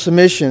respectful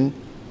submission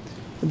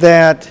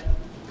that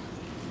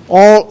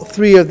all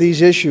three of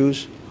these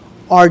issues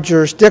are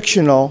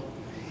jurisdictional,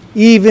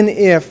 even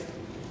if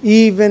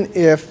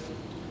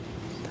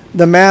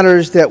the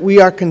matters that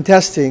we are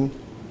contesting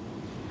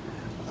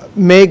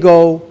may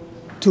go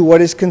to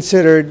what is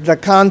considered the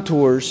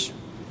contours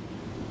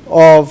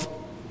of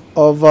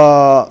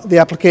the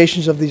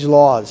applications of these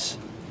laws.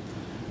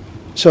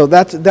 So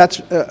that's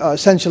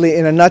essentially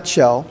in a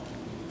nutshell.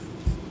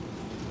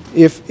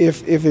 If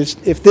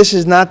this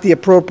is not the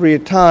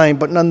appropriate time,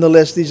 but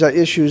nonetheless these are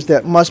issues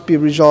that must be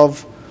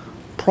resolved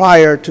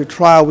prior to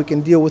trial, we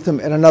can deal with them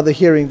at another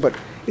hearing. But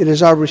it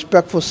is our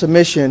respectful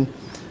submission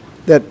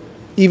that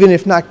even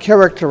if not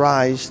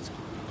characterized,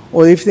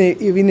 or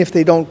even if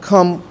they don't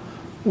come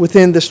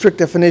within the strict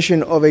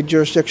definition of a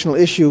jurisdictional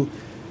issue,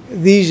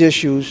 these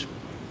issues,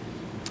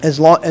 as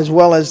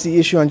well as the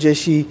issue on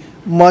JC,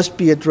 must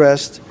be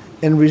addressed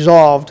and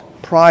resolved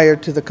prior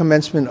to the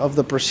commencement of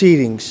the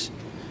proceedings.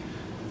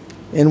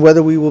 And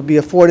whether we will be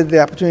afforded the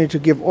opportunity to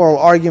give oral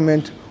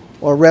argument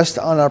or rest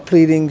on our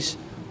pleadings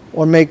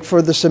or make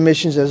further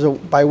submissions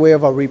by way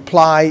of a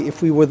reply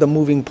if we were the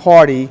moving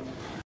party,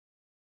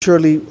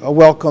 surely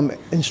welcome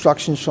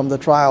instructions from the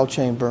trial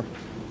chamber.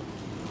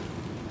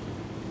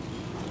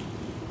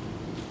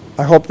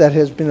 I hope that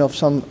has been of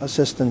some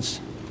assistance.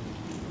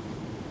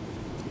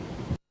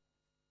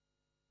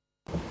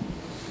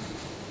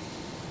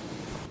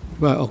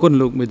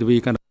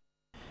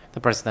 The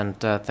President,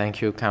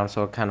 thank you,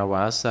 Council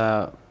Kanawaz.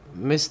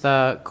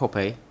 Mr.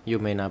 Koppe, you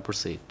may now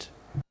proceed.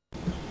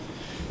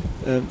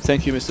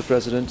 Thank you, Mr.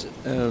 President.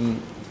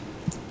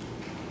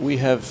 We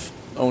have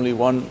only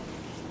one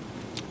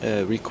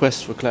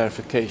request for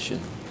clarification,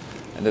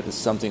 and that is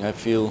something I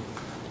feel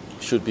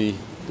should be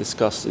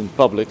discussed in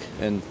public,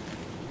 and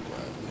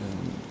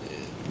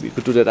we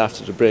could do that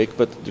after the break,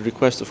 but the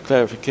request of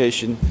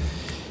clarification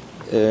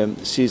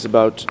sees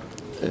about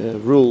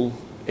Rule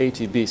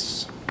 80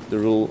 bis, the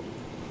rule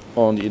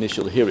on the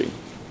initial hearing.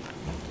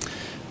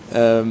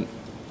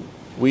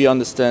 We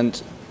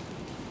understand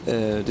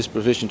this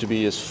provision to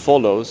be as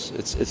follows.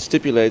 It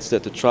stipulates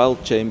that the trial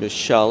chamber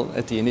shall,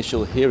 at the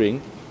initial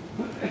hearing,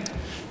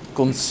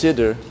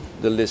 consider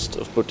the list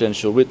of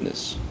potential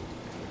witnesses.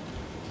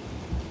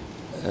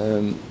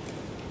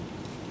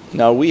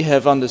 Now, we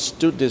have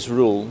understood this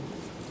rule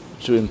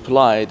to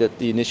imply that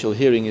the initial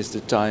hearing is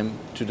the time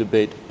to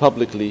debate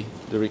publicly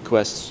the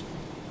requests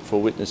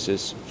for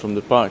witnesses from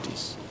the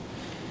parties,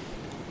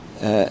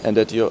 and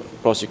that the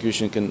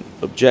prosecution can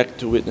object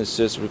to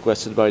witnesses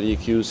requested by the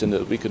accused, and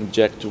that we can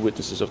object to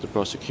witnesses of the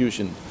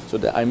prosecution. So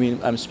that, I mean,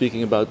 I'm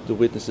speaking about the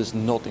witnesses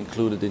not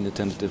included in the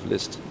tentative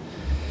list.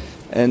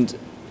 And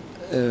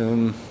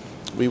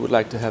we would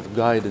like to have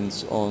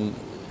guidance on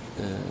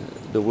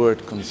the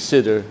word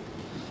consider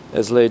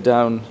as laid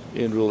down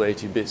in Rule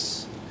 80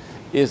 bis.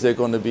 Is there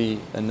going to be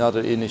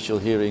another initial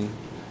hearing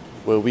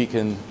where we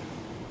can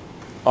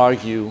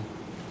argue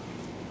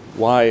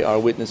why our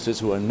witnesses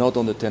who are not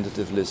on the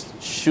tentative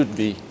list should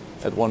be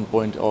at one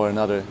point or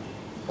another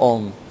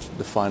on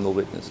the final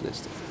witness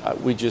list?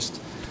 We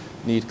just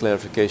need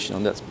clarification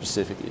on that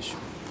specific issue.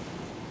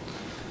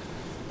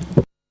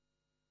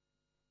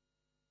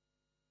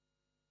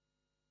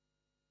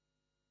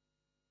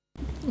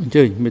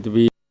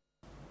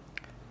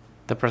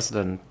 The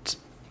President,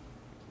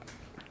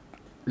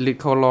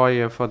 legal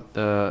lawyer for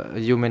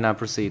you may now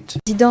proceed.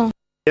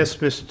 Yes,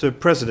 Mr.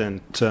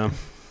 President.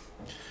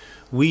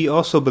 We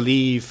also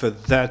believe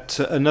that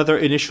another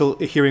initial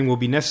hearing will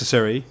be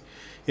necessary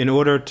in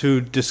order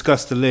to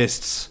discuss the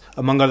lists,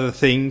 among other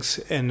things,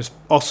 and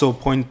also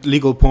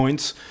legal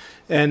points.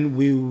 And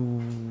we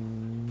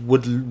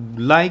would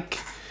like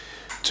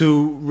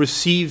to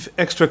receive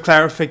extra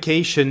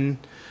clarification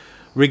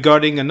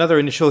regarding another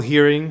initial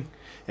hearing,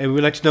 and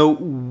we'd like to know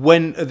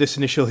when this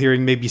initial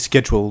hearing may be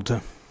scheduled.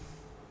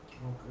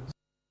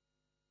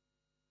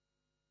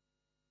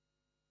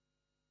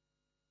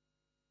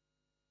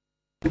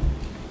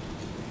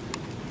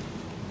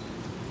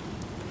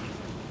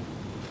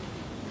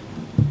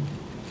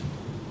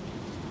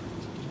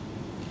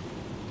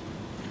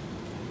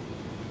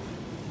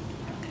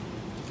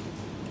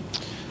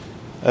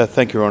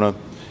 Thank you, Your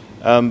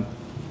Honour.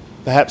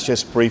 Perhaps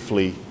just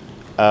briefly,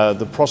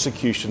 the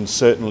prosecution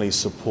certainly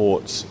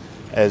supports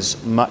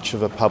as much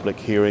of a public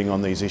hearing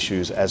on these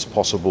issues as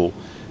possible,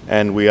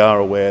 and we are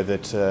aware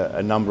that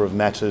a number of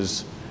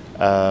matters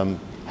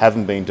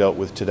haven't been dealt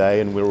with today,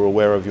 and we're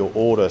aware of your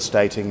order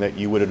stating that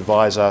you would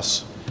advise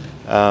us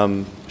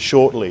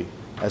shortly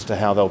as to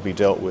how they'll be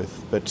dealt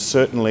with. But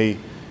certainly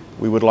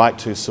we would like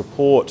to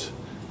support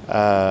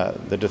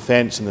the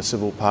defence and the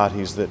civil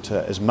parties that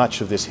as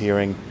much of this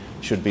hearing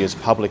should be as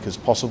public as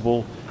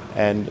possible,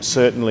 and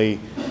certainly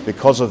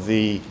because of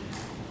the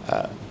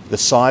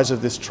size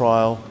of this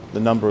trial, the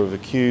number of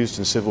accused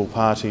and civil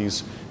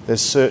parties,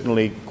 there's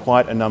certainly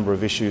quite a number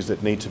of issues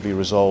that need to be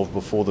resolved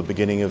before the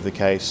beginning of the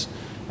case.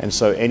 And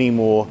so any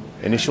more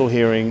initial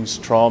hearings,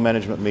 trial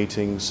management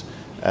meetings,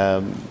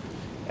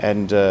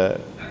 and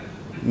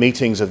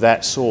meetings of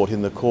that sort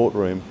in the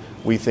courtroom,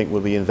 we think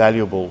will be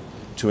invaluable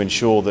to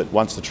ensure that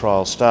once the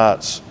trial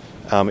starts,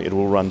 it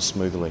will run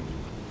smoothly.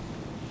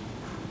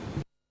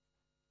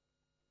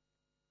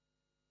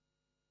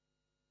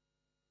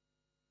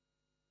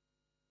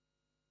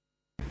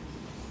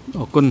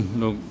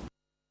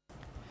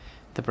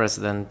 The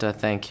President,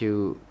 thank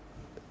you,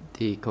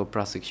 the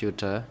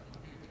co-prosecutor.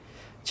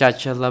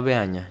 Judge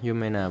Lavigne, you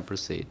may now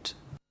proceed.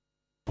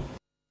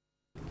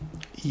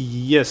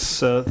 Yes,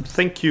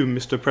 thank you,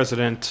 Mr.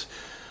 President.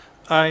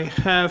 I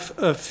have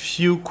a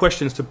few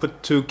questions to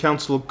put to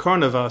Counsel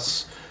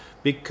Carnavas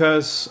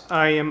because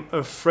I am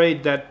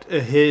afraid that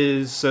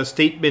his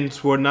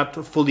statements were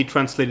not fully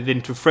translated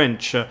into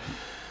French.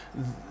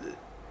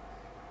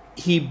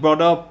 He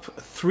brought up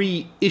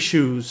 3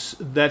 issues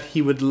that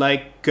he would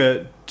like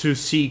to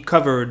see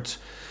covered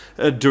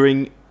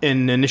during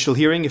an initial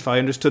hearing, if I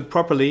understood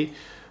properly.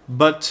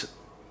 But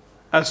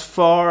as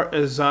far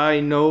as I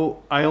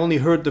know, I only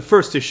heard the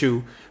first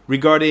issue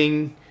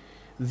regarding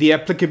the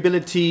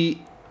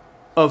applicability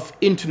of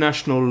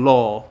international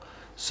law.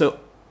 So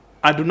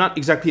I do not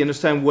exactly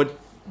understand what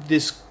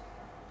this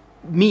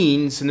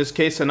means in this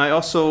case, and I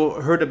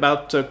also heard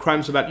about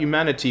crimes about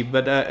humanity,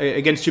 but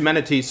against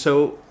humanity.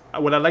 So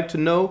what I'd like to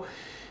know,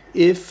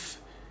 if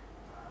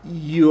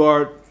you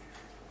are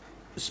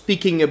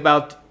speaking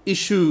about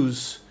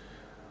issues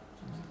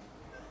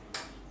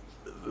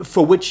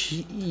for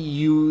which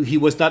he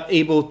was not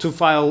able to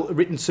file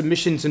written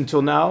submissions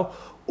until now,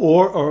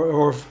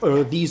 or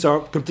these are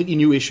completely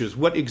new issues.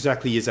 What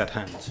exactly is at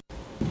hand?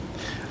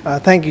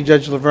 Thank you,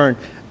 Judge Laverne.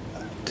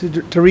 To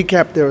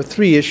recap, there are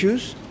 3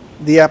 issues: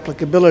 the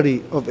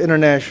applicability of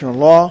international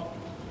law,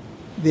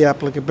 the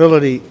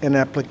applicability and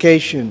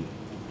application,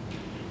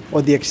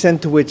 or the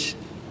extent to which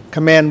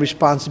command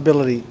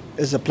responsibility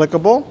is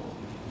applicable,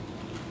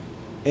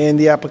 and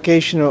the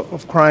application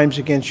of crimes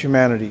against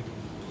humanity.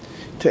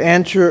 To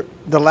answer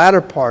the latter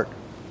part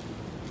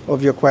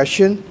of your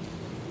question,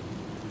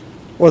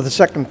 or the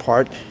second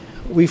part,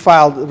 we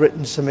filed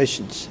written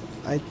submissions.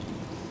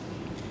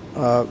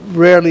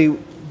 Rarely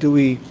do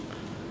we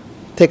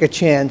take a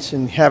chance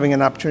in having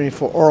an opportunity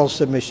for oral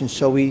submissions,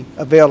 so we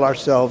avail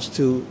ourselves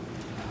to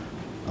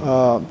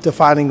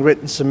filing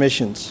written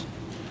submissions.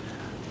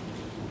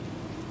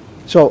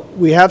 So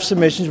we have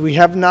submissions. We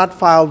have not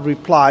filed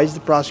replies. The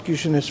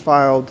prosecution has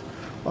filed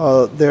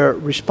their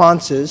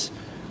responses.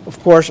 Of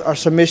course, our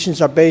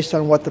submissions are based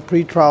on what the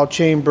pretrial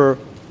chamber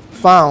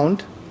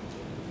found.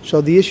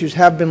 So the issues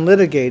have been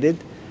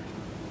litigated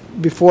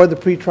before the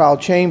pretrial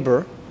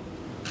chamber.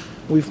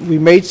 We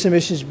made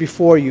submissions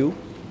before you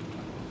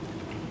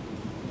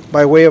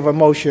by way of a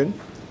motion.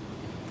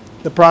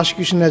 The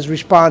prosecution has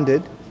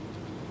responded.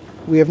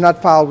 We have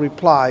not filed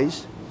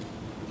replies.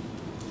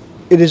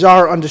 It is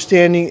our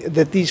understanding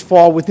that these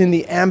fall within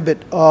the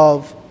ambit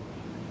of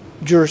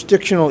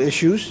jurisdictional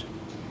issues,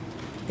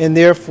 and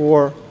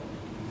therefore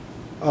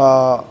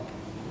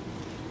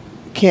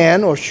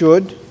can or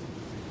should,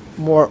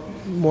 more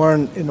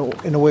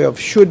in a way of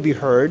should be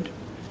heard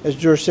as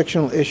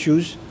jurisdictional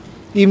issues,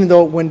 even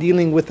though when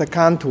dealing with the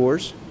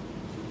contours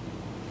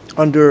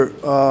under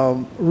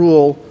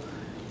Rule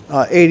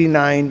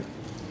 89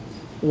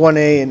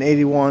 1A and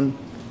 89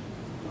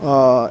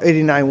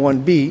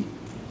 1B.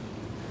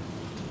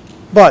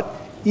 But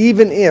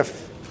even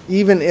if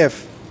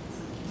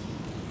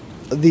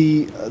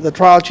the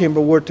trial chamber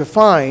were to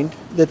find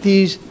that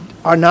these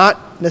are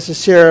not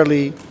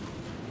necessarily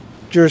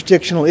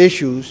jurisdictional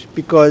issues,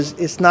 because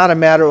it's not a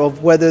matter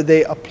of whether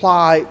they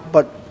apply,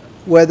 but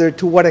whether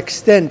to what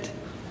extent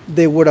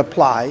they would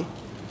apply,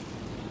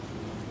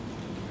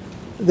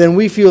 then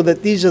we feel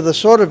that these are the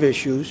sort of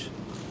issues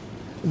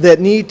that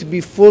need to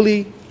be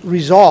fully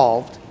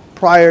resolved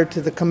prior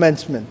to the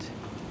commencement.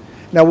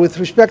 Now, with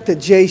respect to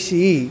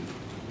JCE,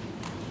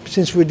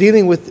 since we're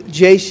dealing with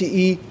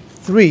JCE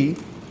 3,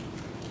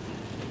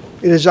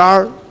 it is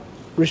our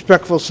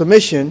respectful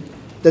submission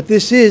that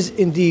this is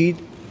indeed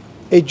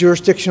a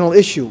jurisdictional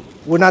issue.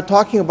 We're not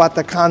talking about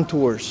the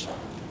contours,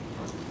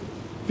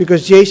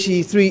 because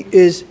JCE 3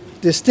 is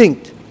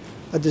distinct.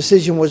 A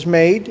decision was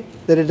made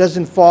that it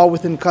doesn't fall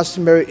within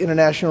customary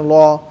international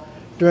law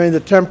during the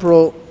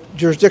temporal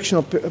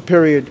jurisdictional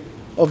period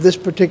of this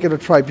particular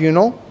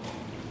tribunal.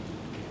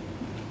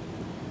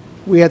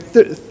 We had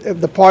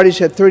the parties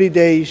had 30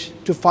 days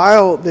to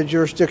file the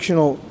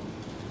jurisdictional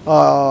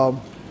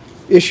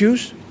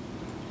issues.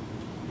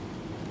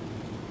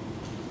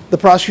 The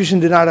prosecution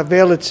did not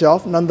avail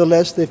itself.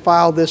 Nonetheless, they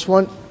filed this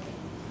one.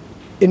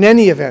 In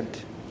any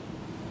event,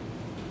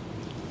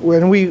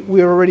 when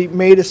we already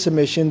made a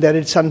submission that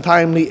it's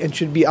untimely and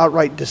should be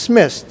outright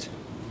dismissed,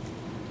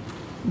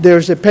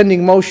 there's a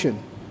pending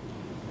motion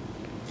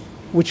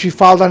which we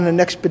filed on an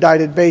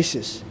expedited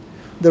basis.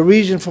 The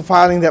reason for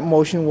filing that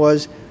motion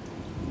was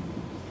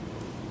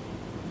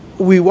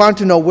we want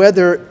to know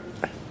whether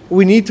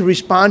we need to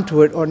respond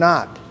to it or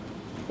not,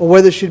 or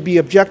whether it should be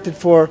objected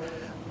for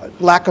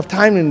lack of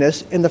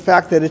timeliness in the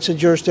fact that it's a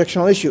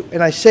jurisdictional issue.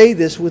 And I say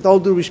this with all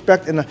due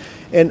respect, and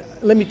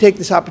let me take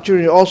this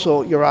opportunity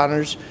also, Your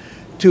Honors,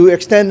 to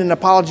extend an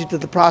apology to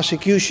the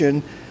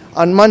prosecution.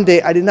 On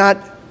Monday, I did not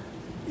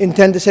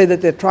intend to say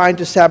that they're trying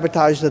to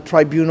sabotage the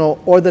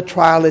tribunal or the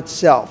trial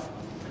itself.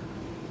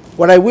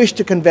 What I wish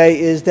to convey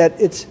is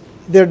that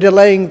they're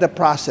delaying the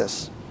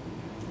process.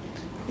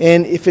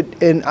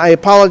 And I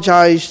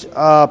apologize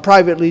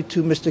privately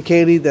to Mr.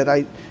 Cayley that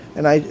I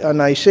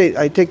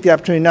take the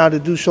opportunity now to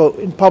do so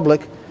in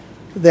public,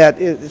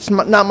 that it's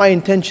not my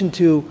intention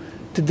to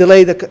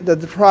delay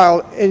the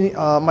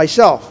trial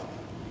myself.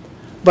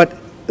 But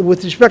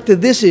with respect to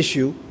this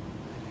issue,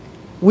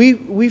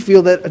 we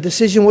feel that a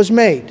decision was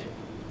made.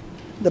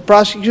 The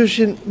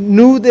prosecution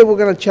knew they were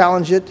going to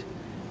challenge it.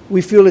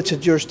 We feel it's a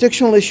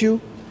jurisdictional issue.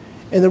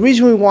 And the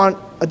reason we want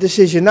a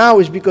decision now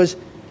is because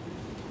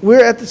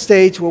we're at the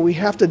stage where we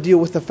have to deal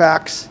with the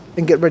facts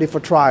and get ready for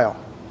trial.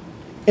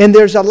 And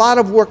there's a lot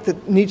of work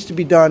that needs to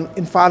be done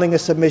in filing a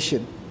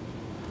submission.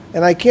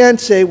 And I can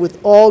say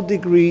with all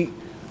degree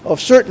of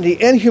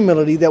certainty and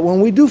humility that when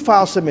we do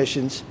file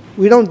submissions,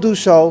 we don't do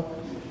so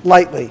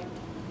lightly.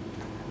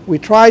 We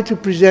try to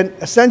present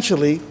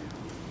essentially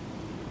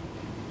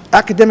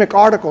academic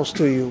articles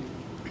to you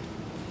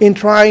in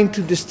trying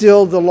to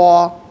distill the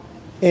law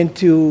and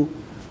to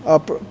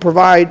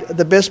provide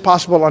the best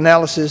possible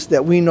analysis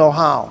that we know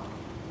how.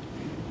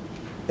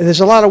 And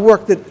there's a lot of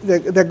work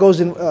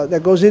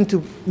that goes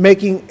into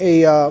making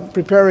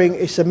preparing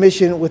a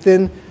submission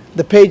within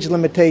the page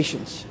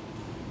limitations.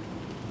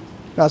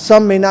 Now,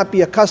 some may not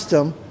be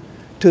accustomed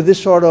to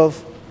this sort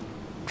of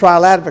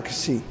trial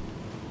advocacy.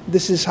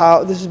 This is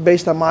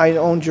based on my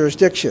own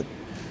jurisdiction.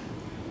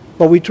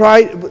 But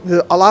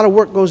a lot of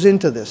work goes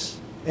into this,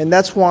 and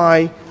that's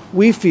why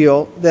we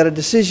feel that a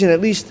decision,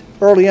 at least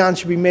early on,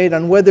 should be made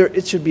on whether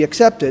it should be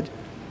accepted.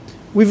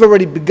 We've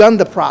already begun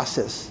the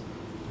process,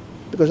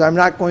 because I'm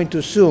not going to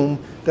assume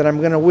that I'm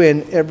going to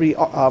win every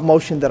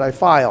motion that I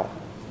file.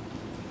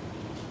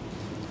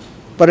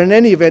 But in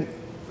any event,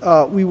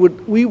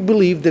 we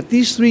believe that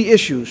these three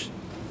issues,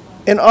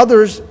 and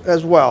others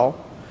as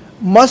well,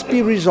 must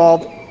be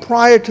resolved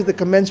prior to the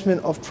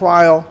commencement of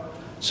trial,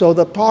 so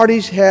the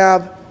parties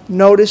have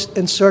notice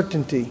and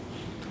certainty.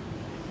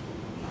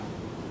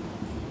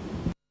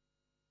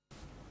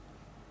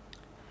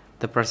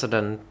 The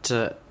President,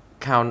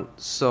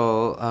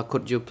 Council,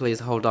 could you please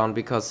hold on,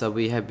 because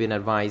we have been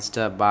advised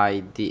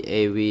by the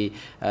AV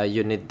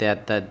unit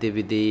that the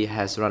DVD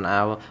has run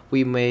out.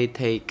 We may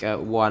take a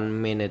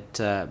 1 minute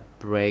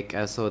break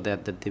so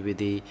that the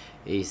DVD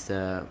is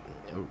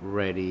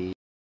ready.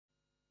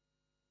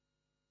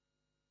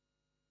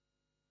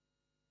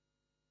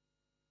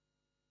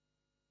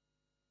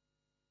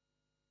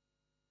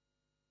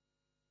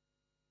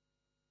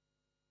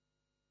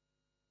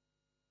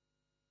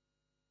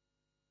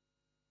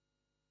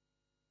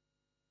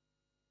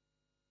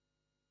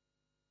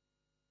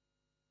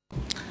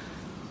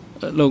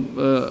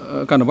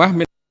 The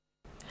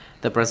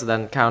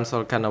President,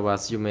 Council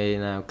Kanawaz, you may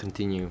now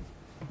continue.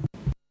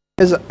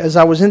 As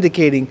I was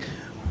indicating,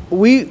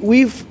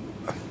 it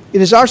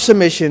is our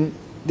submission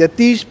that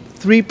these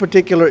three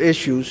particular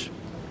issues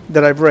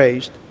that I've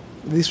raised,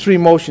 these three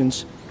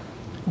motions,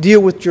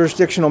 deal with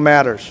jurisdictional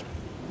matters.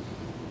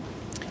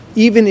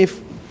 Even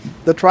if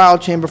the trial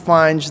chamber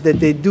finds that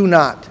they do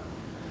not,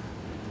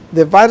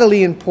 they're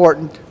vitally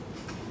important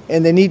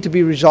and they need to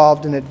be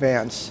resolved in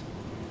advance,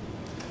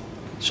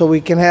 so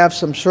we can have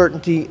some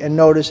certainty and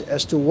notice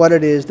as to what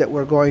it is that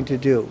we're going to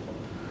do.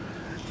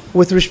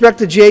 With respect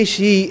to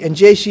JC and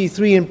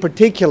JC3 in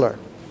particular,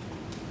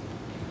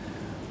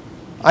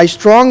 I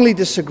strongly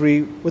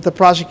disagree with the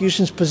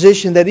prosecution's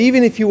position that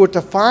even if you were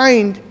to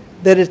find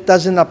that it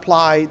doesn't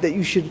apply, that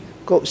you should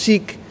go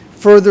seek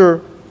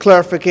further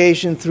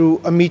clarification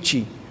through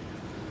amici.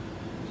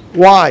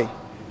 Why?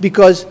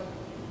 Because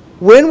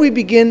when we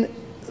begin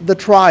the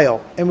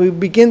trial and we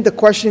begin the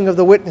questioning of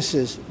the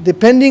witnesses,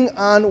 depending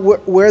on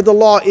where the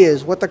law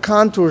is, what the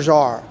contours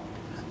are,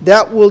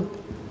 that will,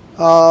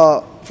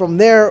 from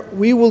there,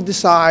 we will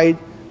decide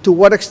to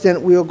what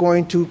extent we are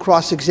going to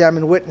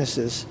cross-examine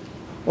witnesses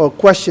or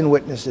question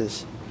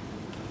witnesses.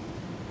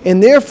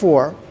 And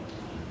therefore,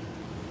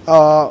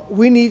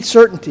 we need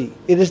certainty.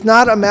 It is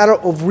not a matter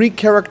of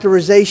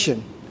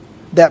recharacterization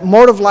that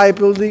motive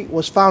liability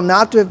was found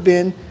not to have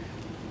been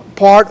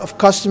part of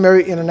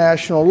customary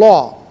international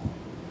law.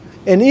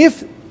 And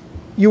if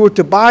you were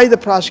to buy the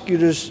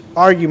prosecutor's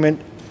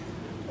argument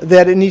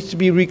that it needs to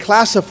be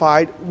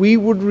reclassified, we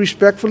would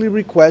respectfully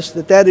request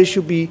that that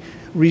issue be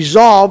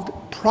resolved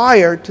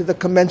prior to the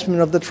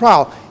commencement of the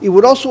trial. It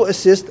would also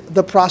assist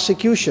the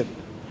prosecution,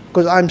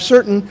 because I'm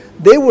certain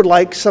they would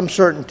like some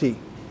certainty.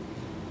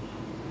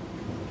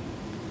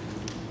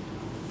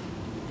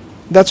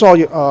 That's all,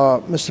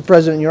 Mr.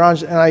 President, Your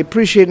Honor, and I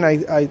appreciate and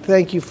I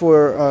thank you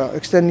for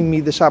extending me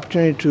this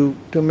opportunity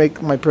to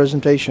make my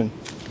presentation.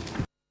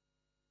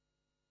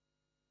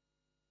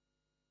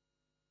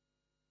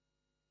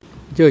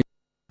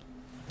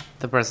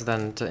 The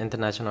President,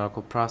 International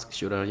Court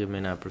Prosecutor, you may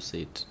now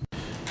proceed.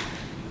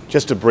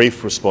 Just a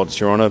brief response,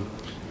 Your Honour.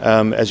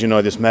 As you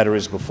know, this matter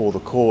is before the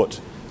court.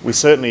 We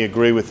certainly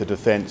agree with the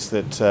defence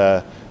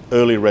that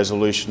early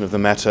resolution of the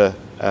matter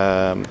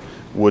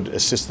would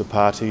assist the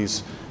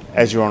parties.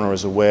 As Your Honour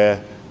is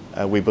aware,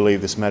 we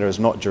believe this matter is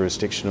not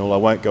jurisdictional. I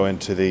won't go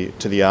into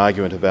the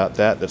argument about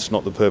that. That's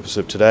not the purpose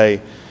of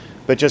today.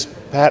 But just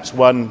perhaps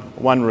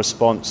one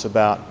response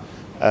about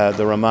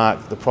the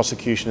remark the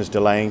prosecution is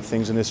delaying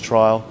things in this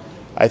trial.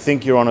 I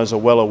think Your Honours are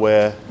well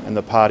aware, and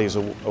the parties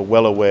are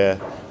well aware,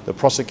 the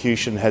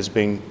prosecution has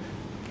been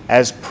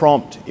as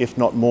prompt, if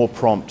not more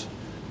prompt,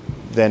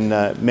 than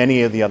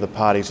many of the other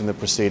parties in the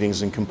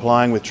proceedings in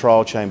complying with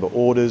trial chamber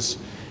orders.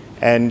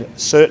 And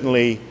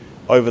certainly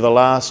over the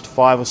last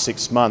 5 or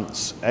 6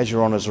 months, as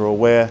Your Honours are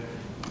aware,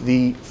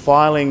 the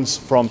filings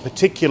from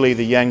particularly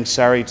the Yang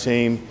Sari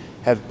team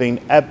have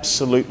been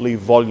absolutely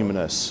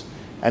voluminous,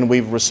 and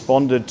we've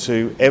responded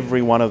to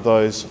every one of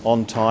those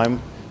on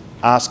time,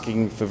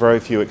 asking for very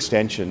few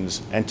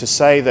extensions. And to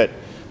say that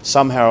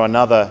somehow or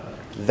another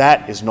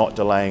that is not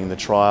delaying the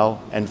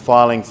trial, and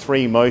filing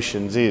 3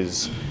 motions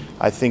is,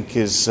 I think,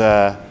 is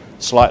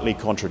slightly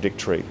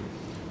contradictory.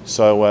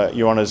 So,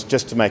 Your Honours,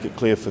 just to make it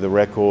clear for the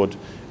record,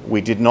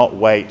 we did not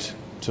wait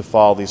to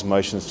file these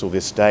motions till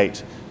this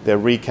date. They're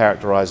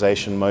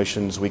recharacterisation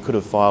motions. We could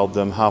have filed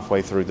them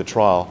halfway through the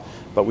trial,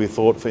 but we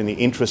thought in the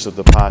interest of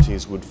the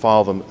parties would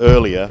file them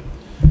earlier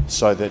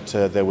so that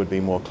there would be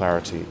more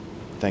clarity.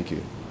 Thank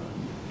you.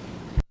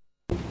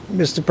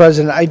 Mr.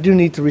 President, I do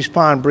need to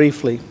respond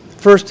briefly.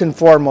 First and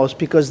foremost,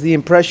 because the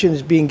impression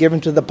is being given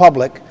to the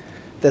public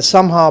that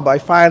somehow by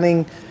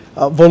filing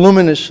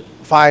voluminous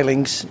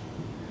filings,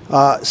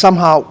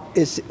 somehow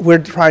we're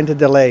trying to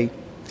delay.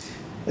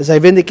 As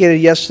I've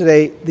indicated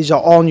yesterday, these are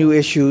all new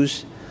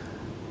issues.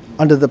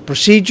 Under the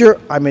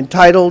procedure, I'm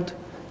entitled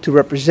to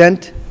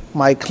represent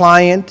my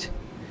client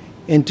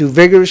and to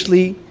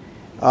vigorously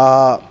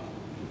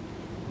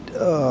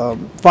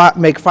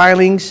make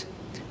filings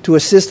to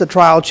assist the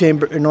trial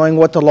chamber in knowing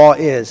what the law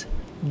is.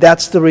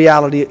 That's the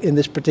reality in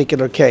this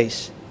particular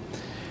case.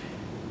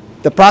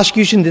 The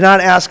prosecution did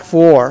not ask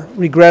for,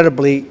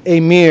 regrettably, a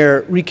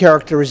mere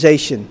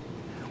recharacterization.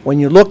 When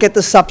you look at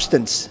the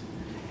substance,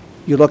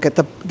 you look at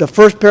the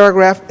first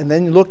paragraph and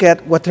then you look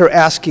at what they're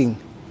asking.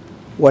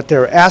 What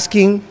they're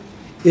asking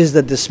is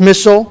the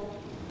dismissal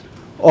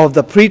of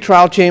the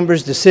pretrial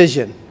chamber's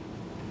decision.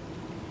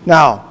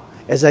 Now,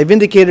 as I've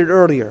indicated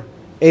earlier,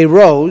 a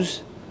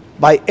rose,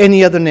 by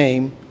any other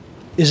name,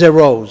 is a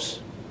rose.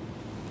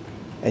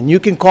 And you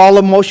can call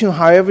a motion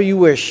however you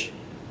wish,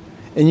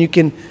 and you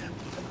can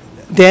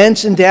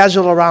dance and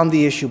dazzle around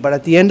the issue, but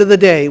at the end of the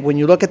day, when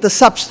you look at the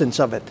substance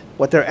of it,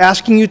 what they're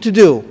asking you to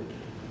do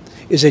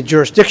is a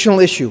jurisdictional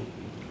issue.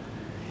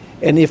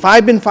 And if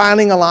I've been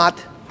filing a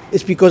lot,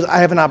 it's because I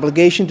have an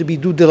obligation to be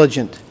due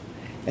diligent.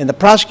 And the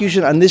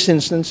prosecution on this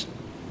instance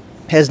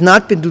has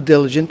not been due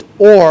diligent,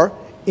 or,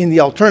 in the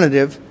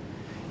alternative,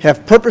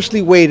 have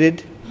purposely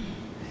waited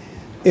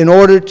in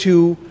order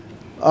to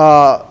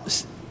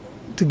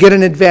get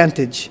an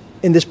advantage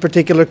in this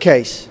particular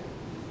case.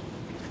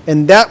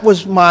 And that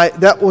was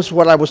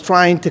what I was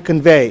trying to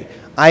convey.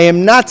 I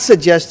am not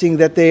suggesting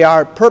that they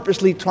are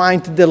purposely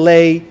trying to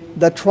delay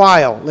the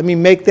trial. Let me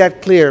make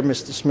that clear,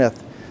 Mr.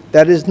 Smith.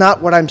 That is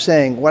not what I'm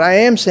saying. What I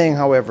am saying,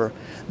 however,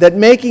 that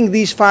making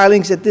these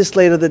filings at this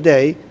late of the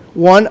day,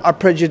 one, are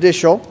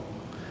prejudicial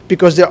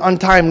because they're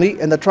untimely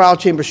and the trial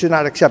chamber should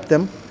not accept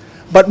them.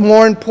 But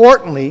more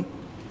importantly,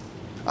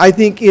 I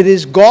think it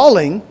is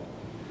galling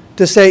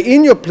to say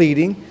in your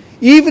pleading,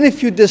 even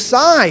if you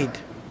decide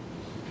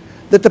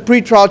that the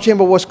pretrial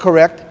chamber was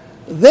correct,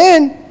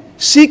 then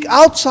seek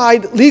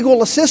outside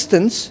legal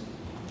assistance,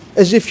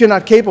 as if you're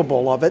not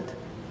capable of it,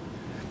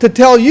 to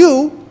tell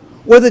you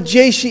whether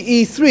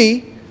JCE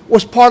 3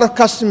 was part of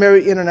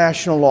customary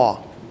international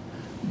law.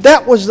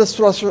 That was the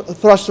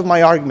thrust of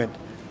my argument.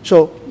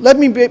 So let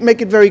me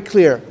make it very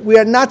clear. We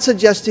are not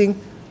suggesting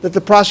that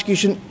the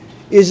prosecution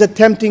is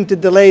attempting to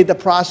delay the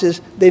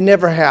process. They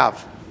never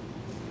have.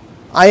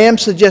 I am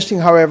suggesting,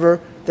 however,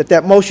 that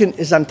that motion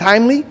is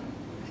untimely,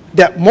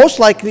 that most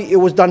likely it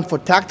was done for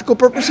tactical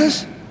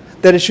purposes,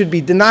 that it should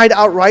be denied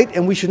outright,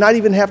 and we should not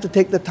even have to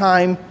take the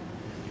time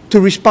to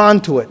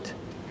respond to it.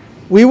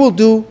 We will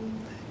do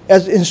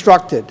as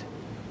instructed.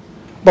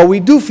 But we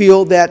do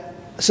feel that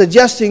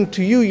suggesting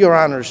to you, Your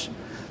Honors,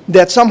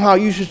 that somehow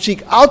you should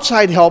seek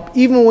outside help,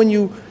 even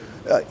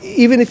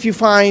if you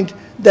find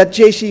that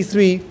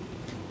JC3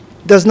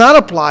 does not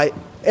apply,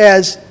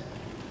 as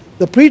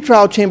the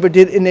pretrial chamber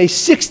did in a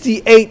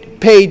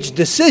 68-page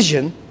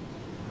decision,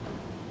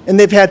 and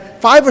they've had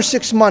 5 or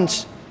 6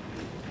 months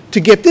to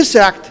get this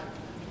act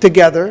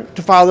together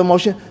to file the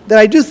motion, then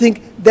I do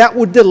think that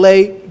would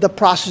delay the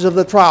process of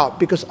the trial,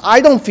 because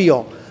I don't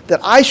feel that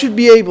I should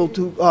be able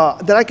to,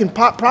 that I can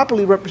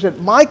properly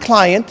represent my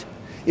client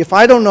if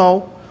I don't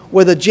know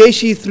whether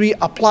JC3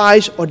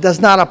 applies or does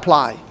not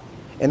apply.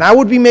 And I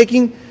would be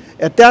making,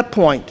 at that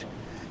point,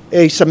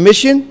 a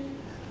submission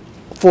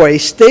for a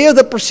stay of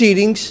the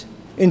proceedings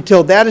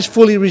until that is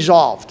fully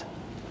resolved.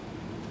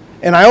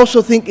 And I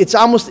also think it's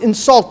almost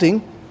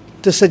insulting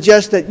to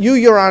suggest that you,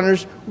 Your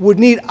Honors, would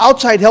need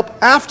outside help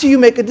after you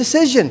make a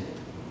decision.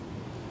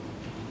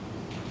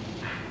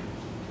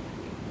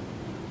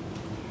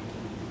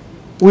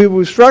 We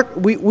would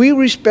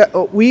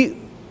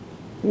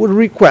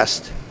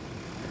request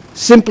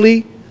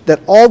simply that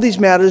all these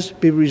matters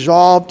be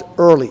resolved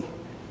early.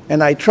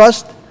 And I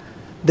trust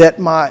that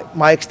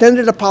my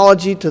extended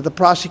apology to the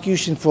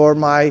prosecution for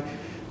my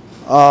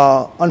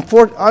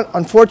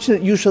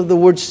unfortunate use of the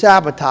word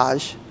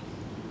sabotage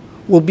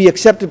will be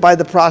accepted by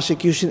the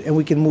prosecution and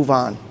we can move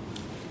on.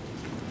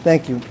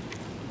 Thank you.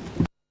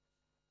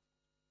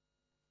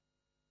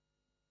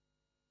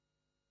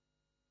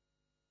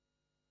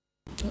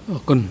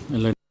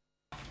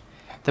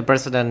 The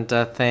President,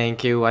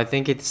 thank you. I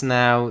think it's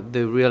now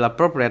the real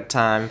appropriate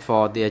time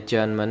for the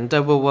adjournment. We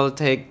will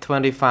take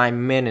 25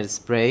 minutes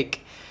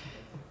break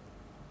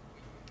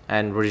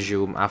and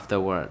resume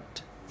afterward.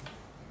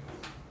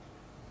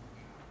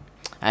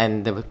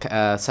 And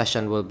the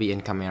session will be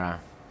in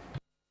camera.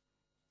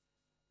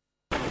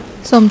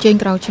 សូមអញ្ជើញ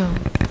ក្រោយចូ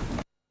ល